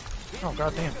 Oh,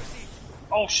 goddamn.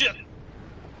 Oh shit!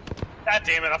 God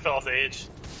damn it! I fell off the edge.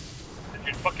 Did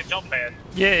you fucking jump pad?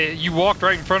 Yeah, you walked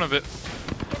right in front of it.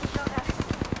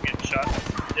 Getting shot.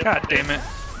 Yep, God damn it.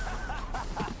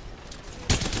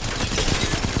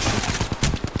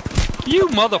 You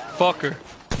motherfucker.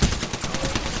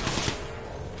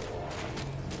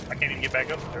 I can't even get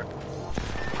back up there.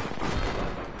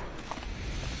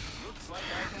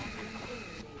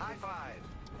 High five.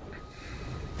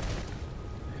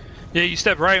 Yeah, you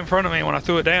stepped right in front of me when I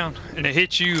threw it down, and it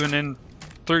hit you and then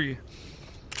threw you.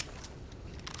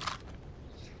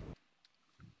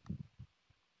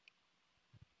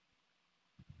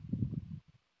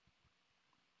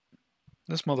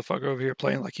 This motherfucker over here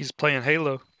playing like he's playing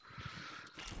Halo.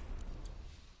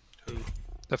 Who?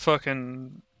 The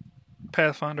fucking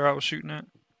Pathfinder I was shooting at.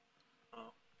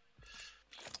 Oh.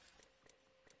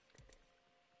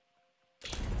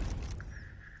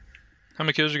 How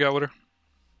many kills you got with her?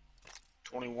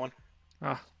 21.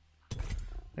 Ah.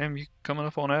 Damn, you coming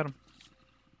up on Adam.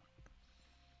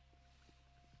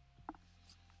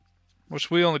 Which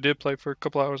we only did play for a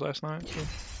couple hours last night, so.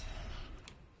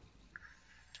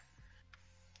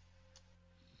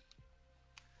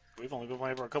 We've only been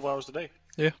playing for a couple hours today.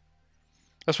 Yeah.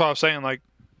 That's why I was saying, like,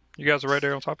 you guys are right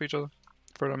there on top of each other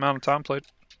for the amount of time played.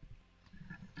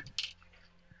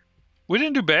 We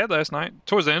didn't do bad last night.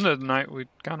 Towards the end of the night, we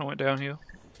kind of went downhill.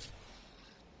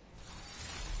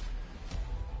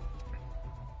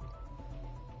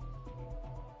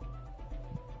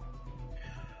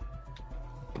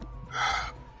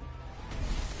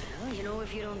 Well, you know,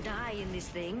 if you don't die in this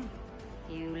thing,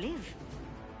 you live.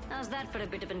 How's that for a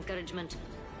bit of encouragement?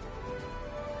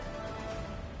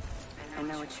 I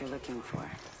know what you're looking for.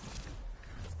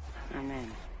 I'm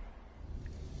in.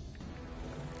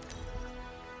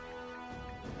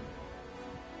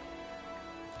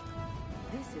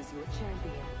 This is your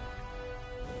champion.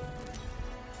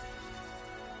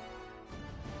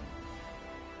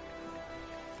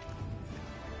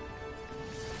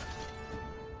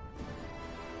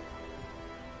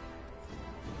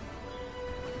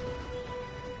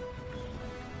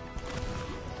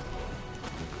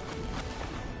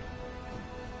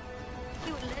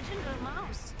 You legend or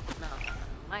mouse? No,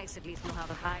 mice at least know how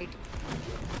to hide.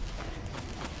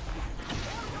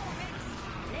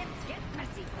 Let's get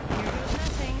messy. Here goes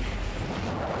nothing.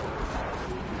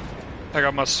 I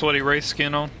got my sweaty Wraith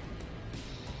skin on.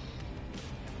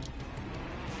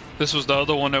 This was the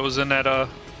other one that was in that that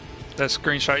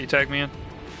screenshot you tagged me in.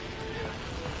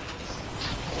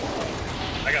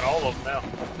 I got all of them now.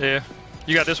 Yeah.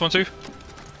 You got this one too?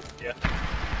 Yeah.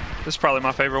 This is probably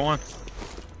my favorite one.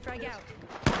 Frag out.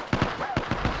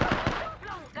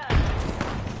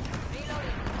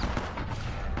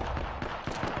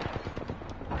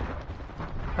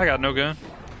 I got no gun.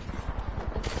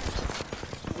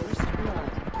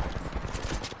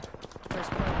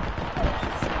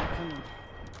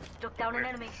 Took down an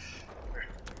enemy.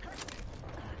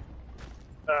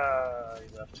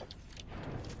 He left.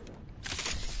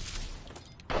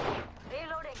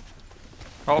 Reloading.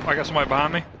 Oh, I got somebody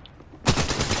behind me.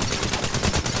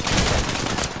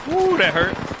 Woo, that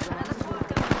hurt.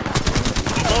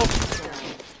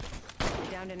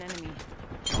 Downed an enemy.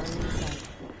 Are inside.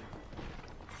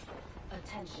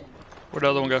 Attention. Where'd the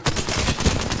other one go?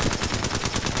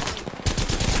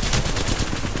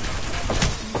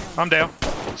 I'm down.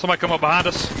 Somebody come up behind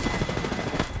us.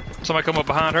 Somebody come up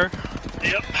behind her.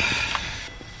 Yep.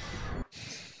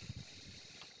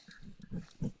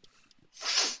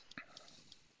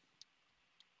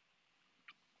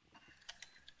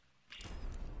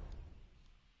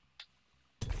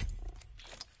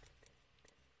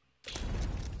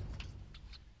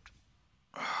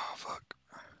 Oh, fuck.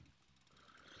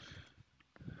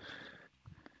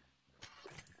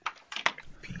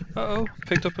 Uh-oh,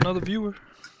 picked up another viewer.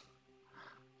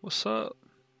 What's up?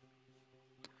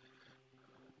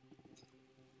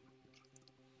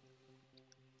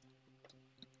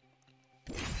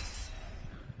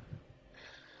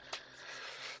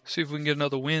 See if we can get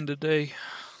another win today.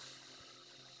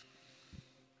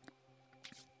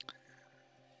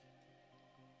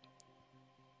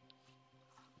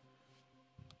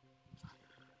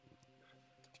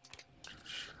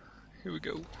 Here we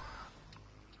go.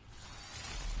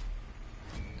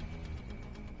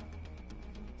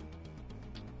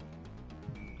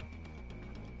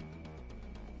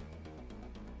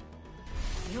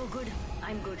 You're good,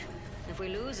 I'm good. If we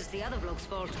lose, it's the other bloke's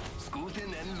fault.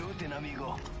 Scooting and looting,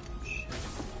 amigo.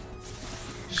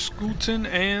 Scooting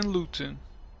and looting.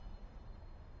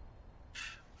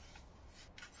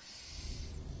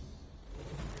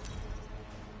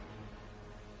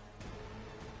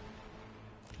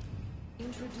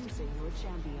 Introducing your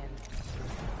champion.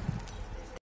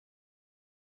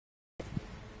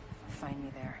 Find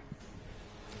me there.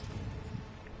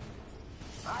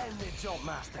 I am the jump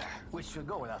master, which should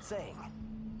go without saying.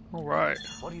 All right.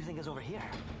 What do you think is over here?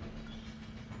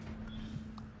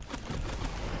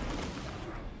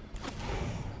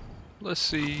 Let's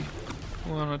see.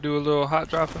 We're gonna do a little hot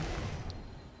dropping.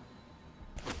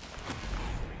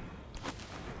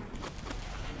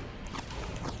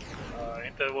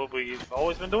 Ain't that what we've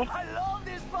always been doing? I love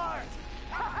this part!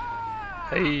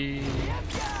 Hey.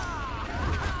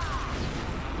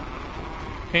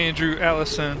 Andrew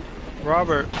Allison.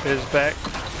 Robert is back.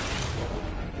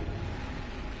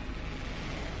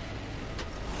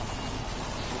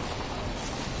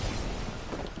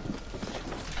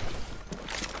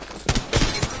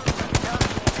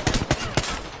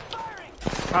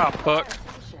 Ah, fuck.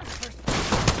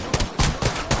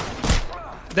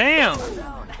 Damn!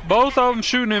 Both of them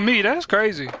shooting at me. That's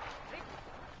crazy.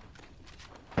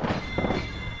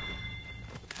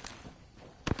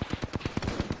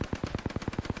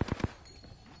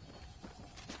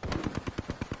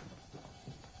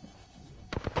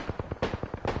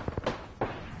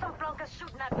 Some plunk is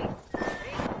shooting at me.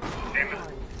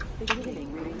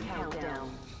 Beginning ring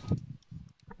countdown.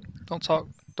 Don't talk.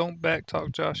 Don't back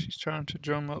talk, Josh. He's trying to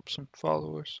drum up some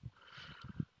followers.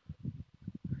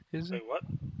 Is he? Wait, what?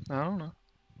 I don't know.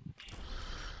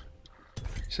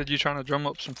 He said you're trying to drum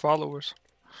up some followers.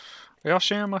 Are y'all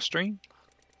sharing my stream?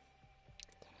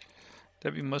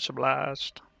 That'd be much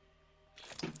obliged.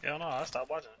 Hell no, I stopped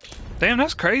watching it. Damn,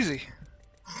 that's crazy.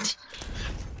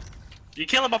 You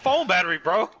killing my phone battery,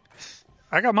 bro.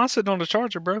 I got mine sitting on the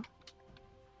charger, bro.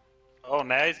 Oh,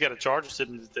 now he's got a charger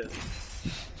sitting at his desk.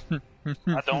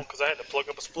 I don't, because I had to plug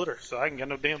up a splitter, so I can get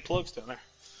no damn plugs down there.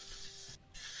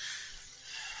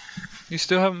 You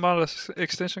still haven't bought an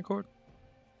extension cord?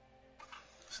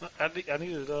 It's not, I needed,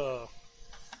 I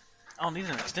don't need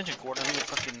an extension cord, I need a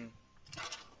fucking,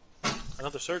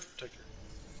 another surge protector.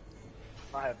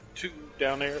 I have two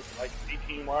down there, like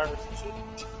 18 wires and shit.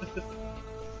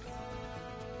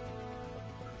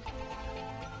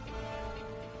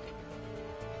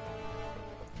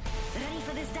 Ready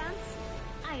for this dance?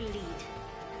 I lead.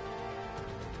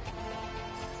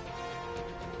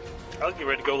 I'll get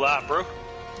ready to go live, bro.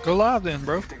 Go live then,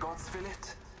 bro. The gods feel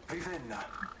it. Vivenna.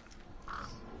 I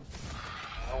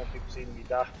don't want people seeing me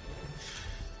die.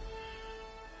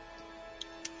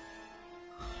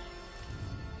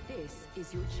 This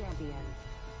is your champion.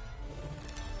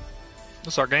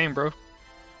 That's our game, bro.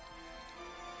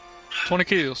 20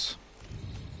 kills.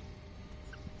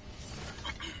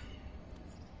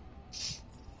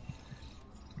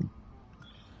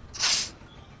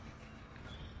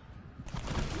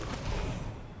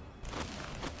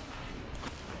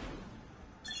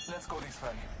 Let's go this way.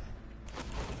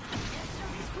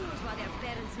 These fools while their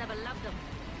parents never loved them.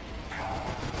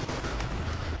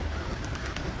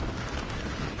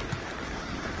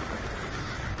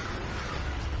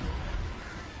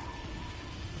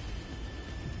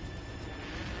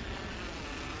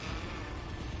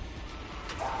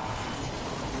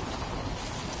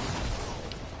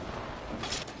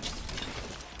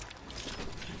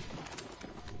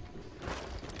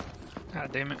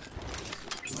 God damn it.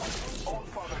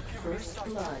 First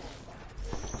blood.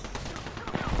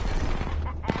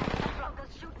 Plunk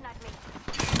is shooting at me.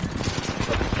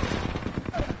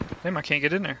 Damn, I can't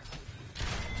get in there.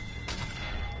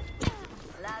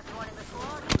 Last one in the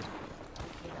squad.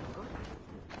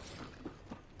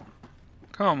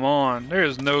 Come on. There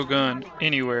is no gun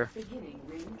anywhere. Beginning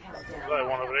ring countdown. There's like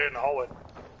one over there in the hallway.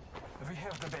 We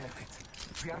have the benefit.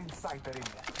 We are inside the ring.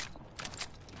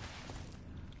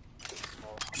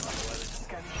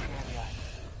 Scanning the area.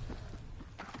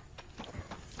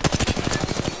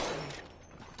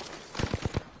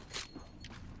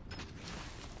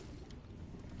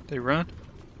 They run?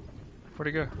 Where'd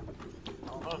he go? I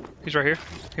don't know. He's right here.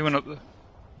 He went up the...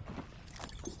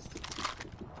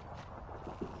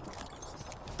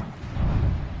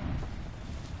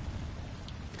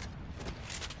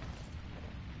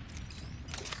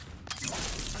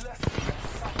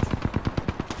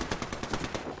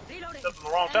 Reloading. Stepped in the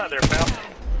wrong time there, pal.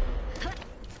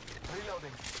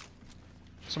 Reloading.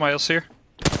 Somebody else here?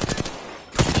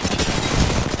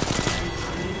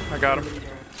 I got him.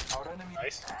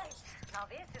 Nice. Now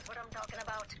this is what I'm talking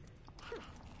about.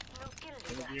 No kill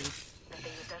leader.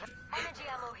 Energy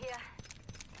ammo here.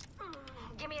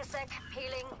 Give me a sec.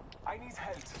 Healing. I need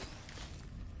help.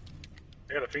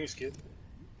 I got a Phoenix kid.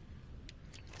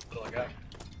 That's all I got.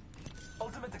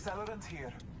 Ultimate accelerant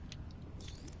here.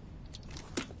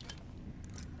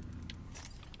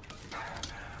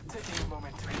 Taking a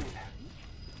moment to heal.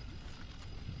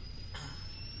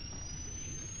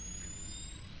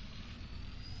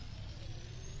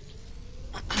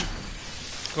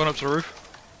 Going up to the roof.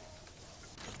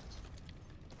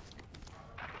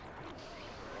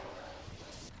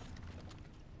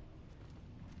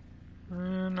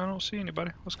 And I don't see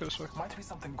anybody. Let's go this way. Might be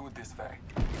something good this way.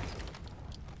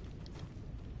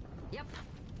 Yep.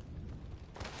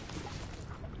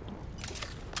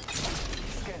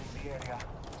 Scanning the area.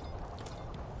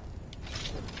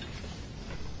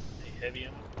 Heavy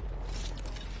ammo.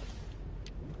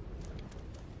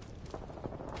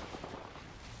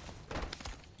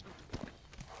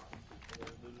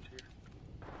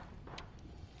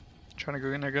 Trying to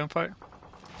go in there gunfight.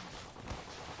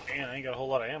 Man, I ain't got a whole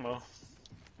lot of ammo.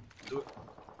 Do it.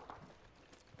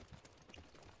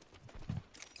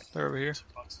 They're over here.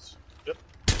 Boxes. Yep.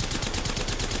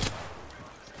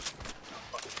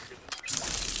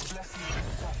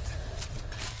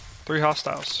 3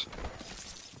 hostiles.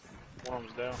 One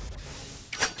of them's down.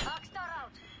 Rockstar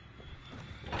out.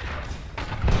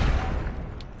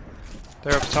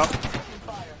 They're up top.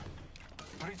 Fire.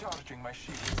 Recharging my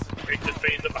shields. Break the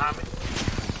phase up behind me.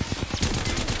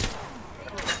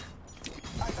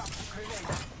 I got the grenade.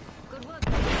 Good work.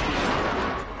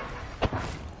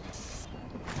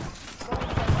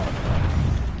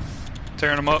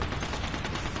 Tearing them up.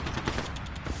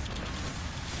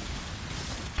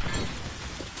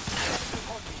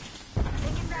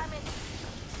 Taking damage.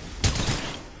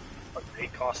 Fucking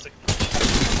 8 caustic.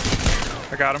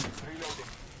 I got him. Reloading.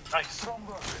 Nice. Strong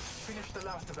work. Finish the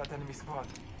last of that enemy squad.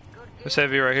 This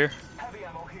heavy right here. Heavy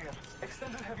ammo here.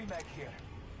 Extended heavy mag here.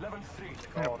 Level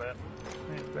 3. All that.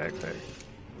 And backpack.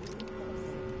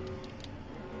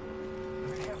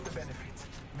 We have the benefit.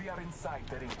 We are inside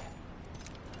the ring.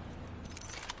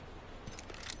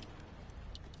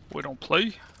 We don't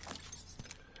play.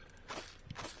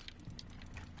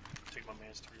 Take my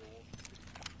man's 301.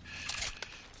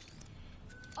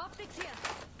 Optics here.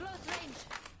 Close range.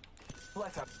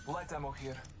 Light ammo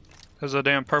here. There's a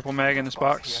damn purple mag in this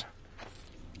box.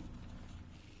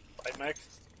 Light mag?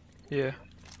 Yeah,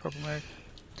 purple mag.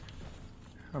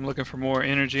 I'm looking for more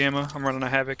energy ammo. I'm running a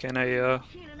Havoc and a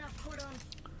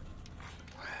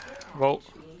Volt.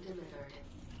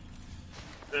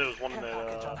 There was one in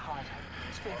Package on that, high.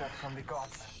 Favored from the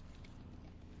gods.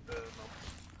 no.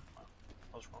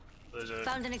 I was wrong. There's a...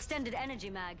 Found an extended energy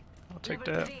mag. I'll take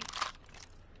Level that. 3.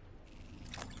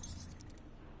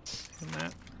 And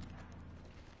that.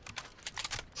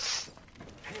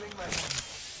 Healing my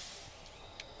wounds.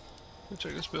 Go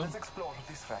check this building. Let's explore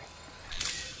this way.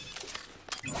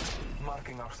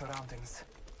 Marking our surroundings.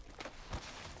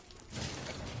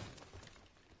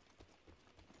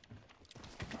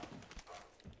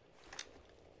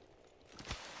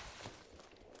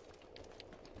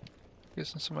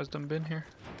 Guessing somebody's done been here.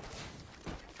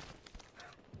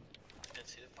 Didn't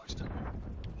see that box down.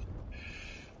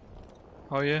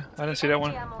 Oh yeah, I didn't see that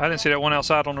one. I didn't see that one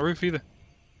outside on the roof either.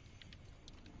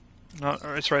 No,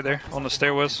 it's right there on the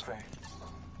stairwells.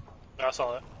 I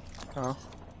saw that. Oh.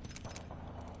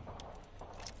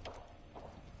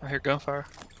 I hear gunfire.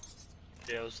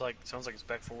 Yeah, it was like, sounds like it's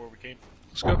back from where we came.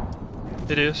 Let's go.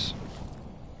 It is.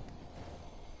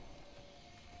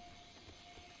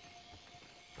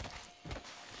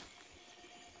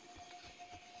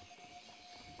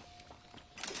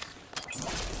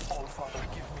 All Father,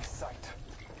 give me sight.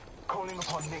 Calling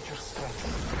upon nature's strength.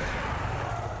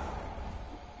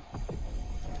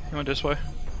 You went this way.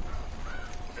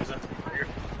 There's a... Here.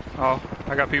 Oh,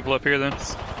 I got people up here then.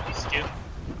 He's skin.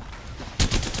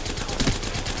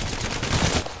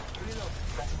 Reload.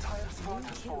 That entire squad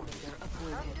has fallen.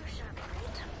 How do Sherman,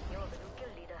 mate? You're the new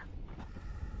kill leader.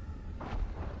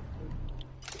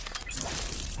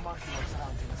 Marking our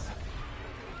surroundings.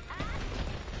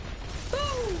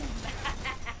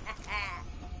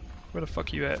 Where the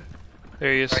fuck you at?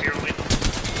 There he is. Right here, Lee.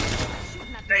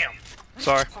 Damn.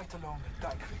 Sorry. Fight alone, die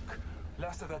quick.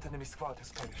 Last of that enemy squad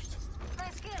has perished.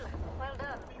 Nice kill. Well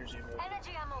done. Here's your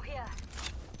Energy ammo here.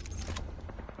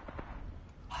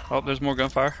 Oh, there's more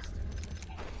gunfire.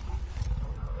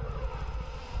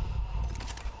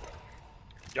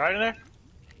 You alright in there?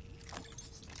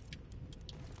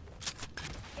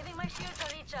 Giving my shields a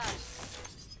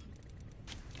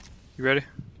You ready?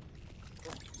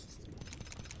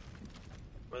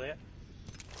 Where they at?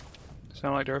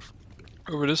 Sound like they're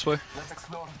over this way. Let's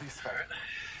explore this way.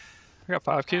 I got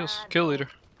 5 kills. Kill leader.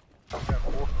 I've got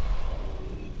 4.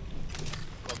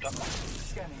 Up top.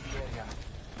 Scanning the area.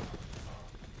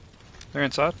 They're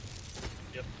inside.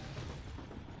 Yep.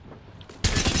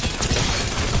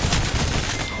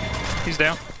 He's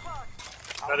down.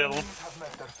 Got the other one. Have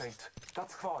met their fate.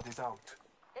 That squad is out.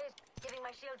 Giving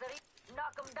my shields a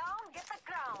knock them down, get the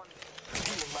crown.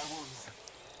 Healing my wounds.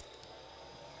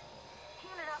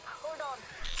 Healing up, hold on.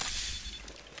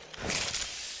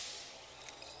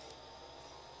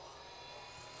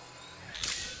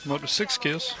 I'm up to 6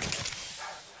 kills.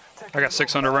 I got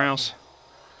 600 rounds.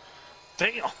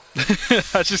 Damn.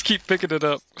 I just keep picking it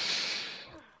up.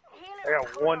 I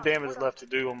got 1 damage left to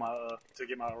do on my to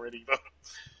get my ready.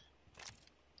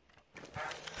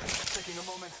 Taking a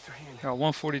moment to heal. Got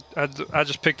 140. I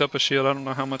just picked up a shield. I don't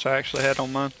know how much I actually had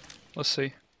on mine. Let's see.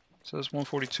 It says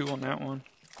 142 on that one.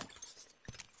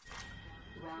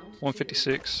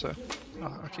 156. So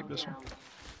I'll keep this one.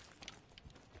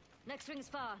 Next ring's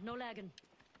far, no lagging.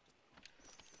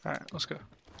 All right, let's go.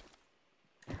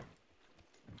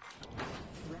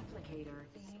 Replicator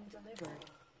being delivered.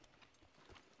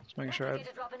 Just making sure I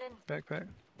have Dropping in. backpack.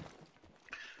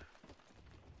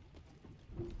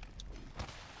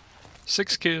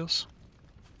 6 kills.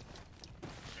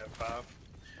 Got 5.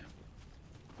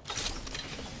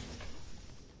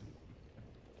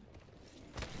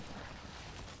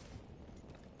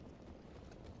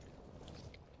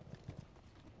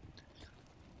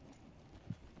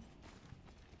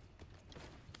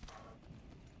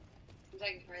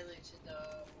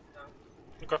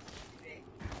 Okay.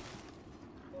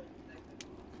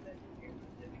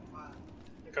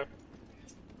 Okay.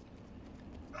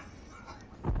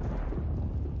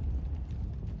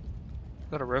 Is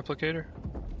that a replicator?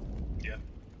 Yeah.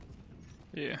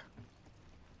 Yeah.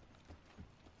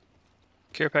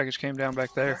 Care package came down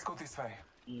back there. Let's go this way.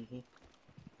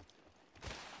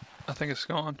 I think it's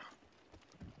gone.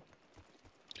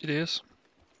 It is.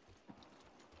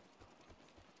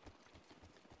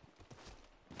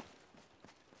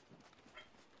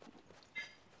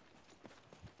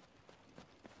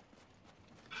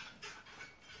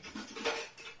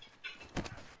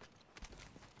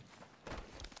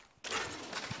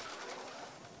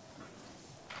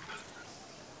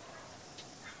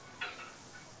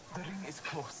 The ring is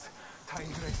close.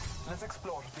 Time grace. Let's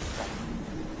explore this way.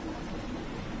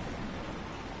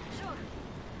 Sure.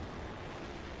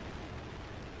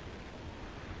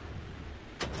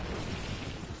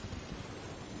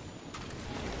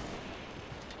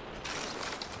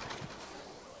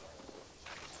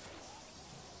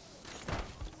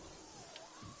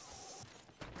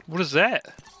 What is that?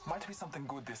 Might be something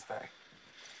good this way.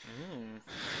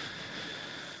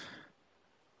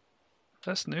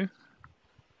 That's new.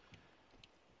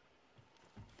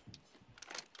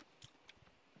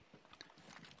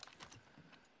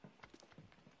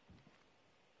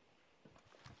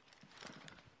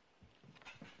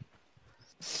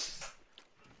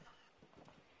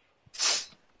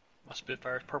 My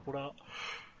Spitfire's purpled out.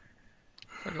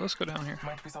 Okay, let's go down here.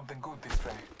 Might be something good this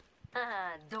way.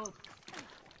 Dope.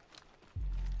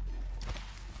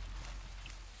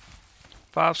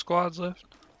 5 squads left.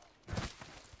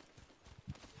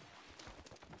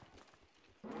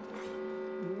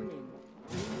 Warning.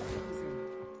 Ring closing.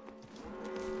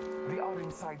 We are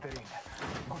inside the ring.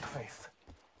 Good faith.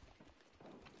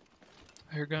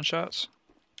 I hear gunshots.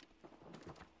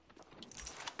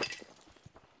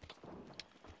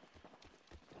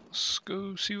 Let's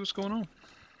go see what's going on.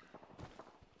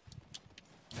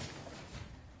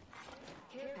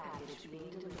 Care package being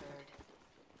delivered.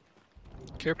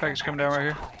 Care package coming down right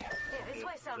here. Yeah, this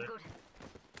way sounds good.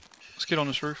 Let's get on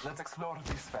this roof. Let's explore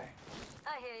this way.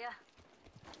 I hear ya.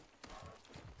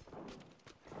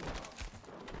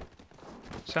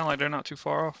 Sound like they're not too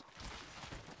far off.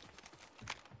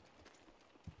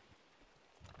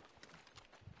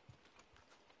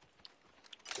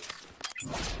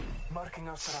 Marking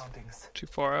our surroundings. Too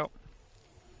far out.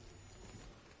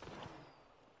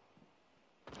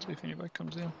 See if anybody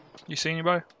comes in. You see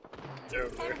anybody? They're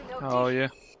over there. Oh yeah.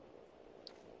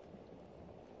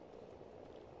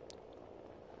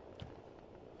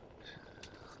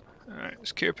 Alright,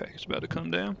 this care package about to come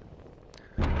down.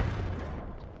 I'm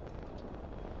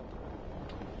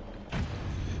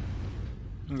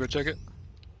gonna go check it.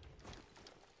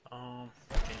 Okay.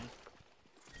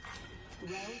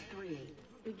 Round 3.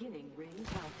 Beginning ring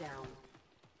countdown.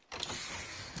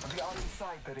 We are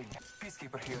inside the ring.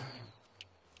 Peacekeeper here.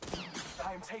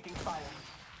 I am taking fire.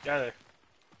 Got there.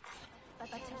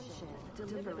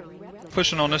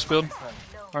 Pushing on this build.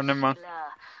 Or never mind.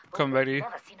 Coming back to you.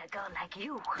 Never seen a girl like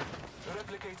you.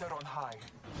 Replicator on high.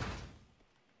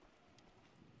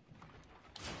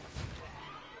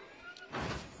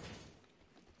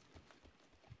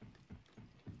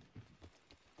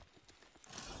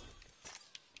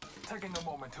 Taking a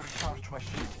moment to recharge my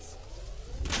shields.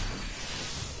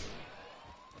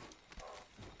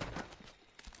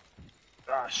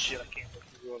 Ah, shit, I can't look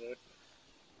through all that.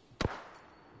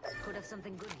 Could have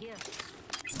something good here.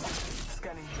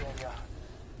 Scanning the area.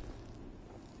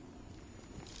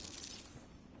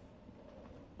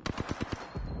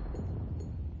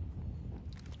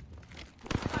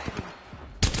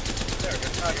 There we go.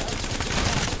 I got it.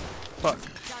 Fuck.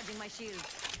 Charging my shield.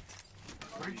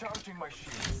 Recharging my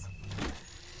shields.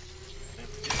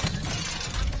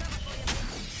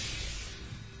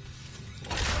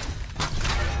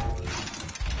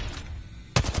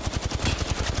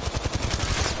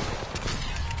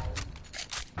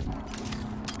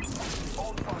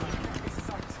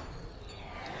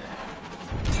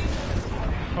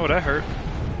 Oh, that hurt.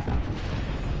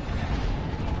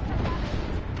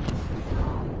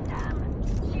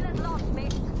 Sheila's lost,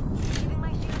 mate. Giving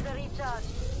my shields a recharge.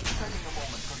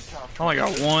 I only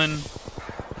got one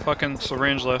fucking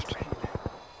syringe left.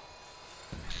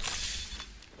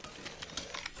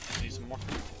 Need some more.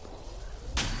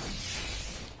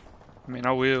 I mean,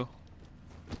 I will.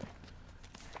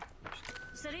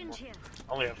 Syringe here.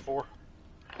 I only have 4.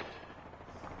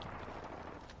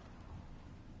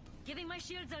 Giving my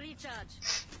shields a recharge.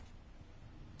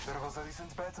 There was a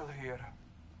recent battle here.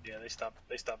 Yeah, they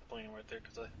stopped playing right there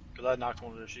because I knocked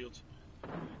one of their shields.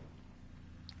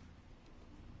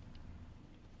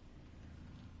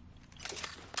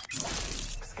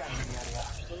 Scanning the area.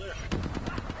 Still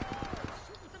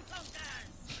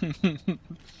there.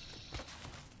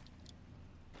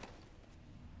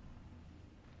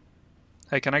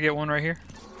 Hey, can I get one right here?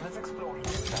 Let's explore.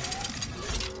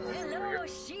 Hello,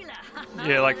 Sheila.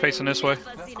 Yeah, like facing this way.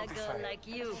 Never seen a girl like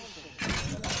you. I'm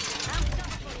stuck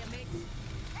for you, mate.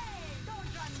 Hey, don't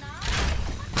run now.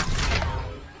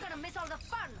 You're gonna miss all the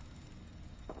fun.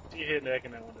 See you hitting the egg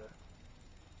in that window.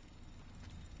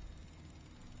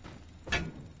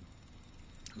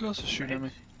 Who else is shooting at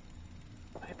me?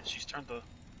 I hate that she's turned the.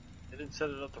 They didn't set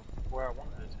it up to where I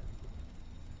wanted it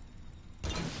to.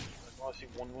 Like, well, I see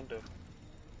one window.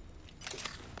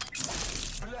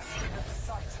 I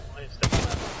didn't step on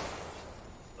that.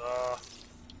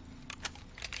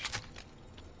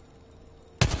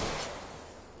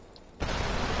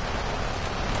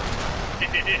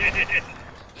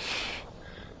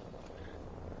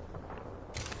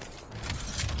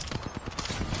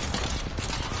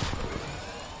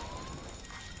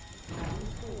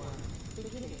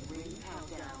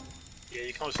 Yeah,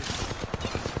 you can always see.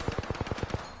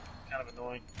 Kind of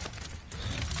annoying.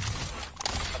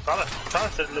 I thought I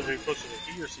set it a little bit closer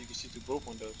to here so you can see through both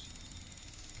windows.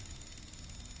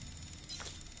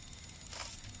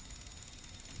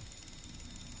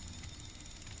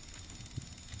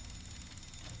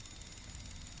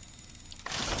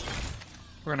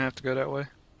 We're gonna have to go that way.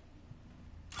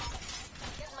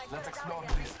 Let's explore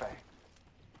this way.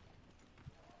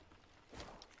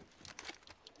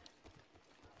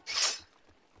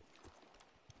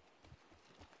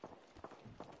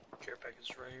 Care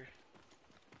package right here.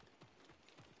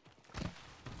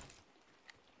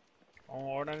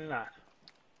 Oh, 99.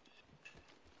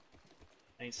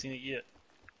 Ain't seen it yet.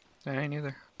 I ain't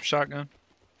either. Shotgun.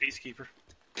 Peacekeeper.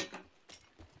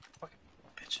 Fucking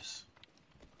bitches.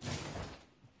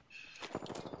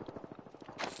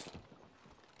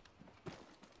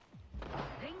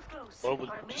 Rings close. Well, we'll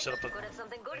Pardon me? just set up a Could have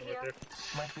something good thing here. right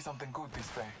there. Might be something good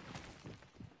this way.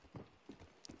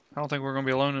 I don't think we're gonna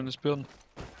be alone in this building.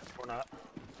 Or not.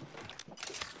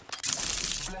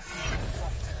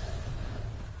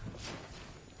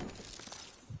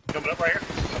 Coming up right here.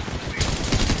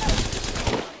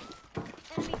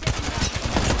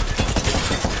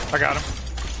 I got him.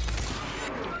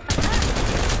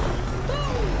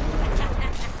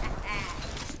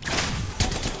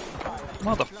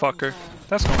 Motherfucker.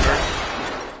 That's gonna hurt.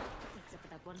 Except for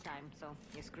that one time, so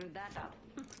you screwed that up.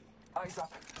 Eyes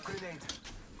up. Grenade.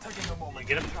 Taking a moment.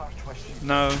 Get him. Charge my shield.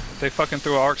 No, they fucking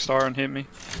threw an arc star and hit me.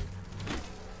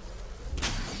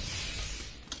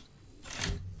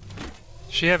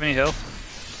 She have any health?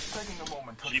 Taking a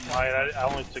moment to She might. I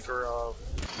only took her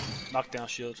knockdown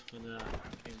shield and then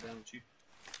I came down with you.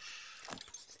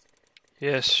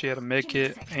 Yes, she had a med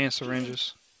kit and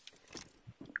syringes.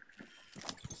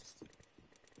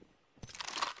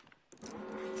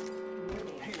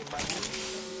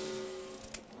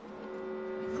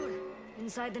 Good.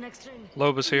 Inside the next next ring.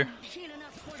 Loba's here. Heal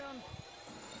enough to put on.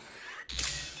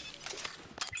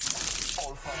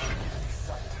 All following enemy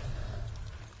sight.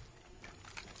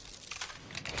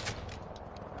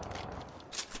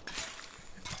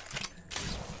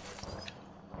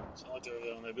 Sound like they're over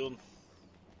there on that building.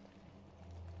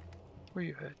 Where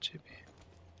you at, Chippy?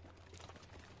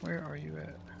 Where are you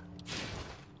at?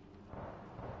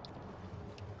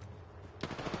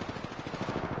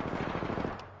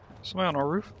 Somebody on our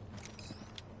roof?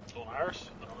 On ours?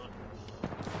 I don't know.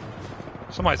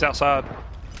 Somebody's outside.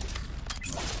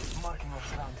 Marking our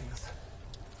surroundings.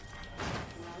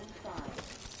 Round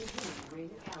 5. Beginning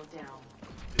ring countdown.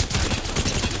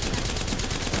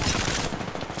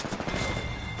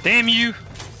 Damn you!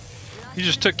 You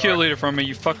just took kill leader from me,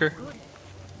 you fucker.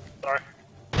 Sorry.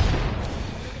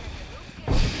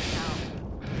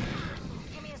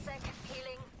 Give me a sec.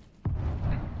 Healing.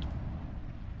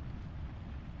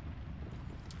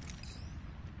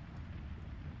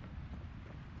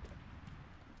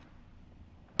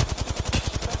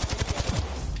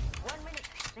 One minute.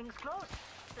 Things close.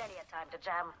 Plenty of time to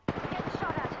jam. Get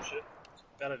shot at. Shit.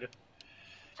 Bad idea.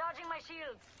 Charging my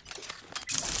shields.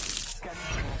 Scanning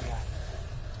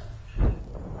the area.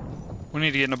 We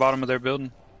need to get in the bottom of their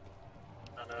building.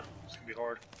 I know. It's gonna be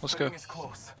hard. Let's The go. ring is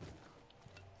close.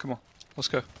 Come on. Let's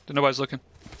go. Nobody's looking.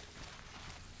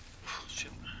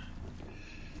 Shit.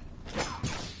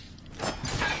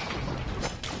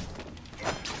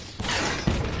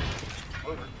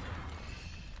 Over.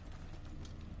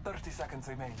 30 seconds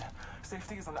remain.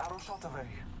 Safety is an arrow shot away.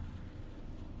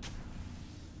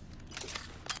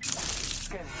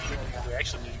 Scanning the area. We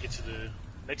actually need to get to the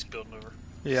next building over.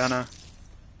 Yeah, I know.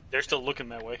 They're still looking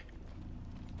that way. They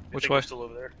Which think way? We're still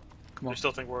over there. Come on. They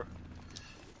still think we're.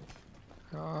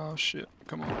 Oh shit.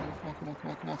 Come on. Come on, come on, come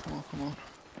on, come on, come on, come on.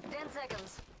 10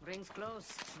 seconds. Rings close.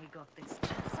 We got this.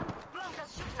 Some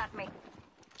blonkers shooting at me.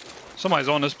 Somebody's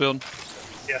on this building.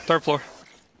 Yeah. Third floor.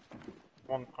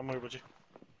 Come on, I'm over with you.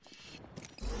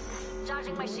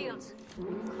 Charging my shields.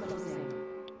 Closing.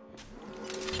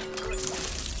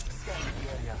 Scanning the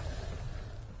area.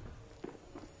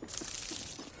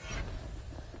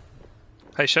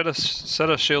 Hey, set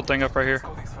a shield thing up right here.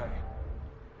 Go this way.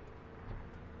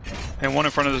 And one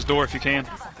in front of this door if you can.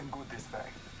 Something good this way.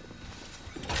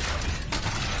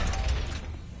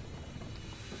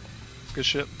 Good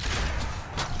shit.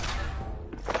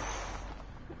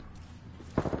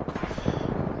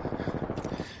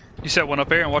 You set one up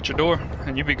there and watch your door,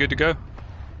 and you'll be good to go.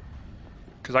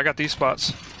 Cause I got these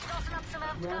spots. Tossing up some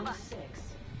elf Round cover. 6.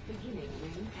 Beginning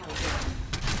ring countdown.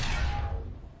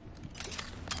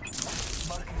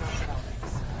 Marking our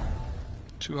surroundings.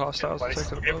 Two hostiles. Everybody's,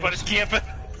 Take it everybody's camping.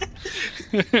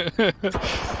 Healing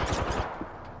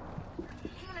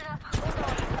up. Hold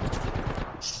on.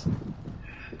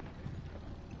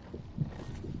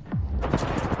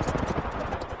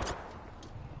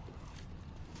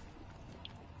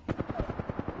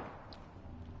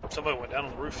 Somebody went down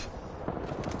on the roof.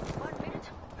 1 minute.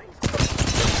 Rings Two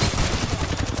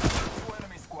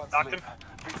enemy squads Knocked live. him.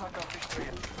 We took out victory.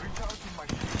 Recharging my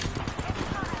shield.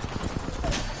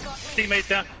 Teammate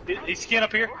down. He's skin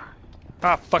up here.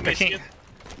 Ah, fuck! I Teammate's can't. skin.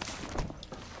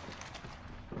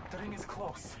 The ring is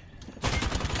close.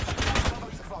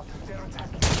 Another squad. They're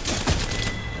attacking.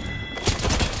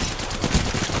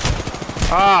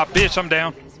 Ah, bitch! I'm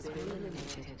down.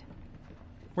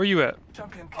 Where you at?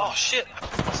 Champion kill. Oh shit! I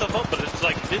picked myself up, but it's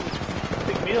like it didn't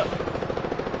pick me up.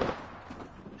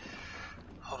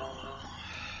 Hold on.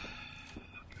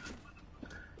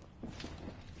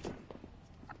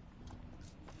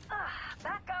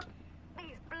 back up.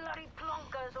 These bloody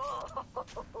plonkers.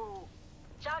 Oh.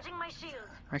 Charging my shields.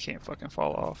 I can't fucking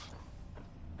fall off.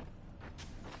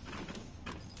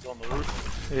 On the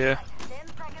roof. Yeah. 10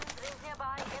 seconds. Rings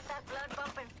nearby. Get that blood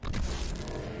bumping.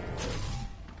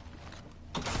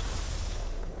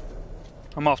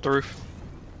 I'm off the roof.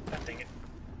 I think it.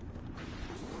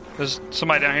 There's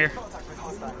somebody down here. Contact with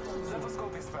hostile. Let us go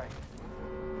this way.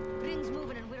 Rings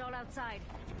moving and we're all outside.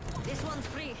 This one's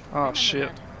free. Oh Remember shit.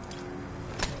 that.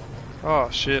 Oh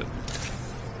shit.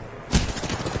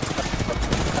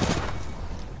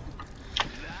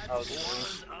 I was on the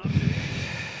roof.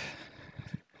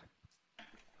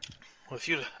 Well, if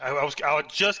you, I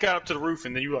just got up to the roof,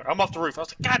 and then you were, I'm off the roof. I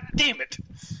was like, God damn it!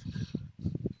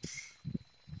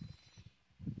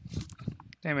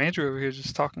 Damn, Andrew over here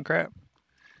just talking crap.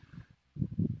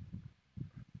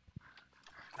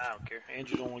 I don't care.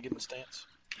 Andrew don't want to get in the stance.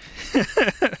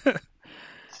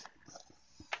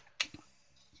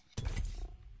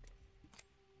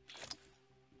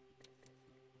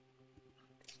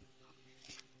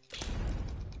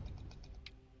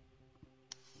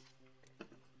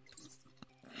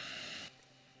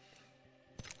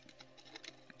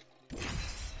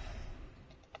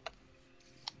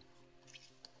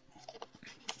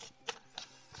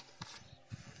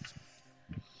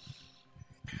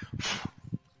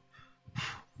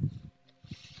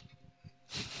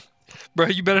 Bro,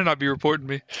 you better not be reporting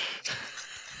me.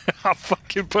 I'll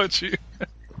fucking punch you.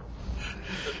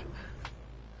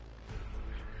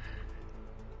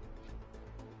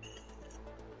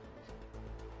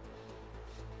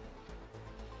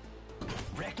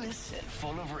 Reckless and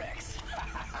full of wrecks.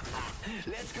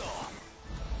 Let's go.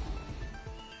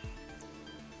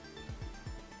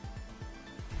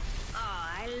 Oh,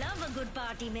 I love a good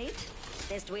party, mate.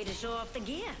 Best way to show off the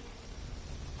gear.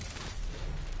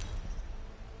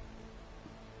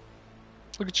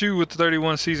 Look at you with the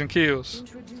 31 season kills.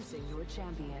 Introducing your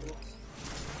champion.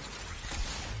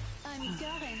 I'm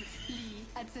currently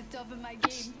at the top of my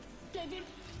game. Get it?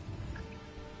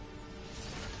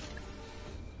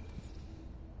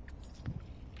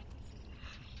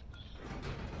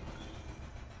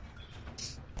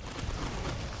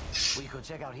 We could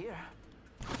check out here.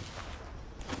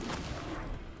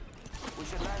 We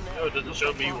should land there. No, it doesn't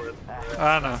show me where.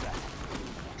 I know.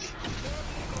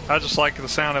 I just like the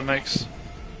sound it makes.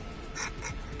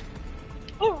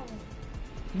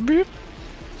 Beep.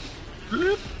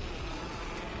 Beep.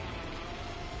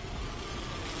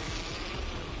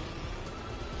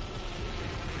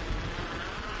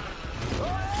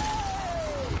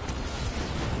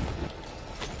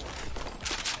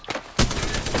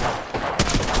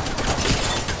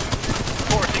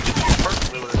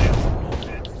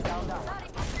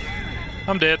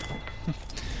 I'm dead.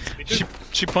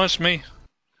 She punched me.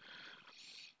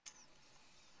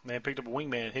 Man picked up a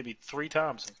wingman, hit me 3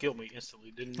 times and killed me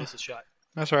instantly. Didn't miss a shot.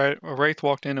 That's right. A Wraith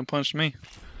walked in and punched me.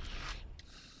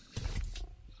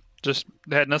 Just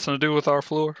had nothing to do with our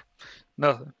floor.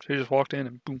 Nothing. She just walked in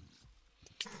and boom.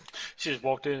 She just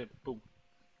walked in and boom.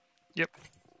 Yep.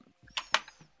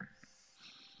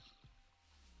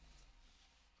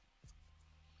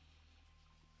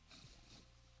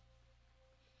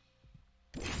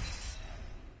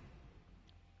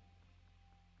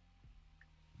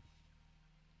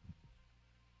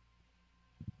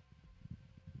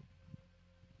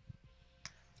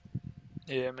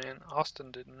 Yeah, man.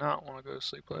 Austin did not want to go to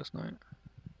sleep last night.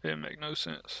 It didn't make no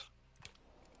sense.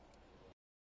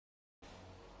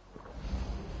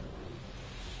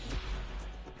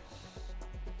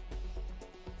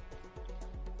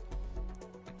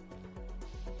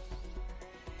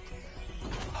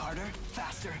 Harder,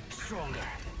 faster, stronger.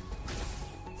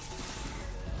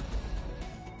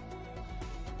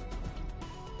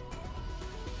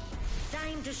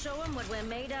 Time to show them what we're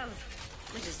made of.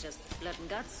 Which is just blood and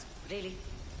guts, really.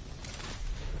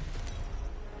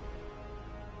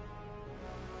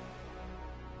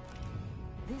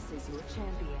 This is your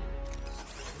champion.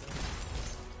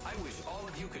 I wish all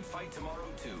of you could fight tomorrow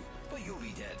too, but you'll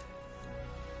be dead.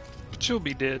 But you'll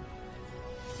be dead.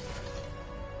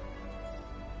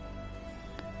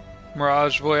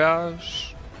 Mirage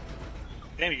Voyage.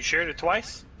 Damn, you shared it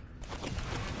twice?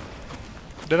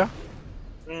 Did I?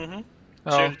 Mm-hmm.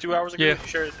 Oh, Shared it 2 hours ago? yeah. You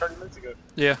shared it 30 minutes ago.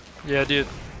 Yeah, I did.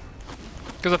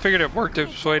 Because I figured it worked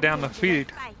its way down the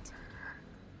feed.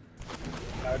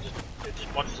 It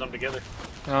just bunches them together.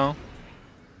 Oh.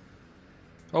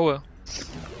 Oh well. Let's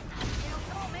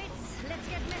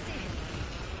get messy.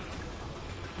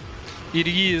 It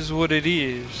is what it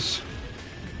is.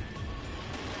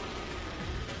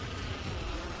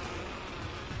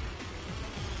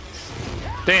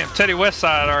 Damn, Teddy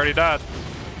Westside already died.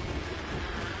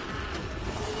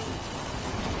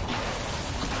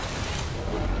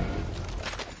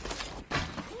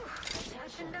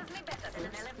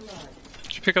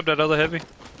 Did you pick up that other heavy?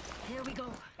 Here we go.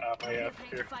 Yeah,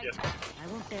 here, yes. I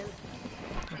won't tell.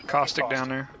 Caustic down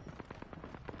there.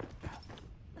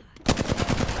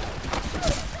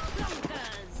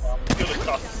 Kill the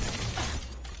cost.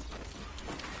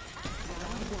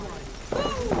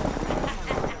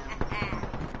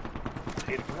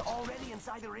 We're already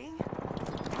inside the ring?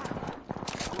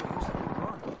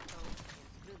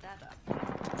 Screw that up.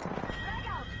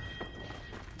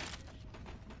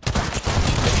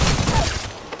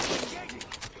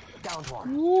 Down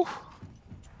one. Woo.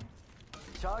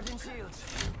 Charging shields.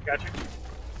 Got you.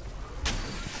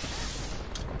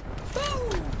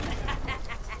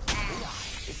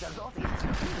 It's a Gothi.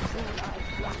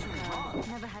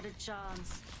 Never had a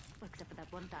chance. Except for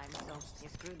that one time, so you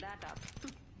screwed that up.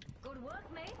 Good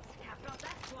work, mates. Capped off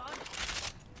that squad.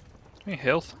 Any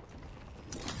health?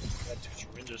 Got 2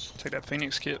 syringes. Take that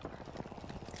Phoenix kit.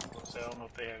 So I don't know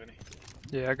if they have any.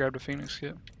 Yeah, I grabbed a Phoenix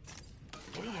kit.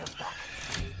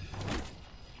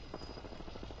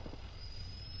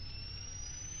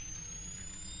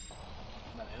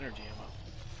 Not energy ammo.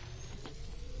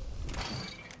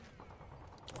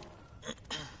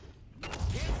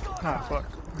 Ah, fuck.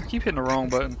 I keep hitting the wrong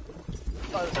button.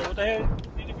 What the hell?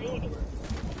 You need to be on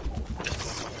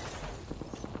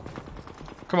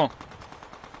Come on.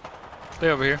 Stay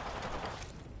over here.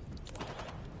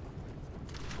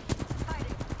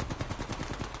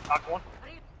 Knock one.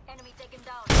 Enemy taken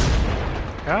down.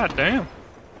 God damn.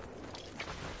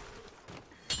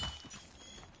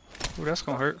 Ooh, that's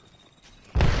gonna hurt.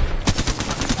 Yeah,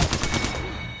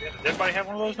 does everybody have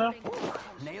one of those now?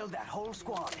 Nailed that whole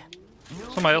squad.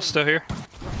 Somebody else still here.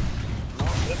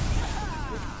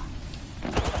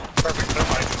 Perfect.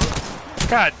 Somebody.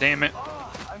 God damn it.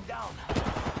 I'm down.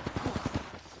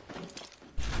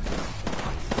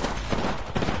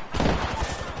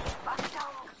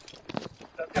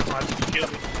 That might just kill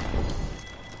me.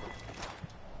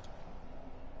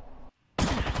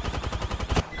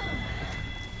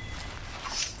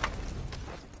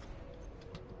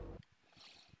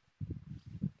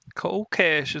 Cold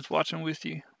Cash is watching with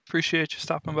you. Appreciate you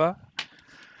stopping by.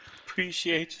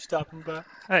 Appreciate you stopping by.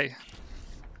 Hey,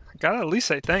 I gotta at least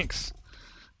say thanks.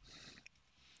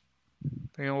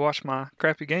 They're gonna watch my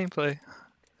crappy gameplay.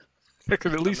 I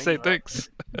could at least say thanks.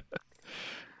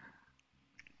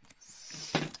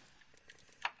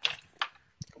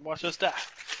 Come watch us die.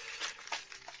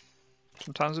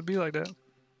 Sometimes it be like that.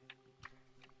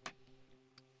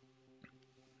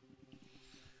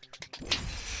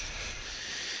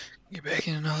 Get back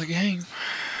in another game.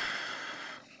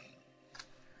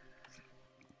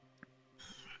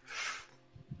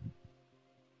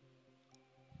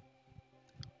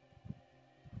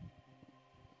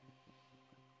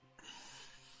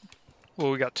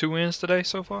 Well, we got 2 wins today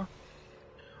so far.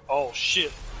 Oh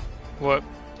shit. What?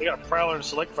 They got Prowler and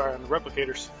Select Fire and the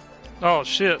Replicators. Oh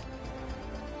shit.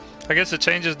 I guess it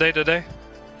changes day to day.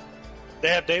 They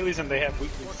have dailies and they have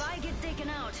weeklies. If I get taken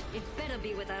out, it better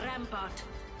be with a rampart.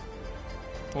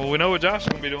 Well, we know what Josh is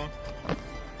gonna be doing.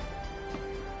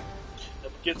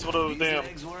 Gets one of those damn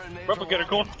replicator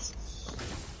coins.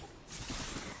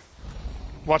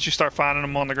 Watch you start finding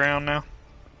them on the ground now.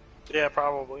 Yeah,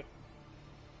 probably.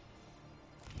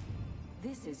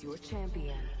 This is your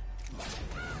champion.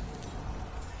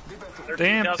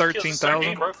 Damn,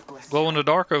 13,000. Glow in the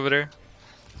dark over there.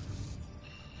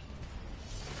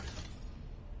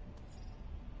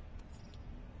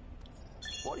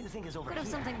 What do you think is over Could have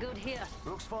here? something good here.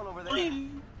 Rook's fall over there.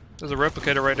 There's a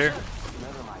replicator right there.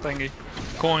 Thingy.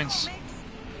 Coins.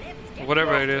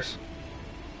 Whatever it is.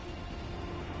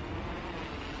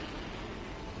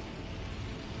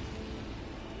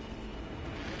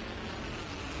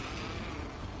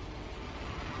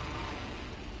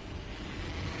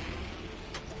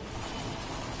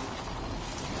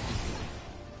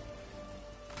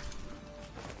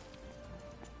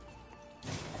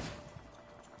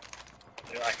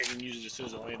 Yeah, I can use it as soon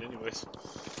as I land anyways.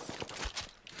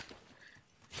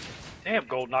 Damn,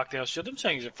 gold knockdown shit. Them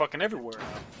things are fucking everywhere now.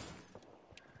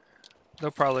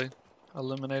 They'll probably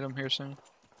eliminate them here soon.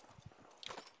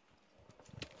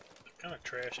 Kind of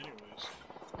trash anyways.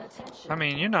 I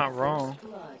mean, you're not wrong.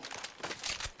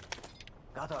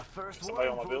 Got our first Somebody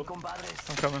on my one, build? compadres.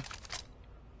 I'm coming.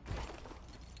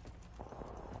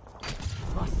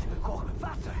 Must go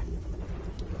faster.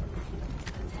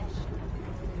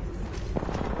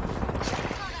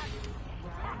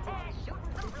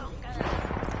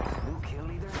 New kill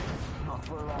leader? Not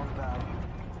for long, pal.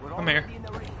 We're I'm here. already in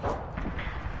the ring.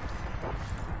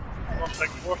 One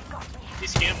second, four.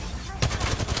 He's scammed.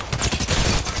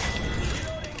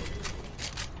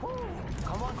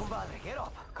 Come on, compadre, get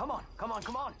up. Come on, come on,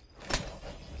 come on.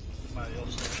 Somebody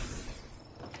else there.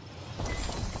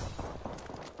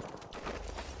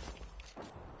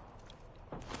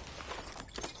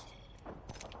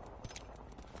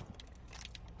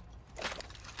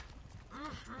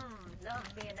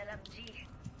 Love me an LMG.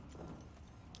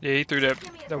 Yeah, he threw that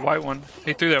white one.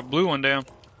 He threw that blue one down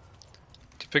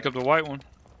to pick up the white one.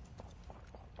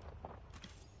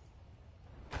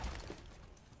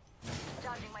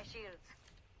 Charging my shields.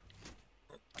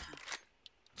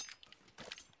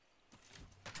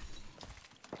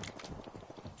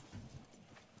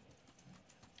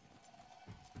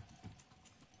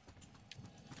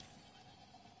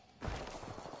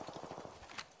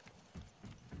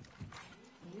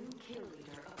 New kill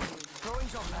leader uploaded. Throwing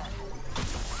some back.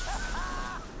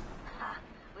 Ha!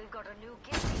 We've got a new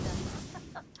kill leader.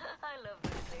 I love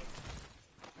this place.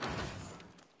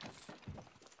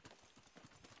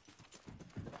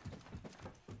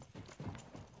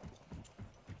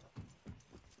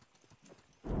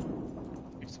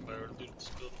 Need somebody to do this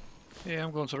build. Yeah,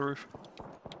 I'm going to the roof.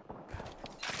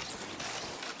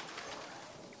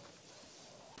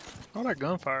 Where's that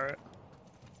gunfire at?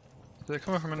 Is it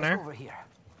coming from in there? Over here.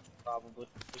 Probably.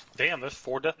 Damn, there's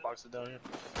 4 death boxes down here.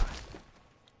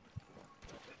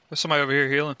 There's somebody over here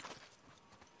healing.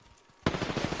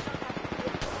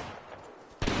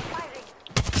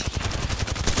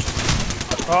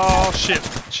 Oh shit.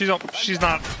 She's not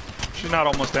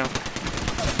almost down.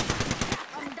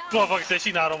 Motherfucker said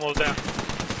she's not almost down.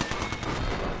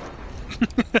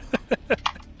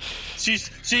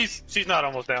 she's not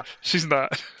almost down. She's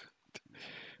not.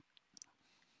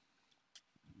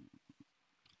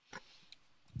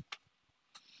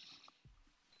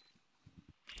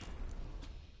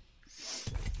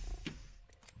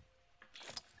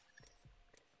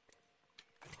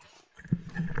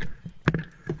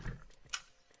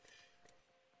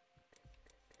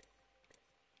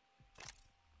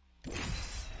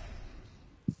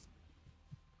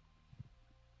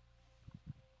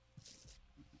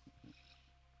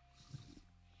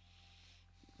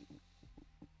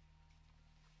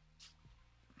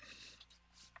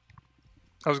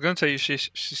 I was gonna tell you she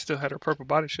still had her purple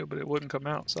body shield, but it wouldn't come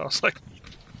out. So I was like,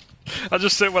 I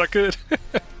just said what I could.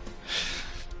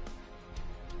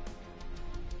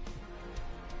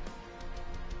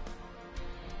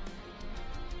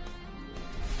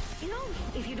 You know,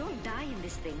 if you don't die in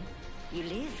this thing, you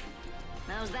live.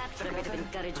 How's that for a bit of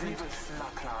encouragement? We will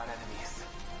slaughter our enemies.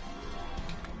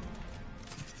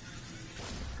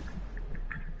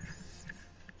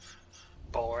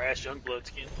 Baller ass young blood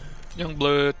skin. Young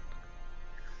blood.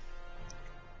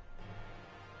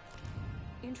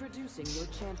 Introducing your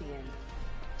champion.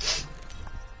 It's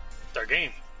our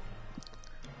game.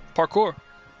 Parkour.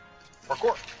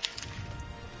 Parkour.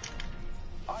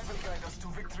 I will guide us to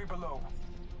victory below.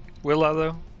 Will I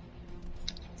though?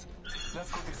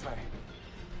 Let's go this way.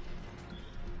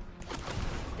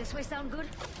 This way sound good?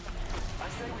 I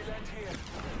say we land here.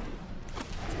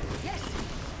 Yes.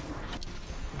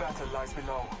 Battle lies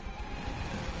below.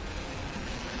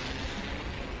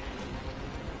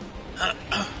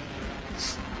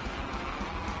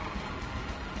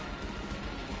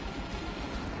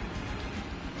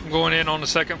 I'm going in on the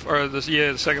second, or the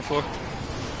second floor.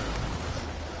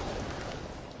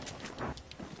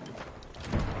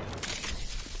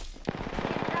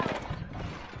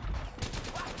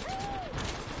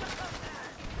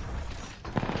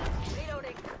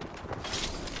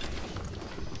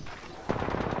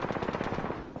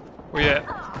 Where you at?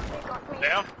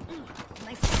 Down.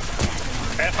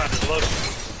 Pathfinder's low.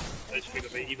 HP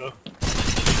to me, Evo.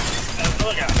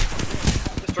 Look out.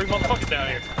 There's 3 motherfuckers down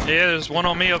here. Yeah, there's one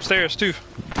on me upstairs too.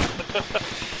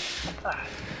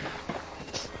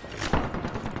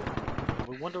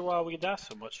 We wonder why we die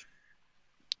so much.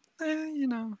 You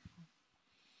know.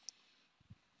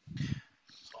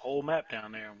 It's a whole map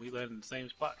down there, and we land in the same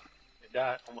spot. They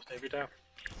die almost every time.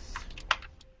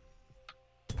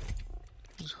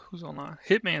 Who's online?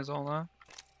 Hitman's online.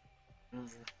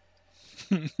 Mm-hmm.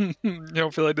 You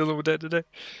don't feel like dealing with that today?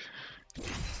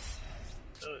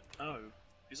 No.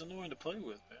 He's annoying to play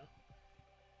with, man.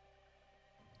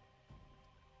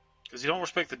 Because he don't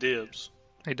respect the dibs.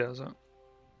 He doesn't.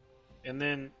 And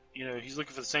then, you know, he's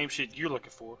looking for the same shit you're looking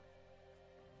for.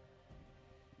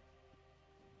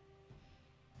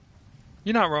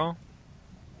 You're not wrong.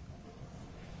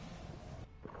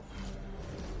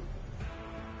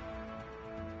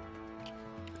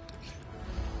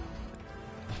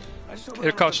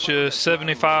 It costs you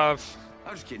 75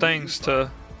 things to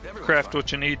craft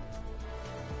what you need.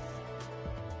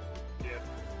 Yeah.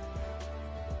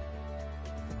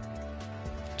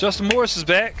 Justin Morris is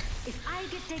back. If I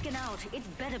get taken out, it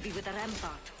better be with a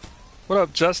rampart. What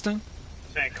up, Justin?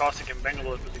 Saying Caustic and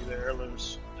Bangalore would be their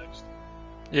heirlooms next.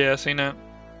 Yeah, I seen that.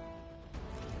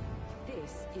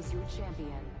 This is your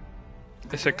champion.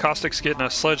 They said Caustic's getting a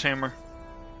sledgehammer.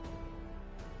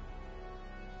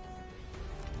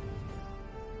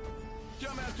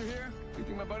 Here. You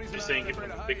think my buddies He's saying give him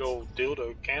a big old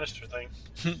dildo canister thing.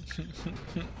 Don't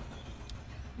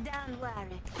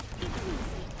worry. It's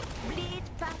easy. Bleed,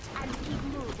 patch, and keep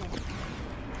moving.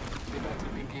 The battle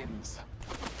begins.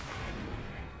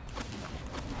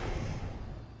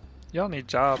 Y'all need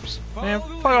jobs. Man,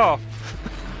 fuck off.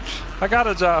 I got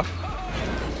a job.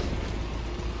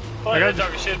 Oh, they're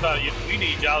talking shit about you. We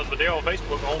need jobs, but they're on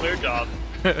Facebook on their jobs.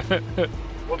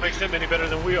 What makes them any better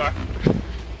than we are?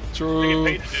 True.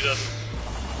 They get paid to do that.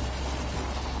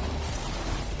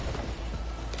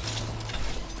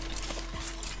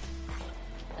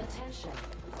 Attention.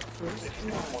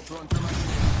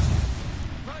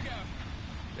 Frag out.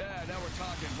 Yeah, now we're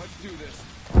talking. Let's do this.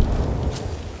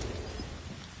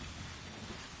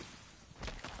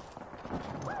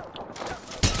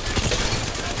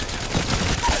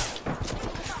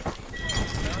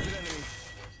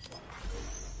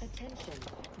 Attention.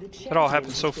 The That all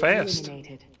happened so fast.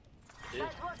 eliminated.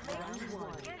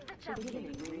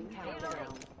 Beginning ring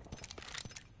countdown.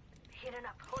 Healing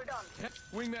up. Hold on.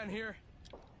 Wingman here.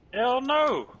 Hell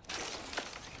no!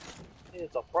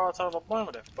 It's a broadside of a bomb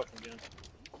with that fucking gun.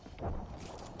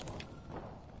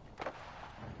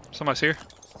 Somebody's here.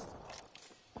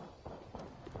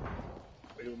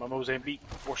 Wait, my Mozambique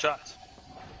beat 4 shots.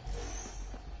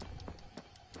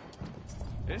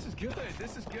 This is good.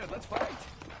 This is good. Let's fight.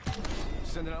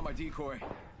 Sending out my decoy.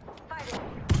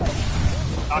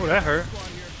 Oh, that hurt.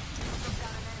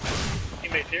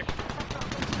 Teammates here.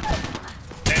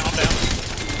 Down.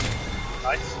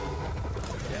 Nice.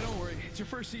 Yeah, don't worry. It's your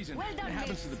first season. It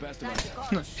happens to the best of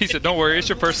us. He said, "Don't worry, it's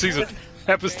your first season.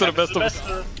 Happens to the best of us."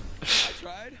 I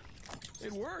tried.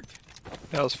 It worked.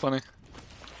 That was funny.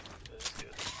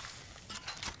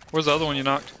 Where's the other one you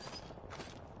knocked?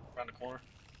 Around the corner.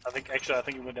 I think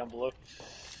he went down below.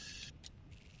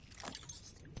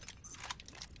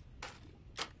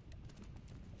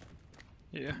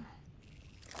 Yeah.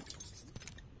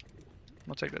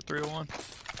 I'll take that 301.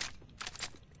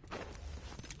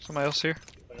 Somebody else here?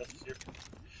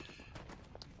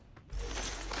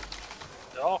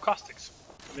 They're all caustics.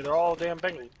 I mean, they're all damn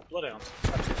bloodhounds.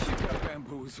 She got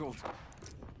bamboozled.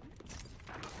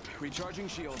 Recharging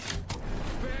shield.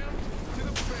 Bam to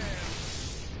the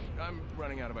fan. I'm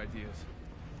running out of ideas.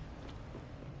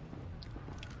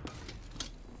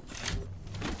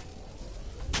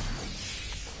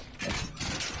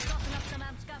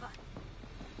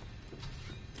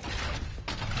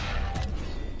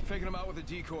 Faking him out with a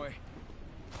decoy.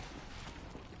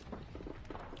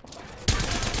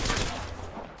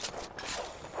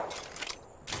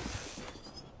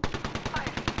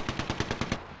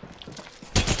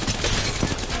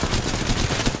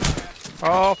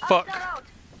 Oh fuck!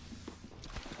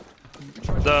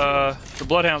 The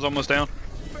bloodhound's almost down.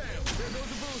 Bam!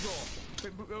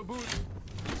 There goes a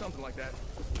boozle. Something like that.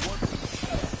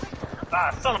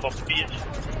 Ah, son of a bitch.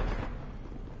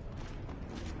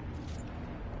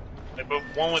 They both,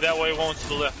 one went that way, one went to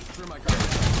the left.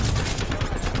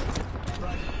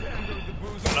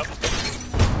 One up.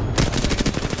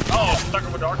 Oh, stuck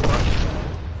him with the arc bar.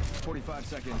 45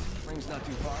 seconds. Ring's not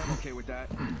too far. I'm okay with that.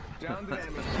 Down the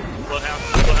enemy.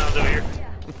 Bloodhound's over here.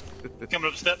 Coming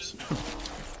up the steps.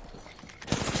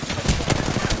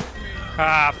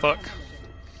 Ah, fuck.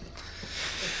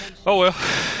 Oh well.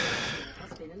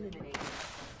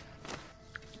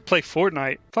 Play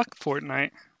Fortnite. Fuck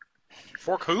Fortnite.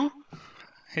 Fork who?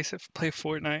 He said play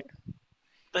Fortnite.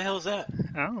 The hell is that?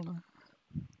 I don't know.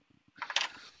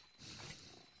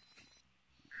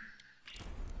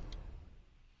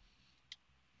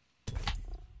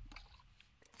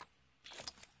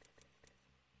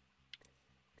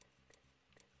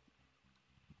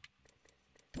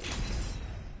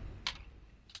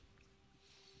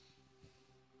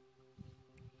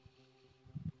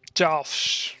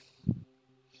 Josh.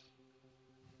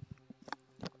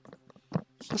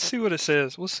 Let's see what it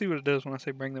says. We'll see what it does when I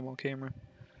say bring them on camera.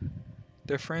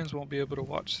 Their friends won't be able to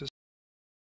watch this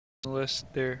unless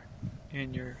they're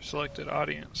in your selected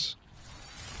audience.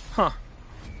 Huh.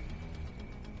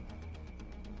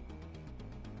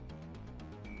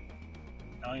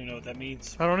 I don't even know what that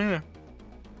means. I don't either.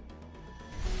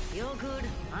 You're good,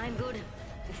 I'm good.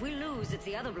 If we lose, it's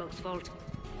the other bloke's fault.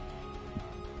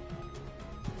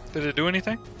 Did it do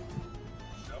anything?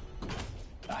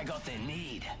 I got the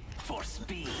need for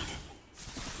speed.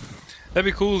 That'd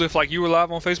be cool if like you were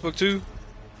live on Facebook too.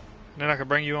 And then I could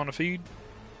bring you on the feed.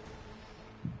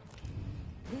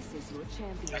 This is your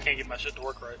champion. I can't get my shit to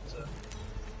work right, so.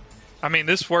 I mean,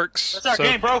 this works. That's our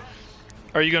game, bro.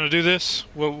 Are you gonna do this?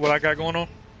 What I got going on?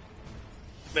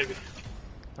 Maybe.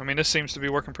 I mean, this seems to be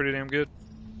working pretty damn good.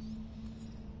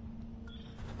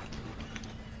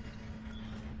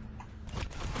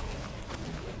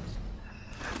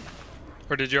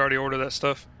 Or did you already order that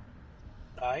stuff?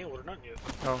 I ain't ordered nothing yet.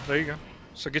 Oh, there you go.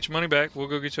 So get your money back. We'll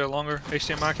go get you a longer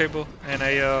HDMI cable and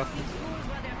a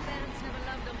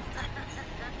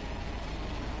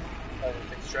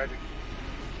It's tragic.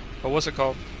 what's it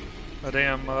called? A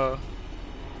damn What's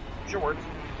your words?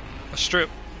 a strip.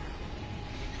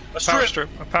 A Power strip. strip.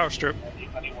 A power strip.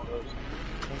 I need one of those.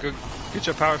 We'll go get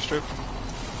you a power strip.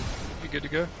 You good to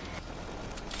go.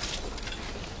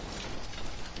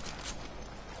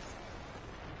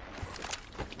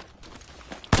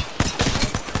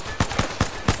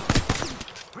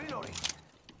 Reloading.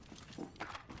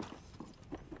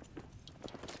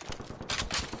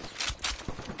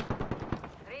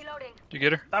 Reloading. You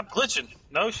get her? Stop glitching.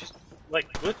 No, she's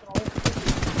like glitching all over.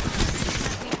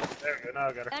 There we go. Now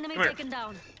I got her. Enemy Come here. taken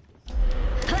down.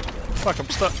 Fuck, I'm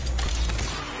stuck.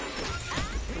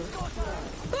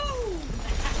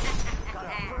 Got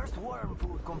our first worm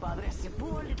food, compadres.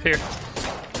 Here.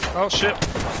 Oh shit.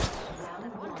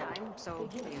 One time, so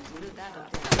you do that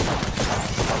up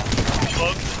there.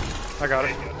 Bug. I got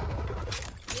it.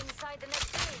 Inside the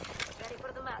next ring. Ready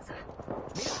for the matter.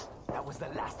 That was the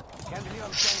last. Can't believe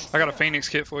I'm standing I got a still. Phoenix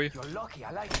kit for you. You're lucky,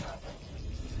 I like it.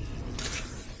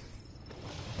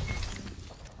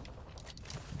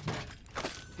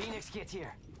 Phoenix kit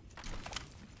here.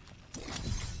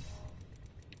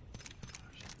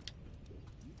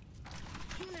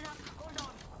 Healing up. Hold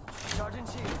on. Sergeant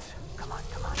Shields. Come on,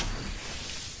 come on.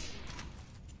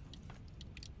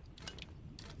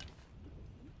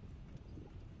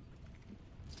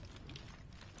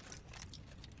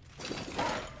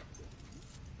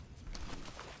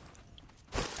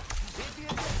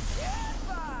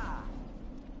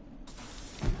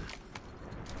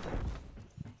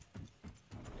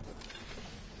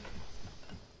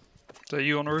 Is that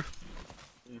you on the roof?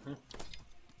 Mm-hmm.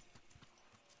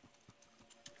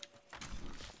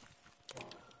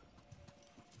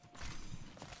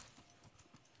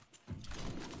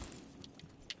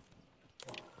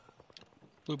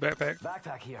 Blue backpack.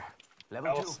 Backpack here.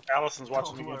 Level 2. Allison's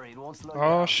watching Don't the game. worry, it won't slow Oh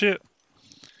down. shit.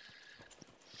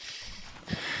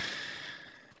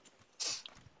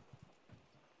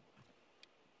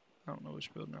 I don't know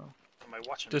which building now. Somebody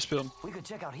watching. This building. We could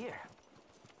check out here.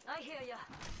 I hear ya.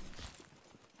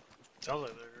 Sounds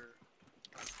like they're.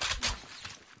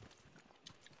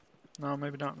 No,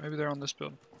 maybe not. Maybe they're on this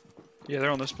building. Yeah,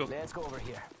 they're on this building. Let's go over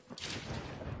here.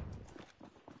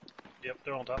 Yep,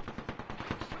 they're on top.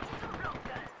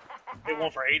 Hit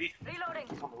one for 80.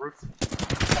 Reloading. On the roof.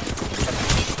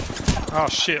 Oh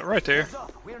shit, right there. Heads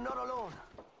up, we're not alone.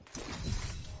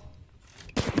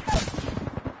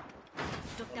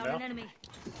 Took down an enemy.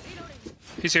 Reloading.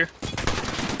 He's here.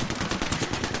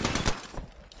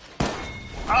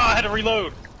 Ah, I had to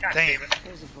reload. God Damn. damn it.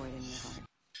 There's a void in your heart.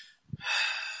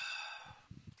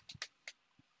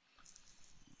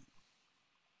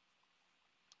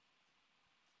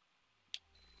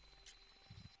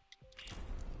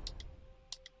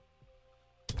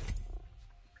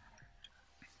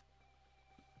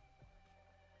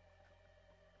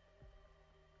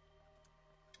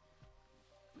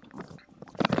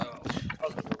 I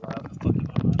was gonna laugh.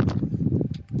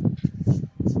 Fucking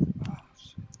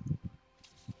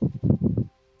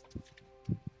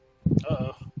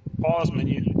uh-oh. Pause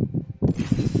menu.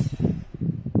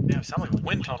 Damn, it sounds like a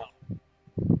wind tunnel.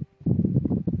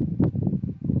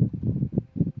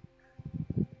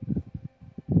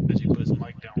 Bet you put his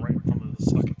mic down right in front of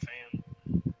this fucking fan.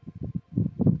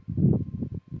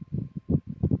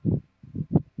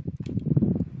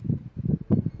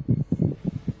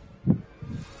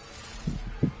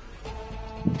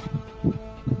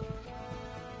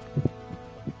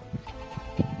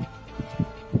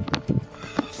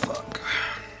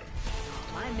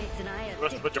 My mates and I You are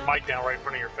must have put your mic down right in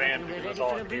front of your fan we're because ready that's all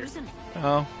for I a can hear. bruising.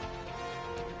 Oh.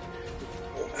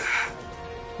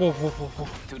 Whoa, whoa, whoa, whoa.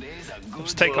 Today's a It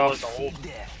was good takeoff.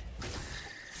 death.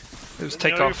 It was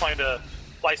You know, you'll takeoff. find a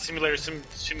flight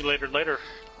simulator later.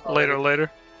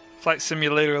 Later. Flight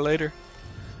simulator later.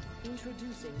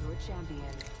 Introducing your champion.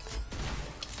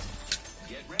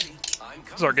 Get ready. I'm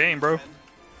This is our game, bro.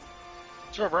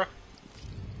 Sure, bro.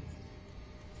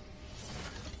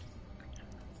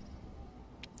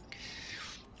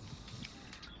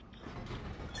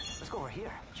 Let's go over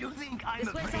here. You think I'm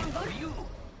This way afraid sound of good? you?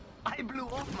 I blew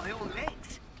off my own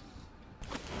legs.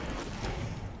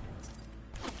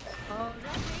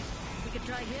 Alright, we could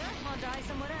try here or die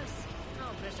somewhere else. No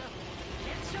pressure.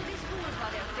 Let's show these fools how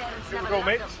their parents Here we never go, loved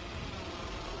mates. them.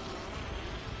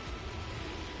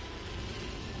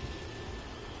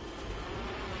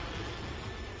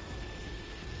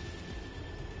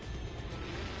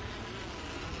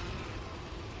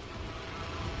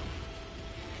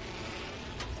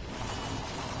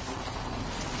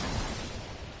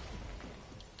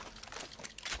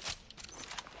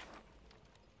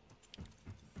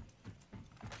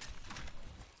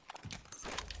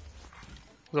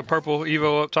 There's a purple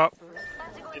Evo up top.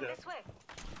 Fancy going this way.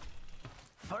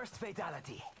 First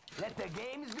fatality. Let the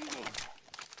games begin.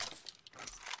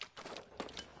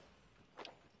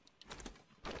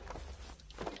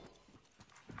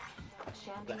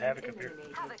 The Havoc appeared.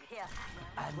 Havoc here.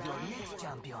 And your next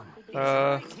champion.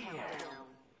 I'm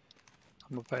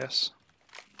gonna pass.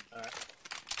 Right.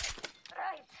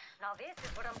 Now this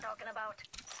is what I'm talking about.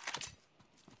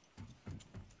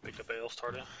 Picked up AL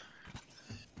started.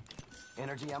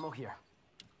 Energy ammo here.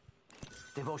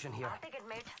 Devotion here. I'll take it,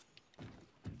 mate.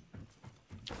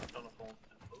 Don't know if I want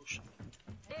devotion.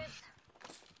 This.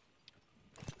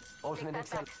 Ultimate Big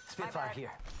XL. backpack. Spitfire My bad.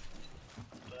 here.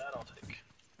 That I'll take.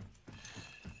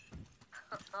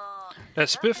 That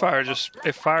Spitfire just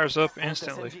it fires up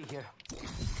instantly. SMG here.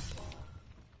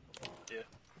 Yeah.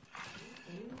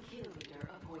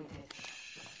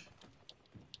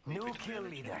 New kill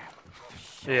leader.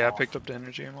 Yeah, I picked up the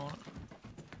energy ammo on it.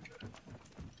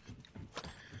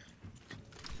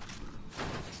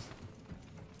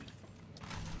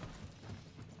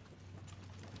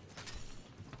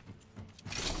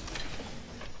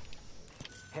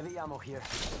 Heavy ammo here.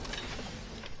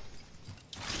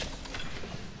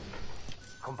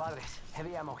 Compadres,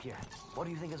 heavy ammo here. What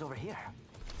do you think is over here?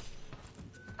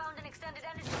 Found an extended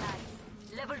energy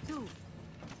mag. Level 2.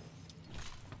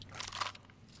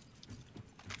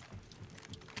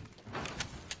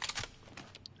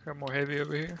 Got more heavy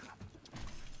over here.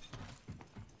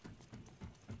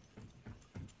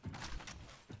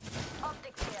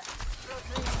 Optics here. Close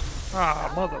range.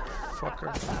 Ah,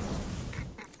 motherfucker.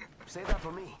 Say that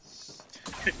for me.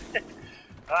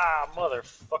 Ah,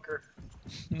 motherfucker.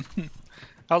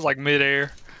 I was like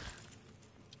mid-air.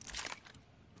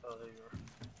 Oh, there you are.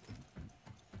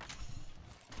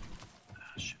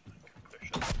 Ah, shit. There,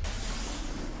 shit.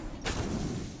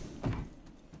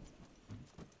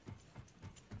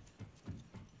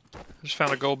 I just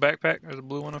found a gold backpack. There's a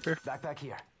blue one up here. Backpack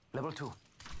here. Level 2.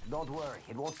 Don't worry,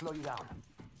 it won't slow you down.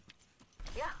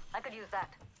 Yeah, I could use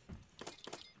that.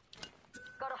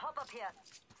 Gotta hop up here.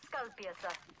 Skull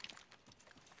piercer.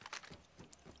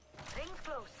 Ring's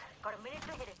close. Got a minute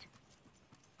to hit it.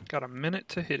 Got a minute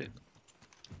to hit it.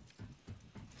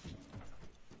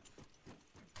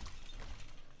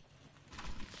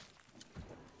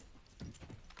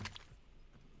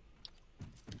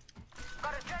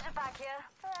 Got a treasure pack here.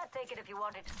 Take it if you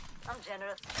want it. I'm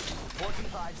generous.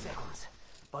 45 seconds.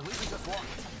 But we can just walk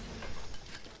it.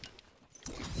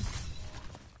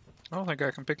 I don't think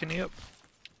I can pick any up.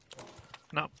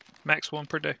 No, max one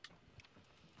per day.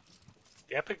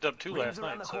 Yeah, I picked up 2 Rings last around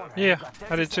night, the so. corner. Yeah, Got I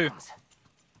 30 did too. seconds.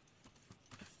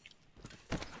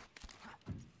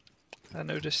 I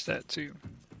noticed that too.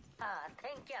 Ah,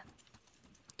 thank ya.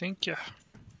 Thank ya.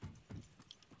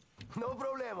 No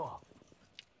problemo.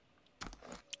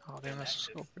 Oh damn, that's a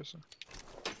skull prison.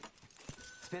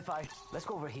 Spitfire, let's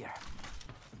go over here.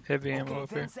 Heavy ammo Okay, up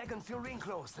 10 here. seconds till ring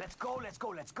close. Let's go, let's go,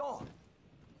 let's go.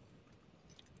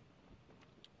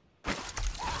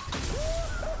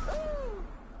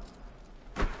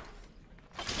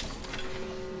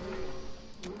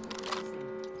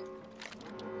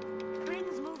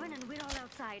 Ring's moving and we're all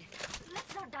outside.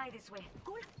 Let's not die this way.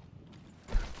 Cool?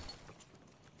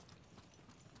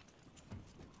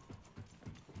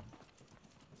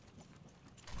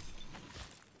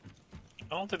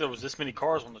 I don't think there was this many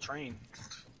cars on the train.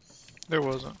 There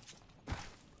wasn't.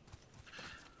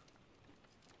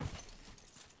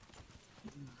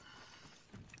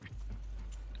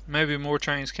 Maybe more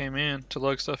trains came in to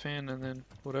lug stuff in, and then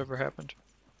whatever happened.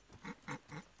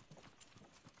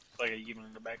 Like even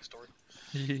in the backstory.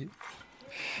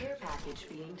 Care package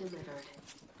being delivered.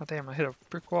 Oh damn, I hit a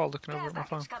brick wall looking over Care at my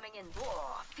phone. package coming in.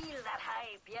 Whoa, feel that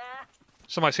hype, yeah?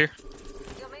 Somebody's here.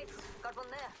 Your mates got one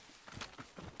there.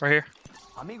 Right here.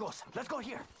 Amigos, let's go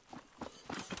here.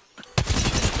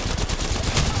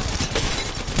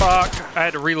 Fuck, I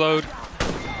had to reload.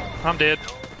 I'm dead.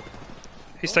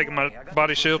 He's taking my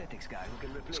body shield.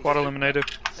 Squad eliminated.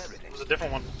 It was a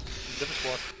different one.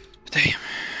 Different squad. Damn.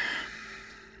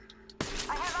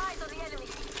 I have eyes on the enemy.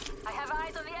 I have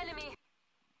eyes on the enemy.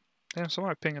 Damn,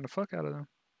 somebody pinging the fuck out of them.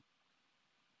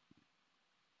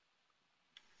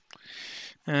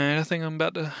 Alright, I think I'm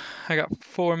about to... I got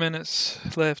 4 minutes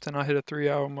left and I hit a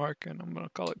 3-hour mark and I'm gonna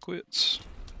call it quits.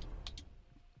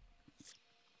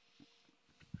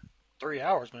 3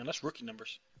 hours, man. That's rookie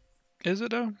numbers. Is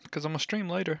it though? Because I'm gonna stream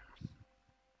later.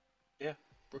 Yeah,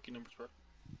 rookie numbers, bro.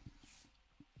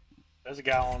 There's a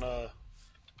guy on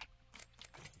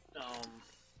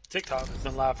TikTok that's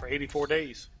been live for 84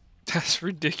 days. That's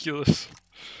ridiculous.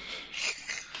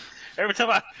 Every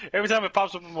time it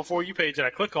pops up on my For You page and I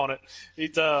click on it,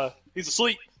 he's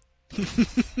asleep.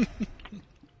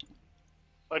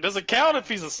 Like, doesn't count if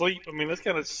he's asleep. I mean, that's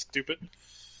kind of stupid.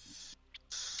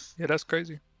 Yeah, that's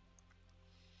crazy.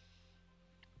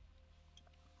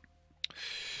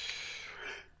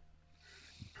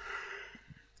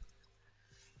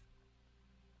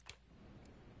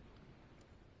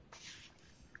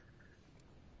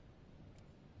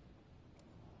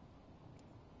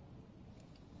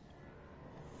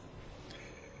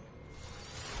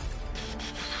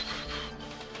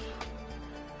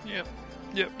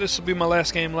 Yep, this will be my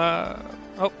last game live.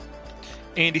 Oh,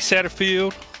 Andy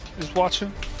Satterfield is watching.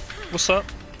 What's up?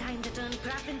 Time to turn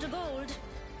crap into gold.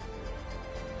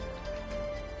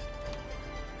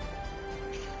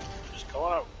 Just go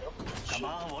out. Come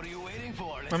on, what are you waiting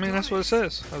for? I mean, that's what it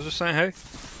says. I was just saying, hey.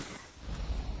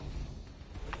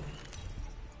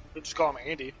 We'll just call him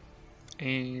Andy.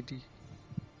 Andy.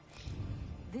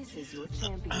 This is your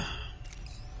champion.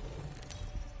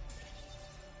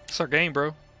 It's our game,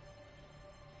 bro.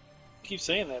 Keep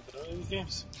saying that, but these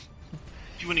games.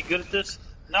 You any good at this?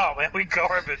 No, man, we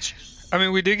garbage. I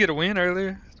mean, we did get a win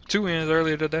earlier. 2 wins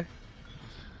earlier today.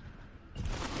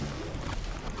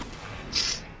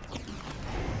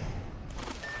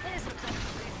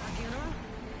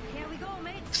 Here we go,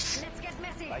 mates. Let's get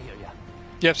messy. I hear ya.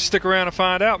 You have to stick around and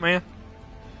find out, man.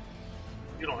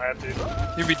 You don't have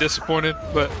to. You'd be disappointed,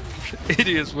 but it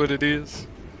is what it is.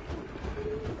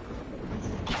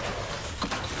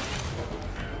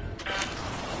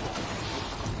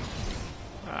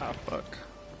 Ah, fuck.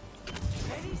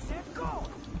 Ready, set, go.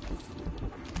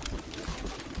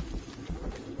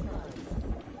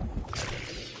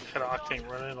 That Octane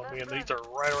running on me, and these are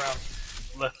right around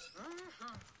left.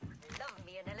 Love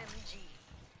me an LMG.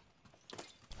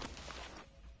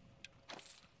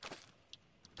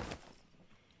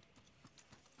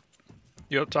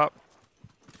 You up top?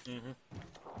 Mm-hmm.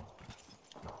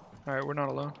 Alright, we're not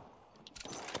alone.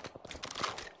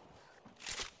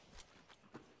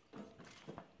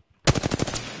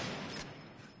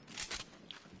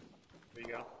 There you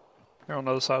go. They're on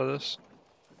the other side of this.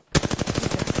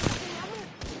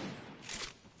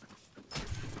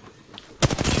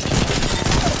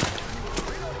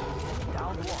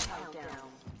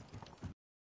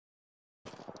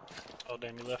 Oh,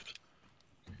 damn, you left.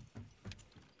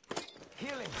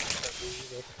 Healing.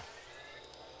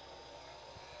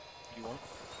 You want?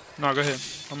 No, go ahead.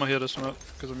 I'm gonna heal this one up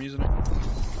because I'm using it.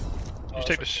 You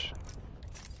take this.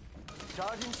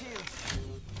 Charging shields.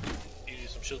 You need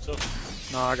some shield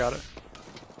stuff? No, I got it.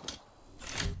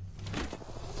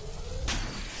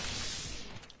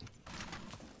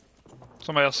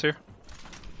 Somebody else here.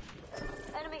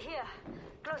 Enemy here.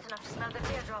 Close enough to smell the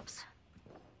teardrops.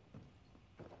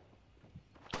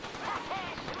 Some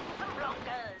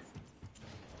blockers.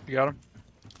 You got him?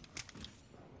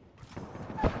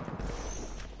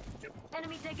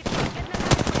 Enemy take it. Get in the back.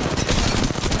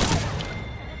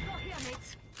 Let's go here,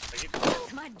 mates.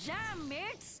 That's my jam,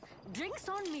 mates. Drinks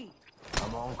on me.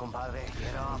 Come on, compadre.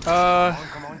 Get up.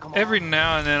 Come on. Every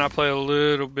now and then I play a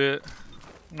little bit.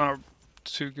 Not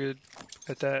too good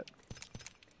at that.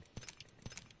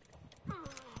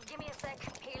 Give me a sec.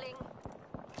 Healing.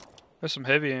 There's some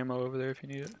heavy ammo over there if you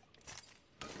need it.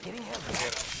 Getting heavy.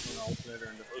 Yeah, an alternator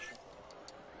and devotion.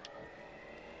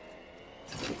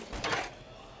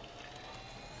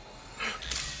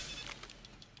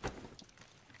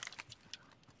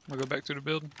 I'll go back to the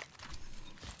building.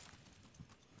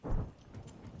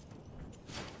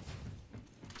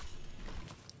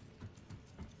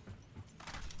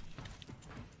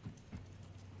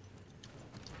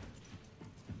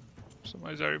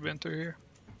 Somebody's already been through here.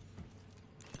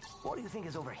 What do you think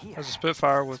is over here? There's a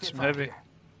Spitfire with some heavy. here.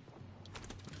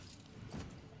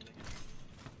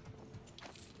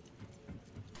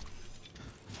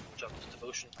 Drop this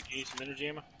devotion. You need some energy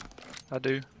ammo? I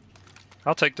do.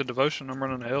 I'll take the devotion. I'm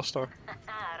running a Hellstar.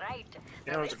 Right.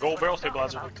 Yeah, there's a gold barrel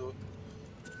stabilizer hooked to it.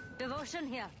 Devotion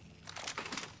here.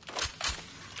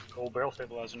 Gold barrel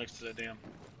stabilizer next to that damn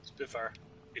Spitfire.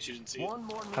 Guess you didn't see it. One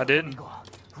more I didn't. amigo.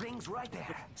 Rings right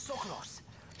there. So close.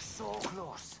 So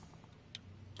close.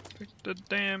 Pick the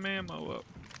damn ammo up.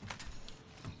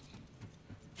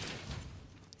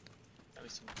 I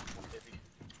need some heavy.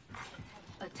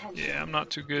 Attention. Yeah, I'm not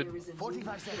too good. There is a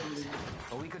 45 seconds.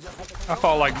 But we could just... I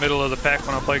fall like middle of the pack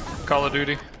when I play Call of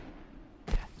Duty.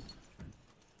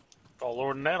 Oh,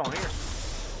 lower than that on here.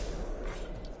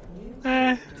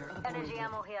 Energy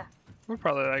ammo here. We're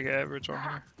probably like average on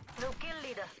here. No kill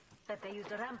leader. Bet they used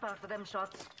the ramp out for them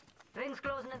shots. Rings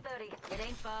closing in 30. It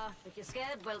ain't far. If you're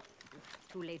scared, well,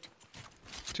 too late.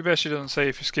 Too bad she doesn't say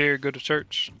if you're scared, go to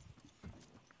church.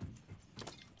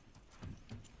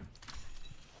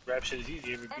 Grab shit is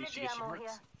easy. Every beast you Energy get some ammo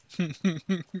here.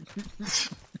 rings.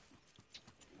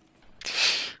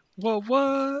 Well,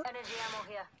 what? Energy ammo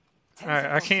here. Alright,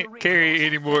 I can't carry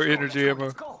any more energy ammo.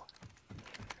 Let's go.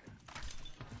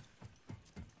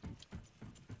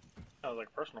 That was like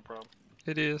a personal problem.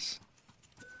 It is.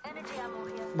 Energy ammo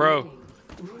here. Bro,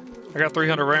 I got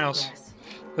 300 rounds.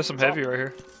 There's some heavy right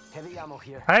here. Heavy ammo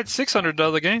here. I had 600 the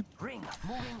other game. Ring.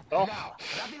 Moving Oh. now.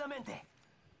 Rápidamente.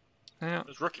 Yeah.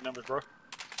 Those rookie numbers, bro.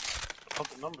 Pump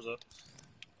the numbers up.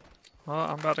 Well,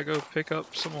 I'm about to go pick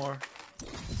up some more.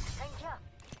 Thank you.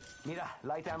 Mira,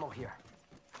 light ammo here.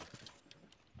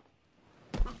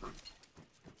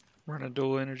 Running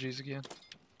dual energies again.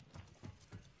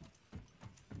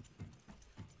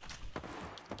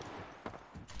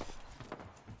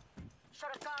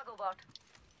 Shot a cargo bot.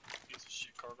 Piece of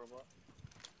shit cargo bot.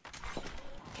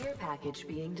 care package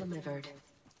being delivered.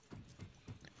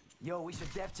 Yo, we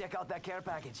should def check out that care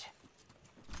package.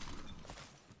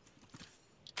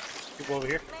 People over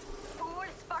here. Fool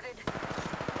spotted.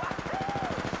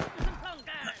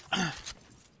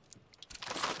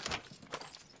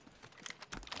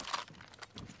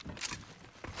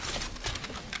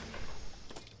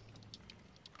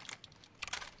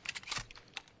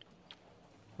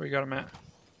 Where you got him at?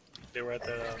 They were at the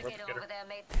Get replicator. over there,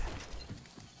 mate.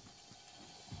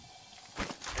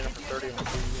 Hit him for 30 on the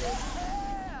 3.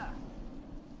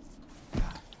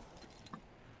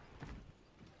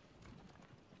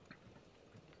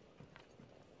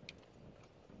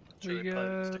 Where you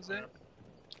guys at?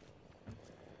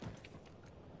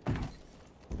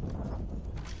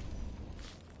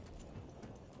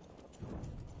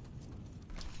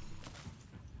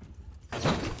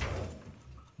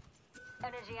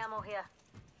 Energy ammo here.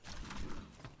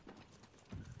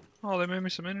 Oh, they made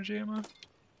me some energy ammo.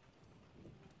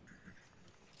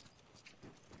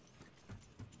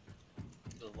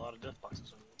 There's a lot of death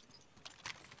boxes over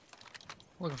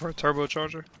Looking for a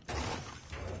turbocharger.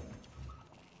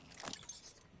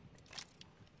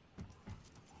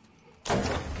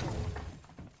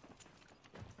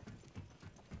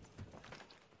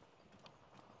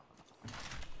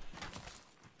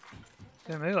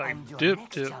 Damn, they like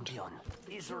dipped. Is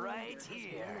right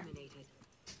here.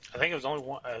 I think it was only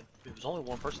one. It was only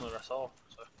one person that I saw.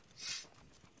 So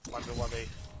might be why they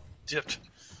dipped.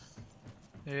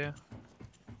 Yeah.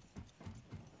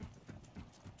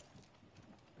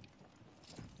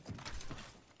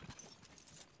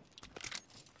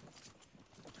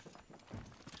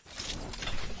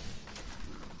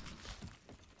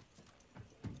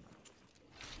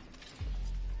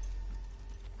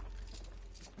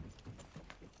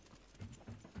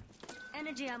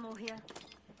 Energy ammo here.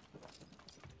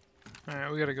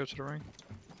 Alright, we gotta go to the ring.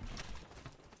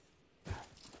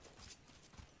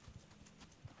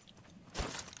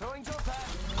 Throwing jump pad.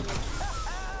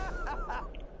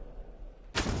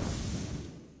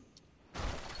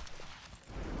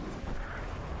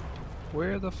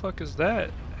 Where the fuck is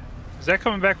that? Is that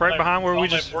coming back right behind where we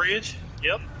that just... bridge?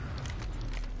 Yep.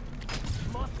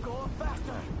 Must go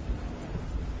faster.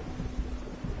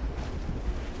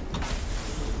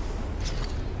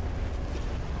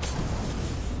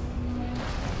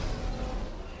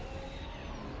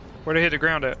 Where they hit the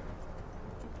ground at?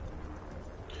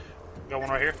 Got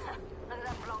one right here. Look at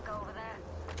that Blanca over there.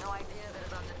 No idea they're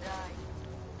about to die.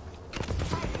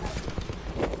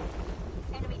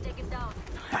 Enemy taken down.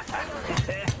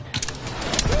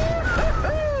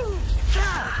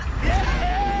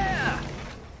 Yeah!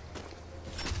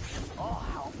 Oh,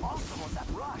 how awesome was that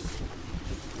rush?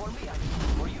 For me,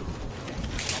 for you.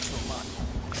 Not so much.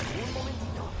 Un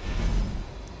momentito.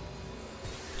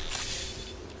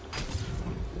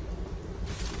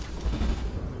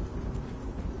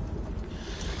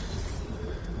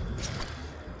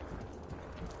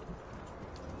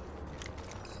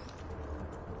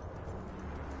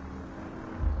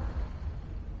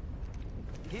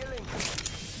 Healing.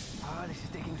 Ah, this is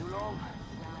taking too long.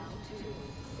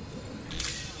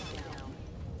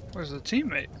 Where's the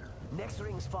teammate? Next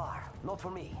ring's far. Not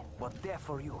for me, but there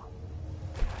for you.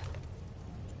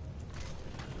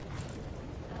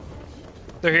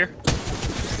 They're here.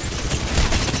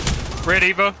 Red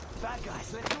Eva.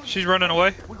 She's running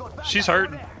away. She's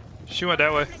hurting. She went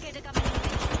that way.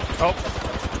 Oh.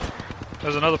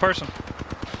 There's another person.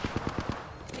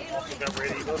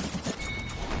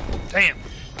 Damn.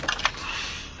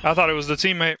 I thought it was the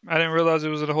teammate. I didn't realize it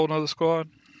was a whole nother squad.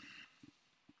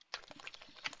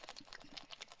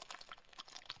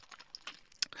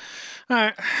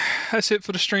 Alright. That's it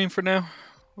for the stream for now.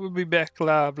 We'll be back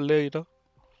live later.